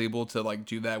when I was able to like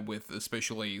do that with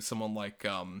especially someone like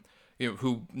you know,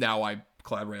 who now I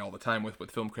collaborate all the time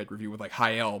with Film Cred Review, with like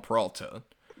Jael Peralta.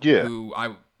 Yeah. Who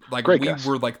I like, great we guest.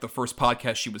 were like the first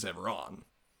podcast she was ever on.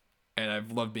 And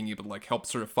I've loved being able to like help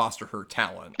sort of foster her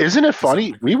talent. Isn't it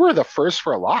funny? We were the first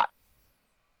for a lot.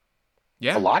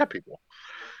 Yeah. A lot of people.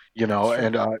 You know,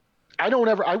 and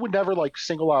I would never like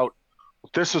single out,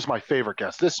 this is my favorite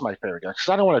guest, this is my favorite guest,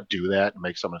 because I don't want to do that and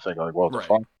make someone think like, well, the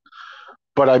fuck.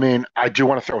 But I mean, I do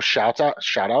want to throw shout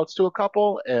outs to a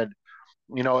couple, and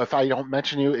you know, if I don't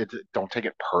mention you, don't take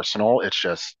it personal. It's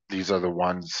just, these are the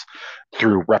ones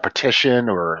through repetition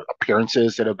or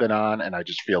appearances that have been on, and I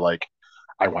just feel like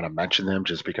I want to mention them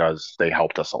just because they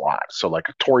helped us a lot. So like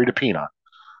Tori DePina,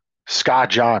 Scott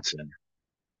Johnson,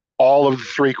 all of the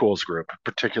Three Cools group,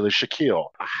 particularly Shaquille,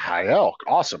 Jael,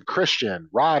 awesome, Christian,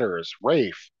 Rodders,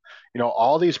 Rafe, you know,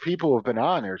 all these people who have been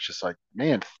on there. It's just like,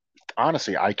 man,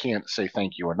 honestly, I can't say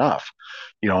thank you enough,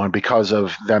 you know. And because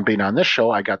of them being on this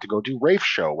show, I got to go do Rafe's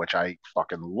show, which I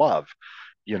fucking love,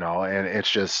 you know. And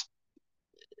it's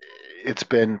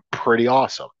been pretty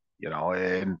awesome, you know.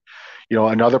 And you know,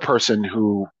 another person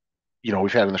who, you know,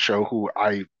 we've had on the show who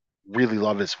I really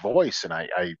love his voice, and I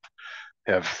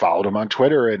have followed him on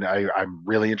Twitter, and I'm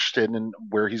really interested in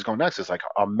where he's going next. It's like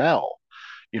Amel,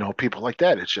 you know, people like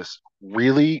that. It's just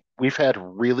really, we've had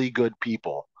really good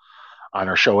people on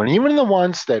our show, and even the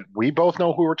ones that we both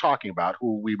know who we're talking about,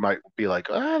 who we might be like,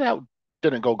 that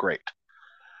didn't go great.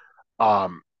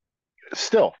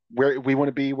 Still, we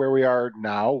wouldn't be where we are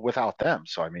now without them.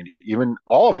 So I mean, even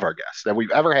all of our guests that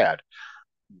we've ever had,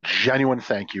 genuine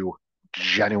thank you,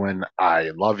 genuine, I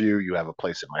love you. You have a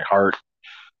place in my heart.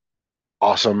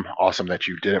 Awesome that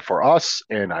you did it for us,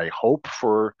 and I hope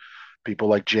for people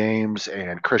like James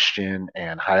and Christian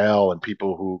and Jael and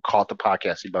people who caught the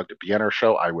podcasting bug to be on our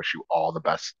show. I wish you all the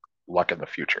best luck in the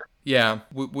future. Yeah,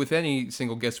 with any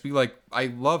single guest, I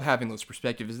love having those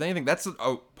perspectives. And I think that's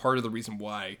a part of the reason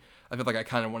why I feel like I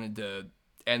kind of wanted to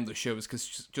end the show, is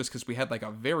because we had like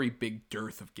a very big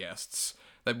dearth of guests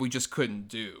that we just couldn't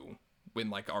do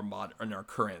in like our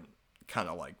current kind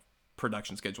of like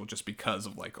production schedule, just because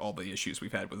of like all the issues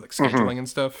we've had with like scheduling and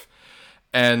stuff.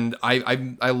 And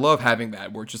I love having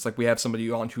that, where it's just like we have somebody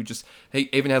on who just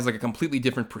even has like a completely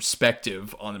different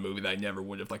perspective on a movie that I never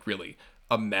would have like really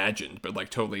imagined, but like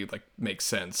totally like makes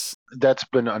sense. that's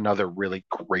been another really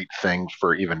great thing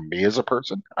for even me as a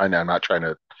person. And I'm not trying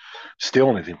to steal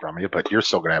anything from you, but you're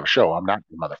still going to have a show. I'm not,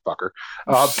 motherfucker.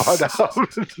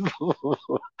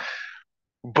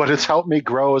 But it's helped me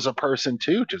grow as a person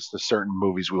too. Just the certain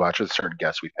movies we watch, with certain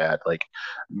guests we've had, like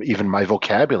even my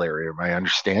vocabulary or my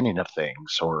understanding of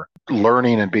things, or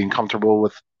learning and being comfortable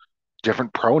with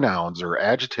different pronouns or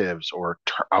adjectives or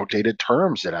outdated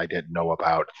terms that I didn't know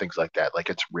about, things like that.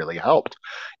 Like it's really helped,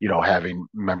 having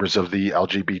members of the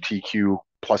LGBTQ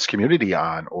plus community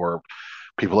on, or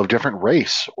people of different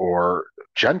race or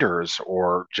genders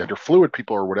or gender fluid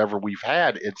people or whatever we've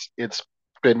had. It's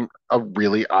been a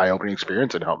really eye-opening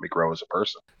experience and helped me grow as a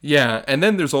person. Yeah, and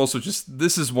then there's also just,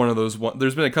 this is one of those,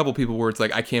 there's been a couple people where it's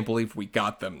like, I can't believe we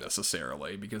got them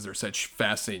necessarily, because they're such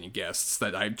fascinating guests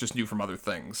that I just knew from other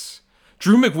things.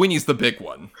 Drew McWhinney's the big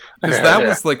one, because that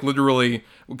was like literally,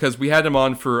 because we had him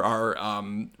on for our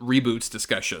reboots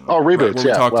discussion. Oh, reboots, right, where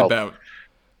we talked about,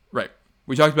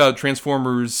 we talked about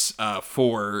Transformers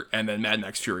 4 and then Mad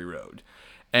Max Fury Road.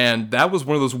 And that was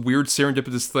one of those weird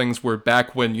serendipitous things where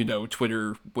back when,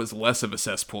 Twitter was less of a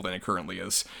cesspool than it currently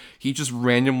is, he just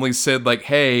randomly said, like,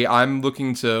 hey, I'm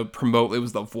looking to promote, it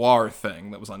was the Voir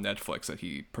thing that was on Netflix that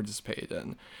he participated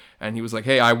in. And he was like,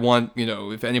 hey, I want,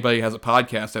 if anybody has a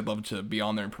podcast, I'd love to be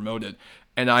on there and promote it.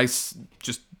 And I just,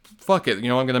 fuck it, I'm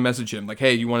going to message him, like,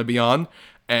 hey, you want to be on?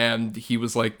 And he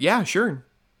was like, yeah, sure. And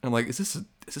I'm like, is this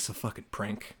a fucking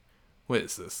prank? What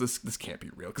is this? This can't be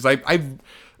real. Because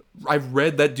I've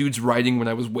read that dude's writing when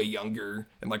I was way younger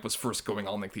and was first going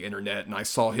on the internet, and I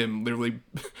saw him literally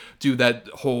do that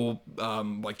whole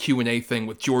Q&A thing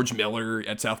with George Miller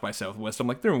at South by Southwest. I'm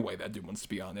like, there's no way that dude wants to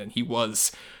be on it. And he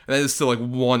was. And that is still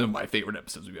one of my favorite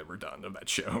episodes we've ever done of that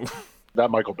show. That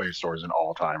Michael Bay story is an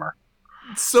all-timer.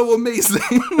 It's so amazing.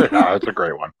 Yeah, it's a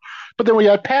great one. But then we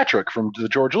had Patrick from the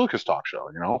George Lucas talk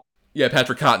show, Yeah,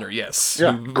 Patrick Cotner, yes.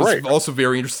 Yeah, great. Also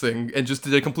very interesting, and just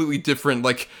did a completely different,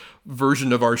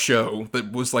 version of our show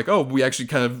that was we actually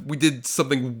we did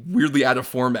something weirdly out of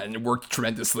format, and it worked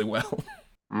tremendously well.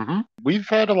 Mm-hmm. We've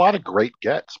had a lot of great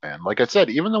gets, man. Like I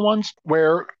said, even the ones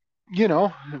where,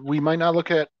 we might not look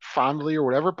at fondly or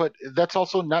whatever, but that's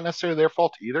also not necessarily their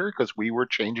fault either, because we were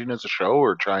changing as a show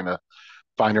or trying to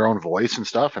find our own voice and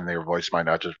stuff, and their voice might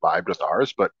not just vibe with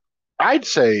ours. But I'd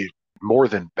say more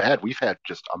than bad, we've had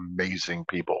just amazing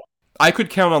people. I could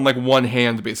count on one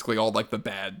hand basically all the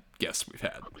bad guests we've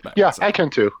had. Yeah, I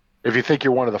can too. If you think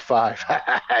you're one of the 5,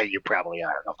 you probably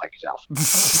are. Don't like yourself.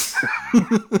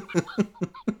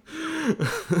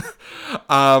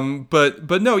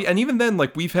 But no, and even then,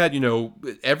 we've had,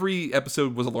 every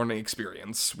episode was a learning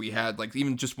experience. We had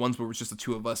even just ones where it was just the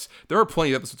two of us. There are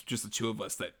plenty of episodes with just the two of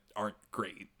us that aren't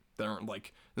great. That aren't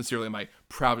necessarily my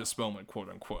proudest moment, quote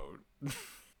unquote.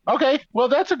 Okay, well,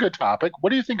 that's a good topic. What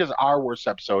do you think is our worst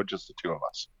episode, just the two of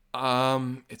us?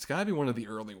 It's gotta be one of the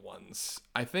early ones.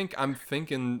 I'm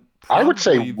thinking I would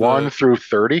say 1 through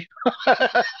 30.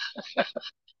 I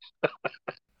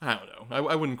don't know.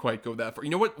 I wouldn't quite go that far.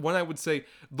 You know what? One I would say,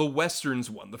 the Westerns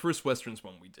one. The first Westerns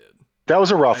one we did. That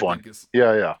was a rough one.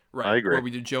 Yeah. Right. I agree. Where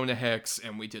we did Jonah Hex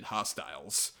and we did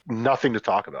Hostiles. Nothing to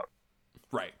talk about.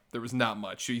 Right. There was not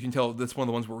much. So you can tell that's one of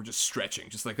the ones where we're just stretching.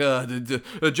 Just Josh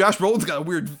Brolin's got a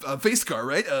weird face scar,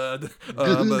 right? That's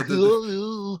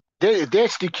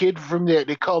the kid from the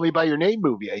They Call Me By Your Name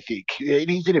movie, I think. And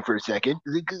he's in it for a second.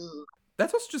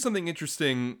 That's also just something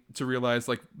interesting to realize,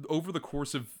 over the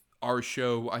course of our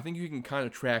show, I think you can kind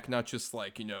of track not just,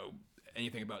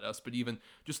 anything about us, but even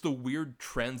just the weird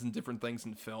trends and different things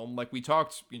in film. We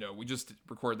talked, we just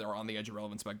recorded our On the Edge of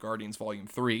Relevance about Guardians Volume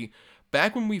 3.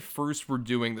 Back when we first were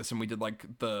doing this, and we did,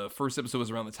 the first episode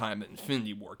was around the time that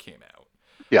Infinity War came out.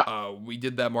 Yeah. We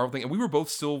did that Marvel thing, and we were both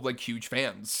still, huge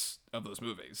fans of those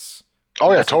movies.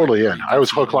 Oh, yeah, totally in. I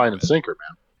was hook, line, and sinker,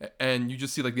 man. And you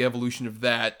just see, the evolution of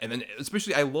that, and then,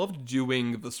 especially, I loved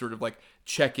doing the sort of,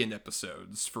 check-in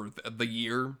episodes for the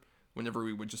year, whenever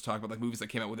we would just talk about movies that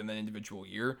came out within that individual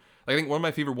year. I think one of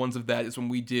my favorite ones of that is when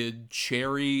we did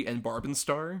Cherry and Barb and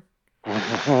Star.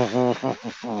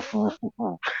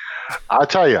 I'll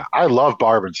tell you, I love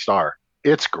Barb and Star.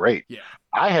 It's great. Yeah.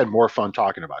 I had more fun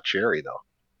talking about Cherry, though.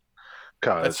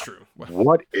 That's true.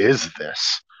 What is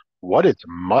this? What is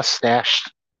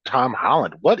mustached Tom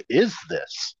Holland? What is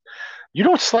this? You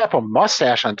don't slap a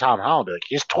mustache on Tom Holland and be like,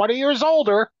 he's 20 years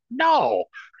older. No.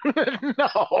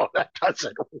 No, that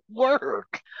doesn't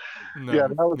work. No, yeah,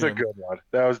 that was a good one.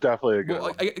 That was definitely a good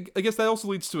one. I guess that also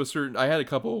leads to I had a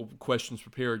couple questions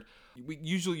prepared. We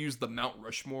usually use the Mount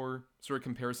Rushmore sort of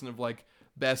comparison of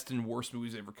best and worst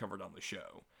movies ever covered on the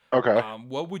show. Okay.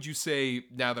 What would you say,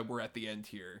 now that we're at the end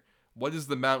here, what is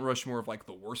the Mount Rushmore of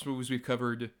the worst movies we've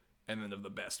covered, and then of the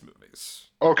best movies.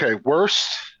 Okay, worst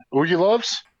Oogie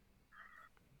Loves,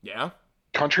 Yeah.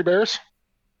 Country Bears,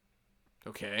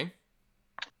 Okay.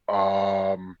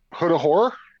 Hood of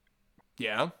Horror.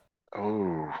 Yeah.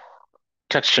 Oh,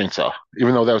 Texas Chainsaw.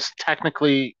 Even though that was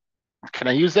technically, can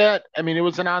I use that? I mean, it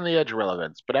was an on the edge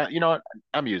relevance, but you know what?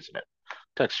 I'm using it.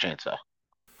 Texas Chainsaw.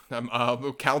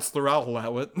 Counselor, I'll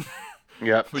allow it.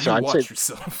 Yeah, But so you I'd say watch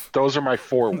yourself. those are my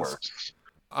 4 worsts.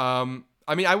 I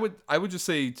mean, I would just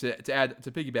say to add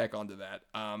to piggyback onto that.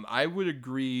 I would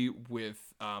agree with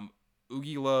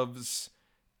Oogie Loves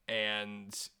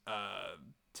and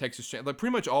Texas Chainsaw, like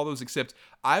pretty much all those, except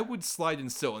I would slide in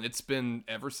still, and it's been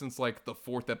ever since like the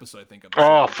 4th episode, I think. Of the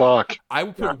Oh show. fuck! I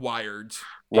would put Wired.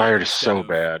 Wired is instead so of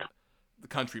bad. The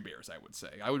Country Bears, I would say.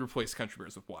 I would replace Country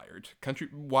Bears with Wired.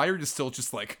 Wired is still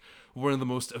just like one of the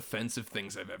most offensive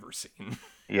things I've ever seen.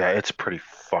 Yeah, it's pretty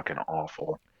fucking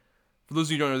awful. For those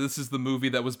of you who don't know, this is the movie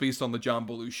that was based on the John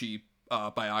Belushi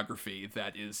biography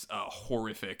that is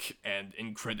horrific and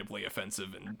incredibly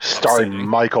offensive and starring upsetting.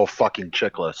 Michael fucking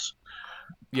Chiklis.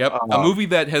 Yep, a movie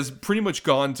that has pretty much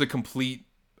gone to complete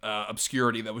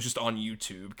obscurity, that was just on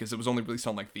YouTube because it was only released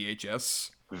on like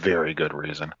VHS. Very good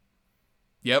reason.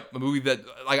 Yep, a movie that,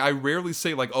 like, I rarely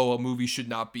say like, oh, a movie should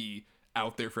not be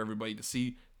out there for everybody to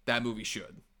see. That movie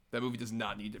should. That movie does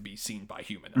not need to be seen by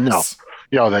humans.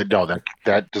 No,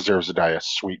 that deserves to die a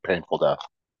sweet, painful death.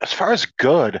 As far as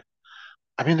good,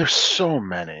 I mean, there's so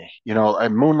many. You know,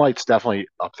 and Moonlight's definitely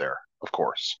up there, of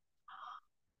course.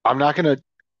 I'm not gonna,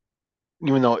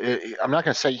 even though I'm not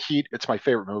gonna say Heat. It's my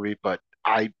favorite movie, but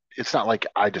it's not like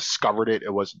I discovered it.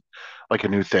 It wasn't like a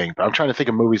new thing. But I'm trying to think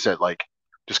of movies that like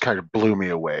just kind of blew me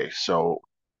away. So,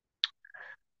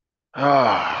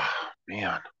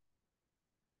 man.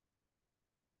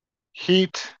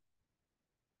 Heat.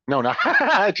 No, no.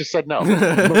 I just said no.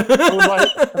 Moonlight.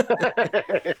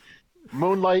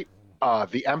 Moonlight.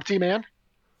 The Empty Man.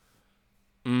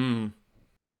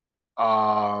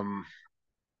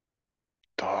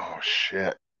 Oh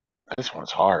shit. This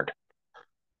one's hard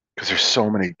because there's so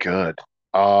many good.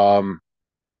 You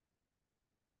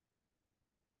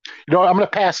know, I'm gonna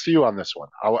pass to you on this one.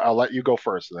 I'll let you go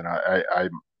first, and then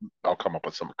I'll come up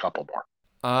with a couple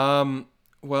more.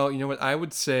 Well, you know what? I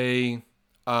would say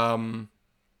The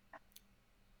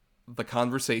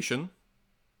Conversation.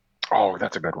 Oh,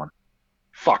 that's a good one.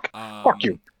 Fuck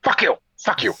you. Fuck you.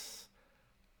 Fuck you.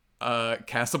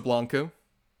 Casablanca.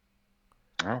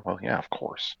 Oh, well, yeah, of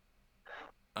course.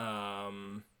 Yeah,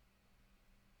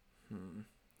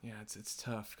 it's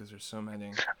tough because there's so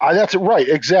many. That's right,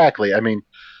 exactly. I mean,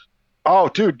 oh,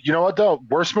 dude, you know what though?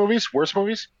 Worst movies.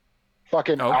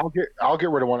 Fucking, I'll get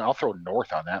rid of one. I'll throw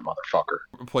North on that motherfucker.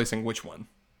 Replacing which one?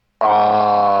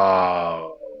 I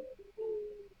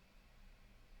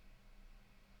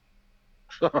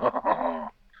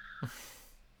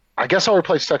guess I'll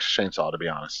replace Texas Chainsaw, to be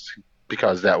honest,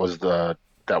 because that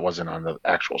wasn't on the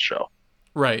actual show.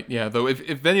 Right, yeah. Though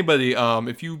if anybody,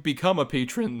 if you become a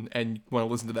patron and want to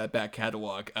listen to that back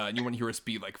catalog, and you want to hear us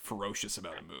be like ferocious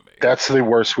about a movie, that's the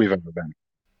worst we've ever been.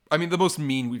 I mean, the most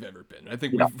mean we've ever been. I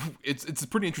think it's a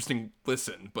pretty interesting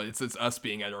listen, but it's us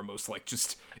being at our most like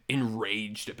just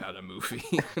enraged about a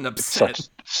movie and upset. It's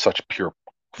such pure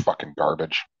fucking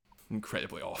garbage.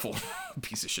 Incredibly awful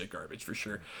piece of shit garbage for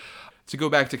sure. To go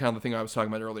back to kind of the thing I was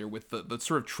talking about earlier with the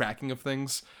sort of tracking of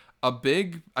things, a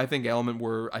big, I think,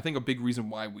 a big reason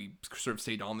why we sort of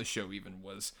stayed on the show even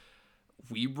was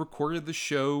we recorded the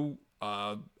show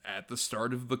at the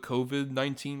start of the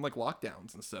COVID-19 like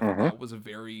lockdowns and stuff. Mm-hmm. That was a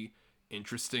very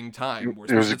interesting time.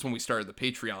 That's when we started the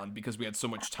Patreon because we had so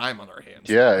much time on our hands.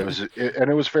 Yeah, it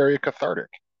was very cathartic.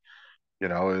 You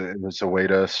know, it was a way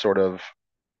to sort of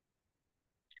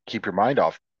keep your mind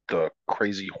off the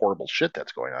crazy, horrible shit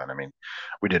that's going on. I mean,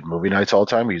 we did movie nights all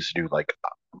the time. We used to do like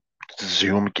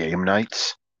Zoom game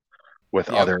nights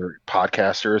with other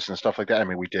podcasters and stuff like that. I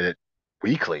mean, we did it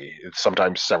weekly,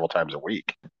 sometimes several times a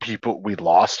week. We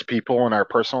lost people in our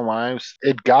personal lives.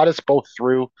 It got us both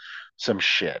through some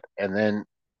shit. And then,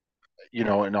 you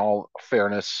know, in all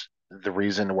fairness, the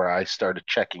reason where I started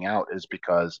checking out is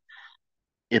because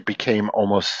it became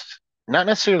almost not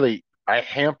necessarily a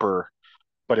hamper,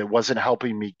 but it wasn't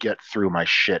helping me get through my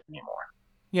shit anymore.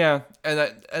 Yeah,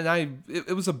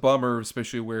 it was a bummer,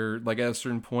 especially where like at a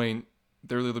certain point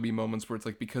there'll be moments where it's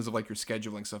like because of like your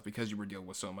scheduling stuff, because you were dealing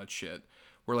with so much shit,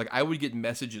 where like I would get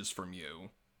messages from you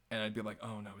and I'd be like,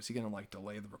 oh no, is he gonna like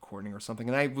delay the recording or something?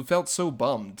 And I felt so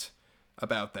bummed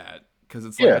about that because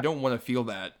it's like I don't want to feel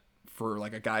that for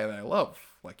like a guy that I love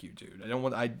like you, dude.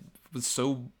 I was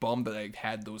so bummed that I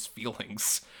had those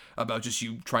feelings about just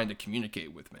you trying to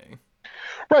communicate with me.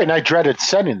 Right, and I dreaded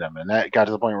sending them, and that got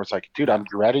to the point where it's like, dude, I'm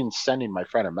dreading sending my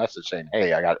friend a message saying,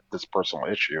 "Hey, I got this personal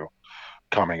issue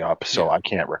coming up, so Yeah. I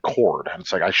can't record." And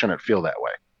it's like I shouldn't feel that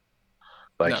way.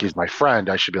 Like No. he's my friend,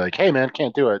 I should be like, "Hey, man,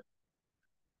 can't do it."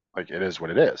 Like it is what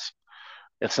it is.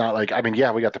 It's not like, I mean,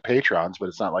 yeah, we got the patrons, but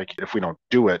it's not like if we don't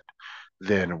do it,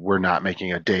 then we're not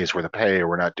making a day's worth of pay, or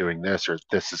we're not doing this, or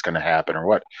this is going to happen, or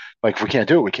what. Like if we can't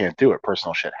do it, we can't do it.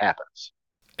 Personal shit happens.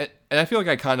 And I feel like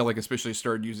I kind of like especially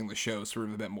started using the show sort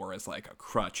of a bit more as like a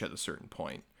crutch at a certain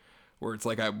point, where it's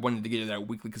like I wanted to get it out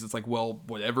weekly because it's like, well,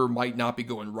 whatever might not be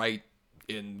going right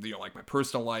in, you know, like my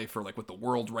personal life or like with the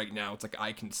world right now, it's like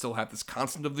I can still have this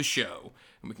constant of the show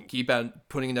and we can keep out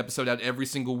putting an episode out every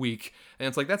single week, and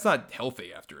it's like that's not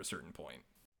healthy after a certain point.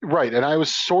 Right, and I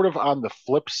was sort of on the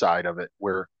flip side of it,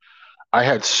 where I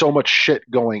had so much shit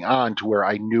going on to where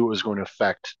I knew it was going to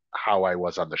affect how I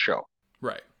was on the show.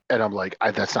 Right. And I'm like,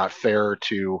 that's not fair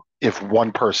to, if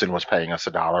one person was paying us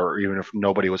 $1, or even if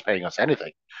nobody was paying us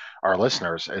anything, our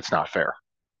listeners, it's not fair.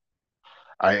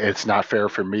 It's not fair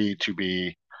for me to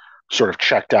be sort of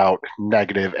checked out,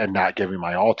 negative, and not giving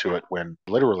my all to it, when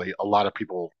literally a lot of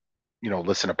people,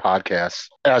 listen to podcasts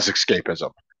as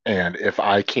escapism. And if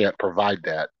I can't provide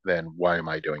that, then why am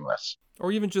I doing this?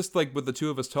 Or even just like with the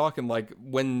two of us talking, like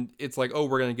when it's like, oh,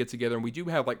 we're going to get together, and we do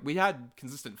have like, we had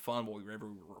consistent fun whenever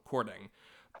we were recording.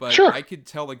 But Sure. I could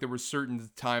tell like there were certain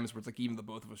times where it's like even the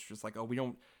both of us were just like, oh, we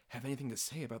don't have anything to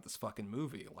say about this fucking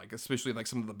movie. Like especially like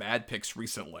some of the bad picks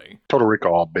recently. Total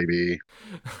Recall, baby.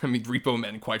 I mean, Repo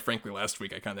Man, quite frankly, last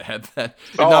week I kind of had that.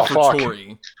 Oh, Not for fuck.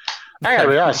 Tori. I gotta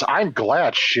be honest, I'm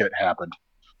glad shit happened.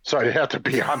 So I didn't have to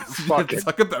be on the fucking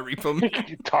Talk about Repo Man.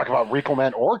 talk about Repo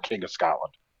Man or King of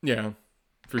Scotland. Yeah,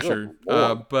 for Good sure.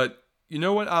 Lord. But you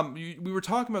know what? We were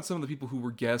talking about some of the people who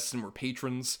were guests and were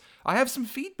patrons. I have some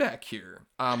feedback here.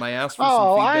 I asked for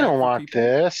some feedback. I don't from want people.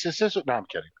 this. Is this? No, I'm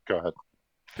kidding. Go ahead.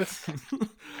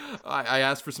 I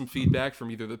asked for some feedback from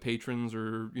either the patrons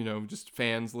or, just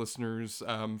fans, listeners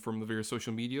from the various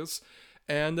social medias.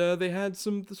 And they had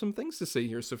some things to say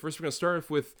here. So first we're going to start off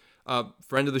with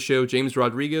friend of the show, James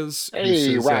Rodriguez. who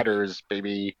Hey, says, Riders,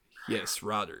 baby. Yes,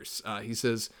 Rodders. He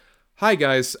says, "Hi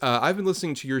guys, I've been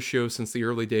listening to your show since the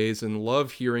early days and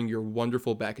love hearing your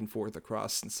wonderful back and forth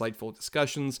across insightful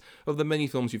discussions of the many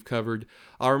films you've covered.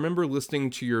 I remember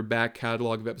listening to your back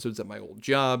catalog of episodes at my old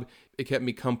job. It kept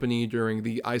me company during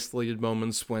the isolated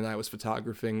moments when I was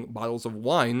photographing bottles of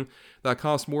wine that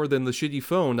cost more than the shitty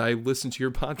phone I listened to your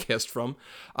podcast from.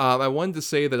 I wanted to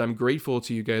say that I'm grateful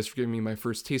to you guys for giving me my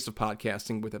first taste of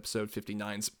podcasting with episode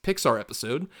 59's Pixar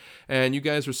episode, and you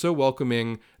guys were so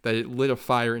welcoming that it lit a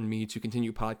fire in me to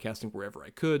continue podcasting wherever I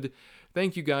could.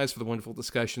 Thank you guys for the wonderful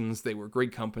discussions. They were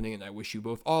great company, and I wish you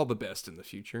both all the best in the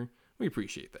future." We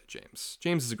appreciate that, James.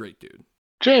 James is a great dude.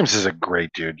 James is a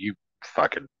great dude. You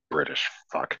fucking British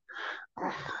fuck.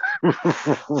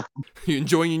 You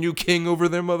enjoying your new king over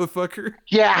there, motherfucker?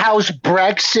 Yeah, how's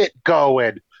Brexit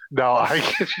going? No,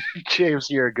 James,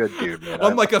 you're a good dude, man.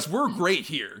 Unlike us, we're great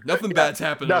here. Nothing bad's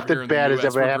happened. Nothing bad has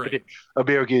ever happened. Great.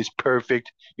 America is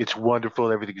perfect. It's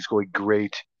wonderful. Everything is going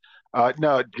great.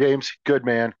 No, James, good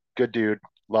man. Good dude.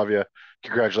 Love you.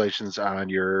 Congratulations on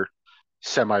your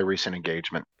semi-recent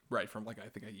engagement. Right, from like I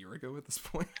think a year ago at this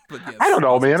point. But yes, I don't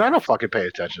know, man. I don't fucking pay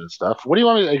attention to stuff. What do you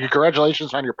want me to,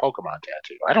 congratulations on your Pokemon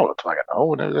tattoo. I don't fucking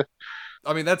know.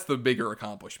 I mean, that's the bigger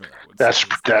accomplishment, I would say.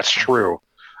 That's true.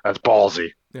 That's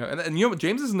ballsy. Yeah, and you know,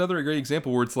 James is another great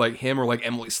example where it's like him or like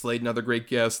Emily Slade, another great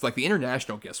guest. Like the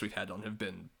international guests we've had on have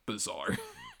been bizarre.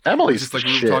 Emily's just like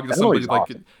shit. we were talking to somebody Emily's like,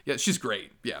 awesome. Yeah, she's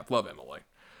great. Yeah, love Emily.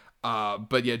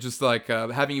 But yeah, just like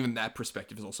having even that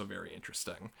perspective is also very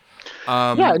interesting.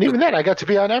 Yeah, and even then, I got to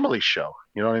be on Emily's show.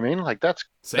 You know what I mean? Like that's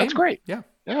great. Yeah,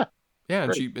 yeah.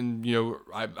 And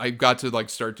I got to like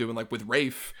start doing like with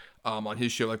Rafe on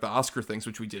his show like the Oscar things,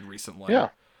 which we did recently. Yeah.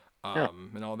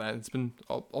 And all that. It's been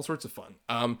all sorts of fun.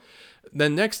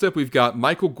 Then next up, we've got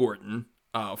Michael Gordon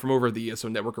from over at the ESO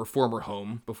Network, or former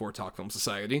home before Talk Film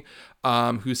Society,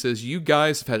 who says, "You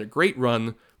guys have had a great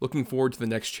run. Looking forward to the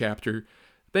next chapter."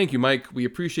 Thank you, Mike. We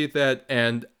appreciate that.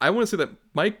 And I want to say that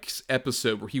Mike's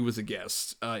episode where he was a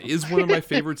guest is one of my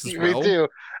favorites as well. Me too.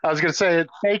 I was going to say,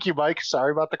 thank you, Mike.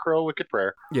 Sorry about the Crow Wicked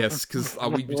Prayer. Yes, because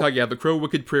we talk, the Crow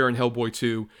Wicked Prayer and Hellboy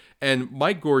 2. And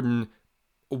Mike Gordon,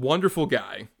 a wonderful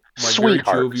guy. Like, Sweetheart.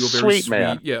 Very jovial, very Sweet sweet.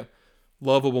 man. Yeah,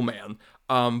 lovable man.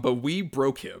 But we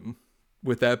broke him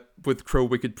with Crow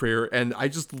Wicked Prayer. And I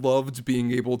just loved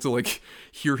being able to like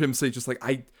hear him say just like,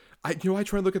 I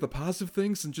try and look at the positive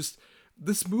things and just...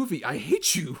 This movie, I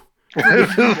hate you. Yeah.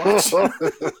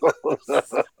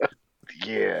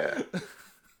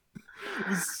 It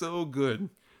was so good.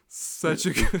 Such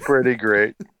a good. Pretty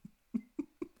great.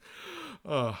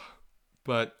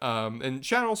 And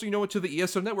shout out also, to the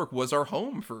ESO Network was our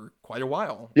home for quite a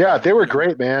while. Yeah, they were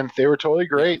great, man. They were totally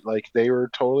great. Yeah. Like, they were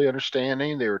totally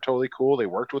understanding. They were totally cool. They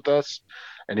worked with us.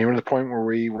 And even to the point where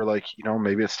we were like,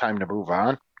 maybe it's time to move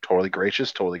on. Totally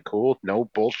gracious, totally cool. No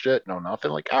bullshit, no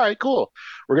nothing. Like, all right, cool.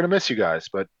 We're going to miss you guys,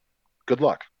 but good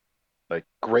luck. Like,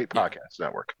 great podcast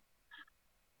network.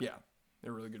 Yeah.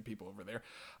 They're really good people over there.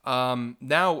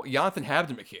 Now, Jonathan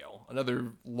Habden-McHale,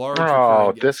 another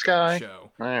large this guy? Show.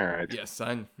 All right. Yes,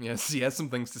 he has some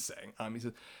things to say. He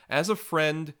says, as a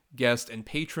friend, guest, and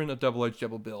patron of Double Edged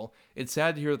Double Bill, it's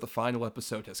sad to hear that the final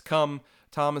episode has come.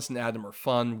 Thomas and Adam are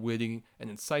fun, witty, and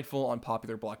insightful on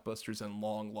popular blockbusters and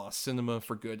long-lost cinema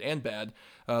for good and bad.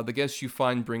 The guests you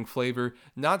find bring flavor,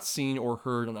 not seen or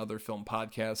heard on other film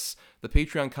podcasts. The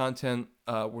Patreon content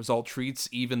was all treats,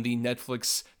 even the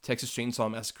Netflix Texas Chainsaw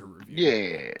Massacre review.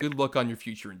 Yeah. Good luck on your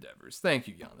future endeavors. Thank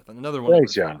you, Jonathan. Another one.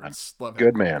 Thanks, Jonathan.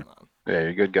 Good man. Yeah, you're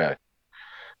a good guy.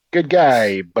 Good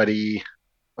guy, buddy.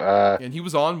 And he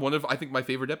was on one of, I think, my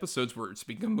favorite episodes where,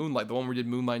 speaking of Moonlight, the one where we did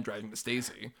Moonlight Driving Miss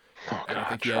Daisy. And I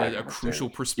think he had a crucial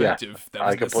perspective that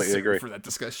was necessary for that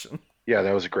discussion. Yeah,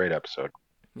 that was a great episode.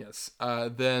 Yes.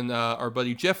 Then our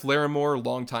buddy Jeff Larimore,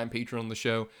 longtime patron on the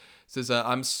show, says,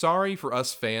 I'm sorry for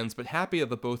us fans, but happy that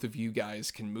the both of you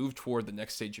guys can move toward the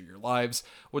next stage of your lives,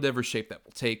 whatever shape that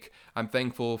will take. I'm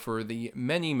thankful for the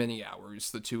many, many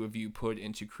hours the two of you put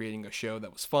into creating a show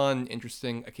that was fun,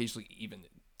 interesting, occasionally even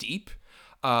deep.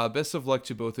 Best of luck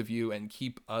to both of you, and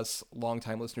keep us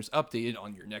longtime listeners updated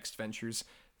on your next ventures.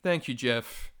 Thank you,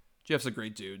 Jeff. Jeff's a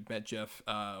great dude. Met Jeff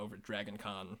over at Dragon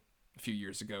Con a few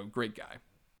years ago. Great guy.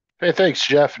 Hey, thanks,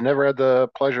 Jeff. Never had the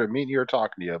pleasure of meeting you or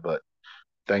talking to you, but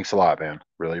thanks a lot, man.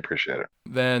 Really appreciate it.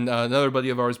 Then another buddy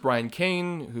of ours, Brian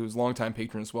Kane, who's a longtime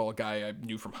patron as well, a guy I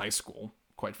knew from high school,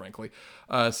 quite frankly,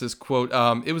 says, quote,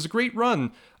 it was a great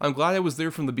run. I'm glad I was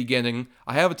there from the beginning.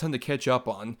 I have a ton to catch up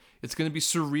on. It's going to be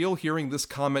surreal hearing this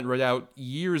comment read out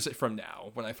years from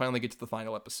now when I finally get to the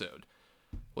final episode.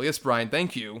 Well, yes, Brian,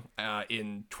 thank you.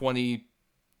 In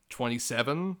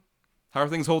 2027, how are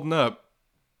things holding up?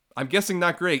 I'm guessing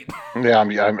not great. Yeah,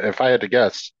 if I had to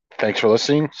guess, thanks for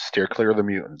listening. Steer clear of the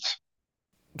mutants.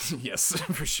 Yes,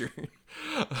 for sure.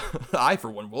 I, for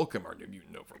one, welcome our new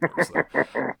mutant overlords.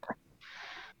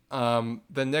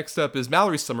 Then next up is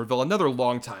Mallory Somerville, another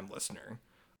longtime listener.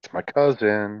 It's my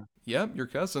cousin. Yep, your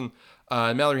cousin.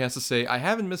 Mallory has to say, I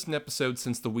haven't missed an episode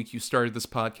since the week you started this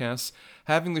podcast.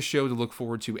 Having the show to look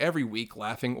forward to every week,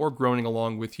 laughing or groaning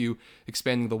along with you,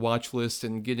 expanding the watch list,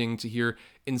 and getting to hear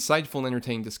insightful and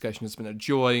entertaining discussion has been a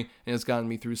joy and has gotten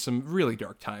me through some really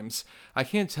dark times. I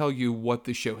can't tell you what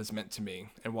this show has meant to me,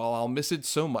 and while I'll miss it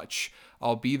so much,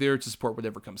 I'll be there to support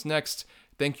whatever comes next.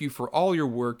 Thank you for all your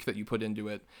work that you put into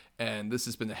it, and this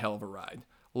has been a hell of a ride.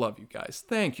 Love you guys.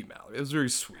 Thank you, Mallory. It was very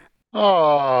sweet.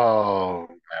 Oh,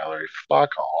 Mallory, fuck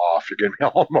off. You're getting me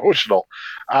all emotional.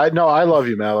 I love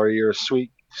you, Mallory. You're a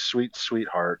sweet, sweet,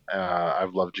 sweetheart.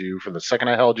 I've loved you from the second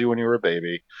I held you when you were a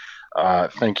baby.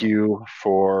 Thank you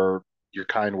for your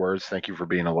kind words. Thank you for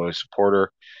being a loyal supporter.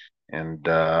 And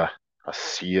I'll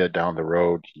see you down the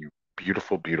road, you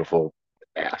beautiful, beautiful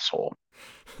asshole.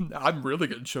 I'm really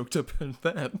getting choked up in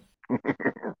that.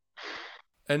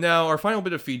 And now our final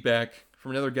bit of feedback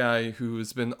from another guy who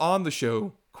has been on the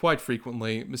show quite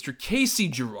frequently, Mr. Casey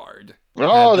Gerard.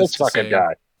 Oh, this fucking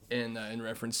guy. In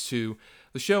reference to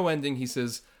the show ending, he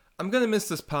says, I'm going to miss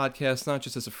this podcast, not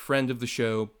just as a friend of the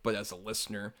show, but as a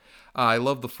listener. I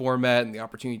love the format and the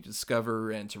opportunity to discover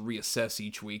and to reassess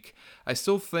each week. I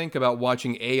still think about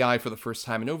watching AI for the first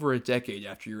time in over a decade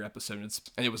after your episode,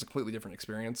 and it was a completely different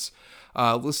experience.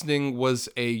 Listening was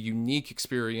a unique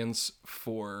experience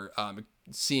for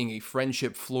seeing a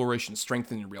friendship flourish and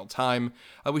strengthen in real time.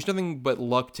 I wish nothing but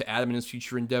luck to Adam in his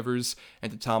future endeavors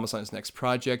and to Thomas on his next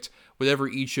project, whatever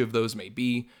each of those may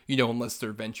be, unless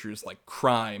they're ventures like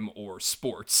crime or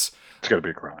sports. It's got to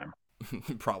be a crime.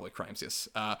 Probably crimes, yes.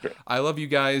 I love you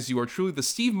guys. You are truly the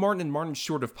Steve Martin and Martin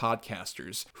Short of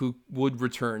podcasters who would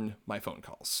return my phone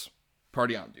calls.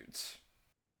 Party on, dudes.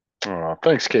 Oh,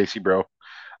 thanks, Casey, bro.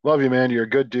 Love you, man. You're a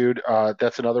good dude.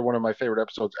 That's another one of my favorite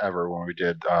episodes ever when we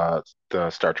did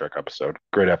the Star Trek episode.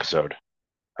 Great episode.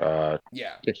 Yeah.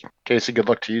 Casey, good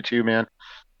luck to you too, man.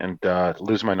 And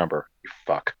lose my number, you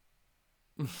fuck.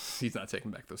 He's not taking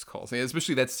back those calls. And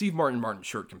especially that Steve Martin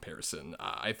Short comparison,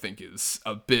 I think is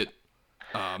a bit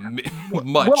much.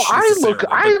 Well,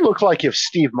 I look like if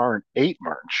Steve Martin ate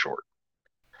Martin Short.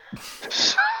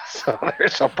 So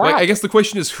there's a problem. I guess the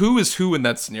question is who in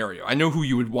that scenario? I know who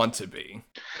you would want to be.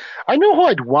 I know who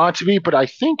I'd want to be, but I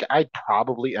think I'd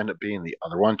probably end up being the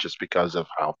other one just because of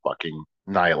how fucking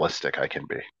nihilistic I can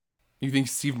be. You think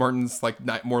Steve Martin's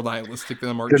like more nihilistic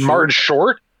than Martin Than Short? Martin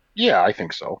Short? Yeah, I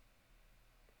think so.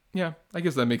 Yeah, I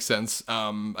guess that makes sense.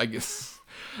 I guess,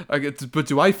 but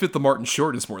do I fit the Martin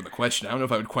Short is more the question. I don't know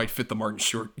if I would quite fit the Martin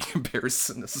Short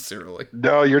comparison necessarily.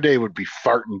 No, your day would be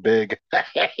farting big.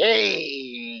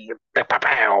 Hey!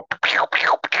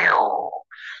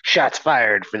 Shots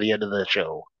fired for the end of the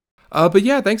show. But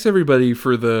yeah, thanks everybody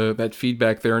for that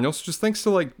feedback there, and also just thanks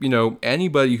to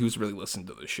anybody who's really listened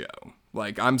to the show.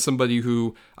 Like, I'm somebody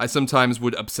who I sometimes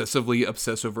would obsessively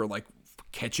obsess over like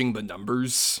catching the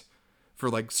numbers for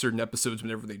like certain episodes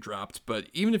whenever they dropped. But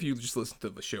even if you just listen to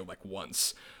the show like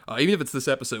once, even if it's this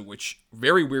episode, which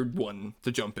very weird one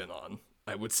to jump in on,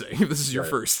 I would say if this is your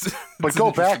first. But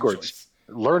go backwards. Choice.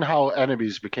 Learn how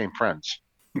enemies became friends.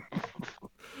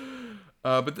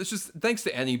 But it's just thanks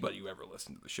to anybody who ever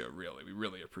listened to the show. Really, we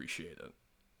really appreciate it.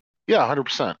 Yeah,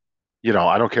 100%.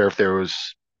 I don't care if there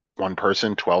was one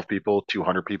person, 12 people,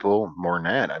 200 people, more than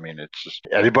that. I mean, it's just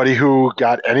anybody who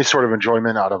got any sort of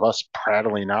enjoyment out of us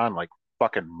prattling on like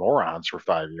fucking morons for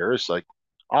 5 years. Like,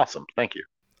 awesome. Thank you.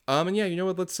 And yeah, you know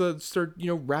what? Let's start,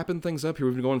 wrapping things up here.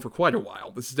 We've been going for quite a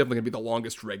while. This is definitely gonna be the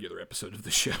longest regular episode of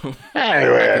the show.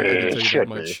 It should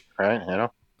be,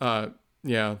 right?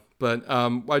 Yeah, but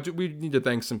we need to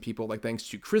thank some people. Like, thanks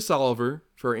to Chris Oliver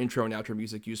for our intro and outro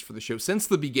music used for the show since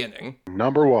the beginning.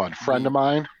 Number one, friend of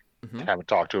mine. Haven't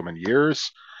talked to him in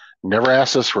years. Never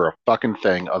asked us for a fucking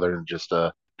thing other than just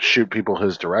shoot people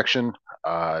his direction.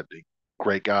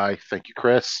 Great guy. Thank you,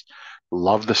 Chris.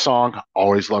 Love the song.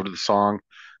 Always loved the song.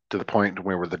 To the point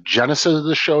where the genesis of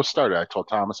the show started, I told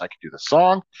Thomas I could do the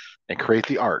song and create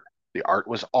the art. The art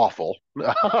was awful,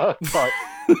 but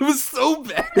it was so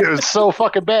bad. It was so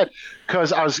fucking bad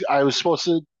because I was supposed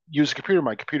to use a computer.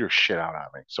 My computer shit out on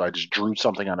me, so I just drew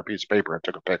something on a piece of paper and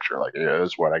took a picture. Like, yeah,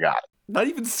 this is what I got. Not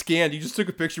even scanned. You just took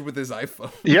a picture with his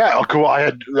iPhone. Yeah, cool. I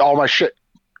had all my shit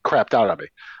crapped out on me.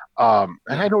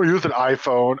 And I don't use an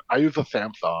iPhone. I use a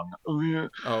Samsung.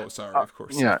 Oh, sorry. Of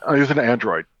course. Yeah, I use an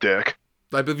Android, dick.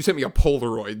 I believe you sent me a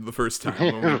Polaroid the first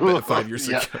time 5 years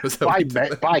ago.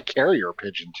 By carrier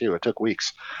pigeon too. It took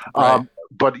weeks. Right.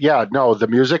 But yeah, no, the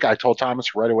music. I told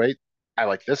Thomas right away. I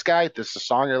like this guy. This is a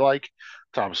song I like.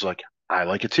 Thomas was like, I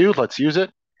like it too. Let's use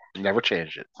it. Never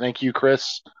changed it. Thank you,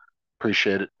 Chris.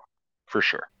 Appreciate it for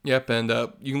sure. Yep, and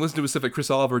you can listen to us at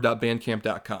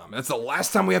chrisoliver.bandcamp.com. That's the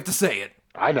last time we have to say it.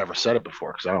 I never said it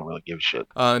before because I don't really give a shit.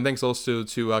 And thanks also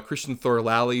to Christian Thor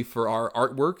Lally for our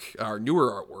artwork, our newer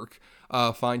artwork.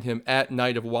 Find him at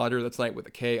Night of Water. That's Night with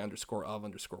a K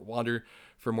 _of_water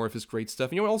for more of his great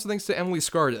stuff. And also thanks to Emily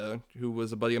Scarda, who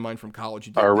was a buddy of mine from college.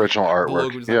 Who did our original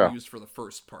artwork. The used for the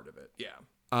first part of it. Yeah.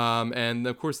 And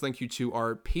of course, thank you to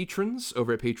our patrons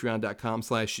over at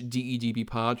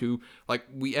patreon.com/DEDBpod, who,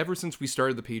 ever since we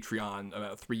started the Patreon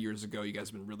about 3 years ago, you guys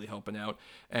have been really helping out.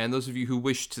 And those of you who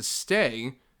wish to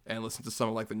stay and listen to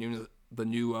some of the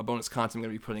new bonus content I'm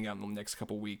going to be putting out in the next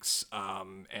couple weeks,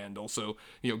 and also,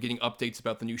 getting updates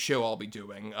about the new show I'll be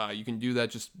doing. You can do that.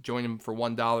 Just join them for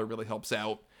 $1. Really helps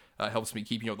out. Helps me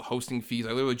keep, the hosting fees. I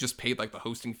literally just paid, the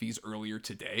hosting fees earlier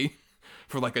today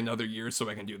for, another year so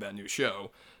I can do that new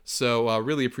show. So,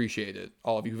 really appreciate it.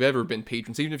 All of you who've ever been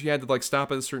patrons. Even if you had to,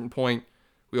 stop at a certain point,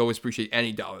 we always appreciate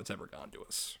any dollar that's ever gone to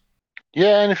us.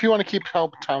 Yeah, and if you want to keep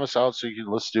helping Thomas out so you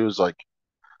can listen to his,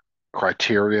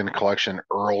 Criterion Collection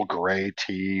Earl Grey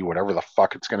tea, whatever the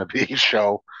fuck it's going to be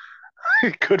show.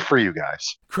 Good for you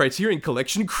guys. Criterion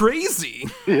Collection crazy.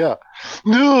 Yeah.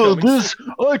 No,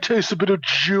 I taste a bit of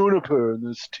juniper in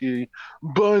this tea.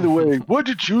 By the way, what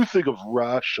did you think of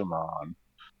Rashomon?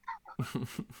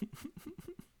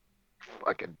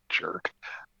 Fucking jerk.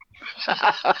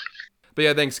 But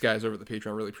yeah, thanks guys over at the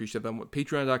Patreon. Really appreciate them.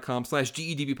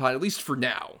 Patreon.com/GEDBpod, at least for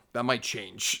now. That might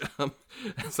change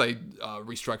as I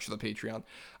restructure the Patreon.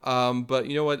 But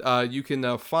you know what? You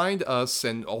can find us,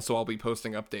 and also I'll be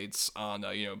posting updates on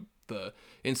the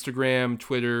Instagram,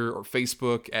 Twitter, or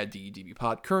Facebook at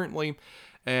DEDBpod currently.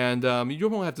 And you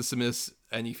don't have to submit us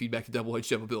any feedback to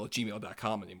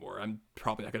doublehdoublebill@gmail.com anymore. I'm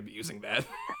probably not going to be using that.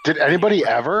 Did anybody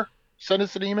ever send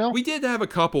us an email? We did have a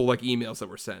couple emails that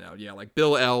were sent out. Yeah,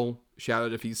 Bill L. Shout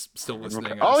out if he's still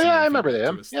listening. Okay. Oh yeah, I remember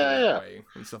them. Yeah.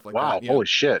 And stuff like wow, that. Yeah. Holy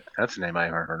shit. That's a name I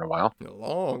haven't heard in a while. In a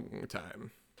long time.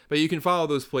 But you can follow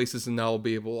those places, and I'll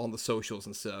be able on the socials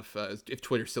and stuff, if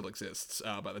Twitter still exists,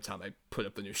 by the time I put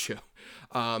up the new show.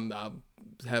 I'll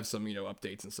have some,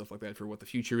 updates and stuff like that for what the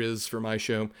future is for my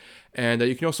show. And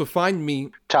you can also find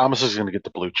me. Thomas is going to get the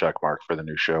blue check mark for the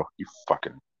new show. You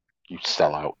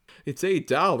sell out. It's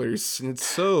 $8, and it's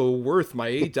so worth my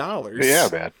 $8. Yeah,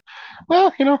 man.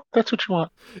 Well, that's what you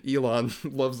want. Elon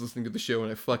loves listening to the show,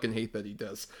 and I fucking hate that he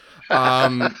does.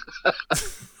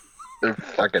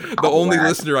 Fucking The only quack.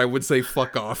 listener I would say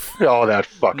fuck off. Oh, that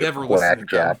fucking Never listen to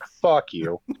quack them. Fuck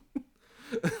you.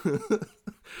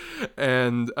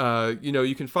 And,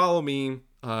 you can follow me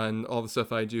on all the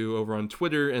stuff I do over on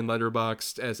Twitter and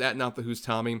Letterboxd as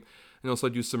 @NotTheWho'sTommy. And also I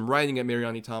do some writing at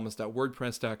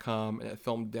marianithomas.wordpress.com and at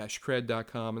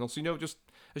film-cred.com. And also, just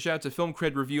a shout out to Film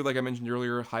Cred Review, like I mentioned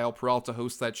earlier. Hayal Peralta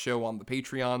hosts that show on the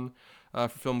Patreon for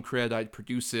Film Cred. I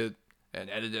produce it and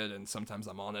edit it, and sometimes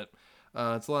I'm on it.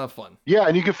 It's a lot of fun. Yeah,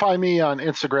 and you can find me on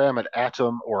Instagram at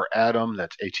Atom or Adam.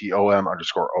 That's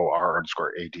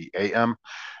ATOM_OR_ADAM.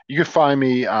 You can find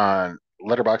me on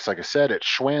Letterboxd, like I said, at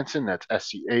Schwanson. That's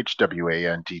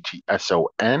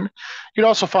SCHWANDTSON. You can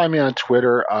also find me on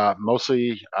Twitter.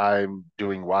 Mostly I'm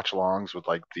doing watch alongs with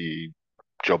like the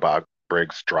Joe Bob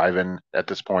Briggs drive-in at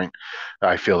this point.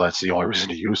 I feel that's the only reason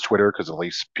to use Twitter because at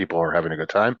least people are having a good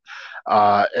time.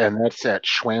 And that's at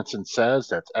Schwanson Says.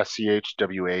 That's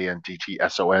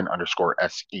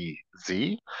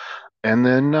SCHWANDTSON_SEZ. And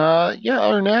then,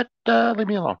 other than that, leave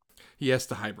me alone. He has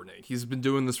to hibernate. He's been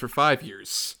doing this for 5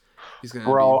 years. He's gonna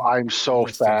Bro, be I'm so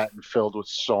resting. fat and filled with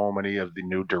so many of the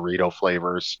new Dorito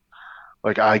flavors.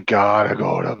 Like, I gotta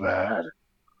go to bed.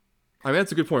 I mean,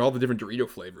 that's a good point. All the different Dorito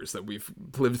flavors that we've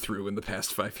lived through in the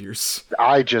past 5 years.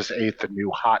 I just ate the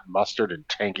new hot mustard and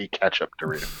tangy ketchup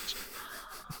Doritos.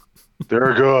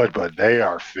 They're good, but they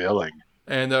are filling.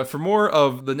 And for more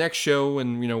of the next show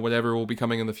and, whatever will be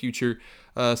coming in the future,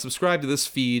 subscribe to this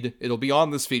feed. It'll be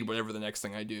on this feed, whatever the next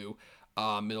thing I do.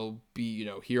 It'll be,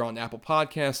 here on Apple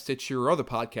Podcasts, Stitcher, or other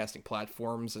podcasting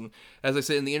platforms. And as I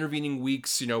said, in the intervening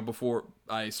weeks, before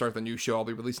I start the new show, I'll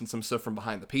be releasing some stuff from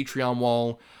behind the Patreon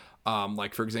wall.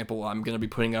 Like, for example, I'm going to be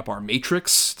putting up our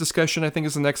Matrix discussion, I think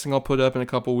is the next thing I'll put up in a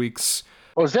couple weeks.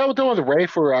 Oh, is that what the one with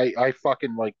Rafe where I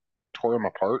fucking, like, tore him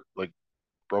apart? Like,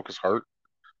 broke his heart?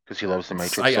 Because he loves the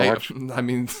Matrix so much? I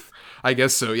mean, I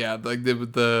guess so, yeah. Like,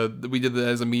 we did that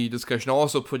as a media discussion. I'll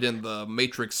also put in the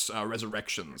Matrix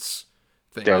Resurrections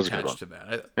thing attached to that.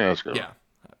 Yeah, that was good. Yeah.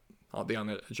 I'll be on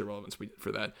the Edge of Relevance we did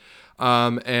for that.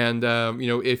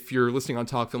 If you're listening on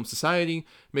Talk Film Society,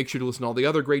 make sure to listen to all the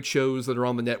other great shows that are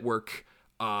on the network.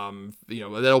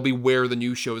 That'll be where the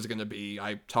new show is going to be.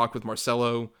 I talked with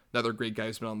Marcelo, another great guy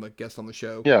who's been on the guest on the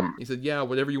show. Yeah. He said, yeah,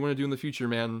 whatever you want to do in the future,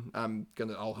 man,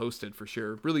 I'll host it for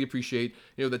sure. Really appreciate,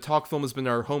 the Talk Film has been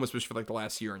our home, especially for like the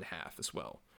last year and a half as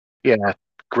well. Yeah.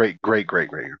 Great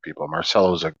people.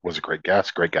 Marcelo was a great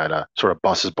guest, great guy to sort of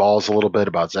bust his balls a little bit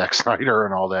about Zack Snyder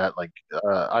and all that. Like,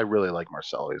 I really like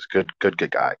Marcelo. He's a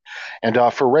good guy. And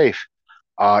for Rafe,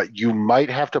 you might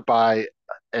have to buy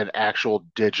an actual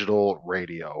digital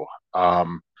radio.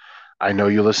 I know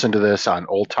you listen to this on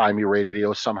old-timey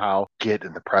radio somehow. Get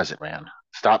in the present, man.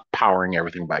 Stop powering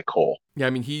everything by coal. Yeah, I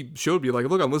mean, he showed me, like,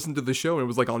 look, I'm listening to the show, and it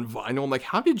was, like, on vinyl. I'm like,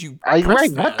 how did you Right,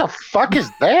 that? what the fuck is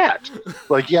that?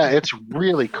 Like, yeah, it's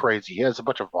really crazy. He has a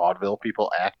bunch of vaudeville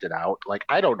people acting out. Like,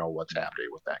 I don't know what's happening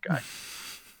with that guy.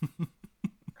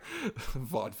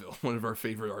 Vaudeville, one of our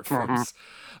favorite art forms.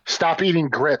 Stop eating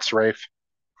grits, Rafe.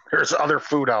 There's other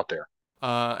food out there.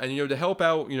 And to help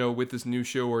out, with this new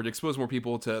show or to expose more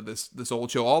people to this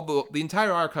old show, all the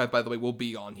entire archive, by the way, will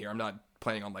be on here. I'm not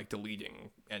planning on like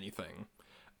deleting anything.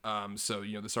 So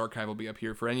this archive will be up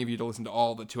here for any of you to listen to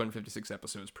all the 256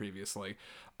 episodes previously.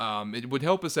 It would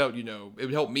help us out, it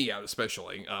would help me out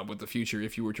especially with the future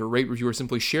if you were to rate, review, or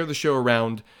simply share the show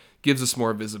around. Gives us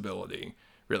more visibility.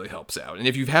 Really helps out. And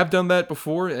if you have done that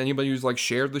before, anybody who's like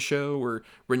shared the show or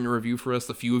written a review for us,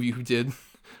 the few of you who did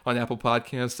on Apple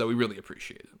Podcasts, so we really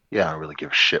appreciate it. Yeah, I don't really give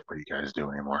a shit what you guys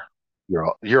do anymore.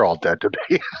 You're all dead to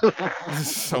me.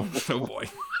 Oh boy.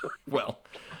 Well,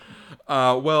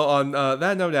 on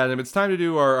that note, Adam, it's time to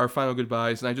do our final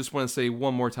goodbyes, and I just want to say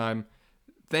one more time,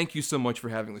 thank you so much for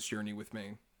having this journey with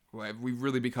me. We've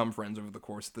really become friends over the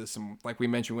course of this, and like we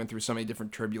mentioned, we went through so many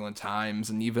different turbulent times,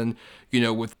 and even,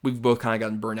 we've both kind of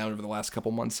gotten burnt out over the last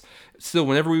couple months. Still,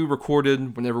 whenever we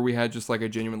recorded, whenever we had just like a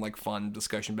genuine, like fun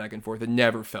discussion back and forth, it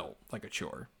never felt like a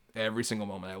chore. Every single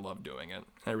moment I love doing it.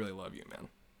 I really love you, man.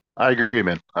 I agree,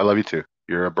 man. I love you too.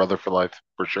 You're a brother for life,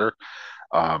 for sure.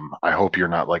 I hope you're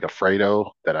not like a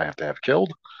Fredo that I have to have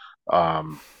killed.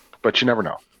 But you never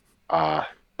know.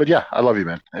 But yeah, I love you,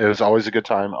 man. It was always a good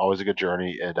time, always a good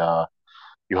journey.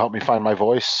 You helped me find my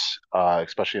voice,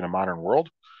 especially in a modern world.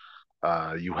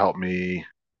 You helped me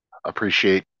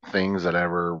appreciate things that I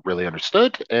never really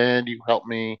understood, and you helped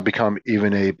me become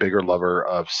even a bigger lover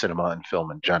of cinema and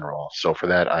film in general. So for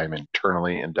that, I am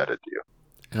eternally indebted to you.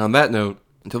 And on that note,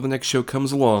 until the next show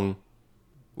comes along,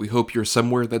 we hope you're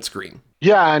somewhere that's green.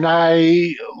 Yeah, and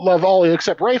I love all of you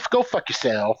except Rafe. Go fuck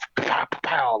yourself. Pow, pow,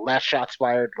 pow. Last shots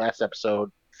fired, last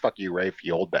episode. Fuck you, Rafe,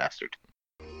 you old bastard.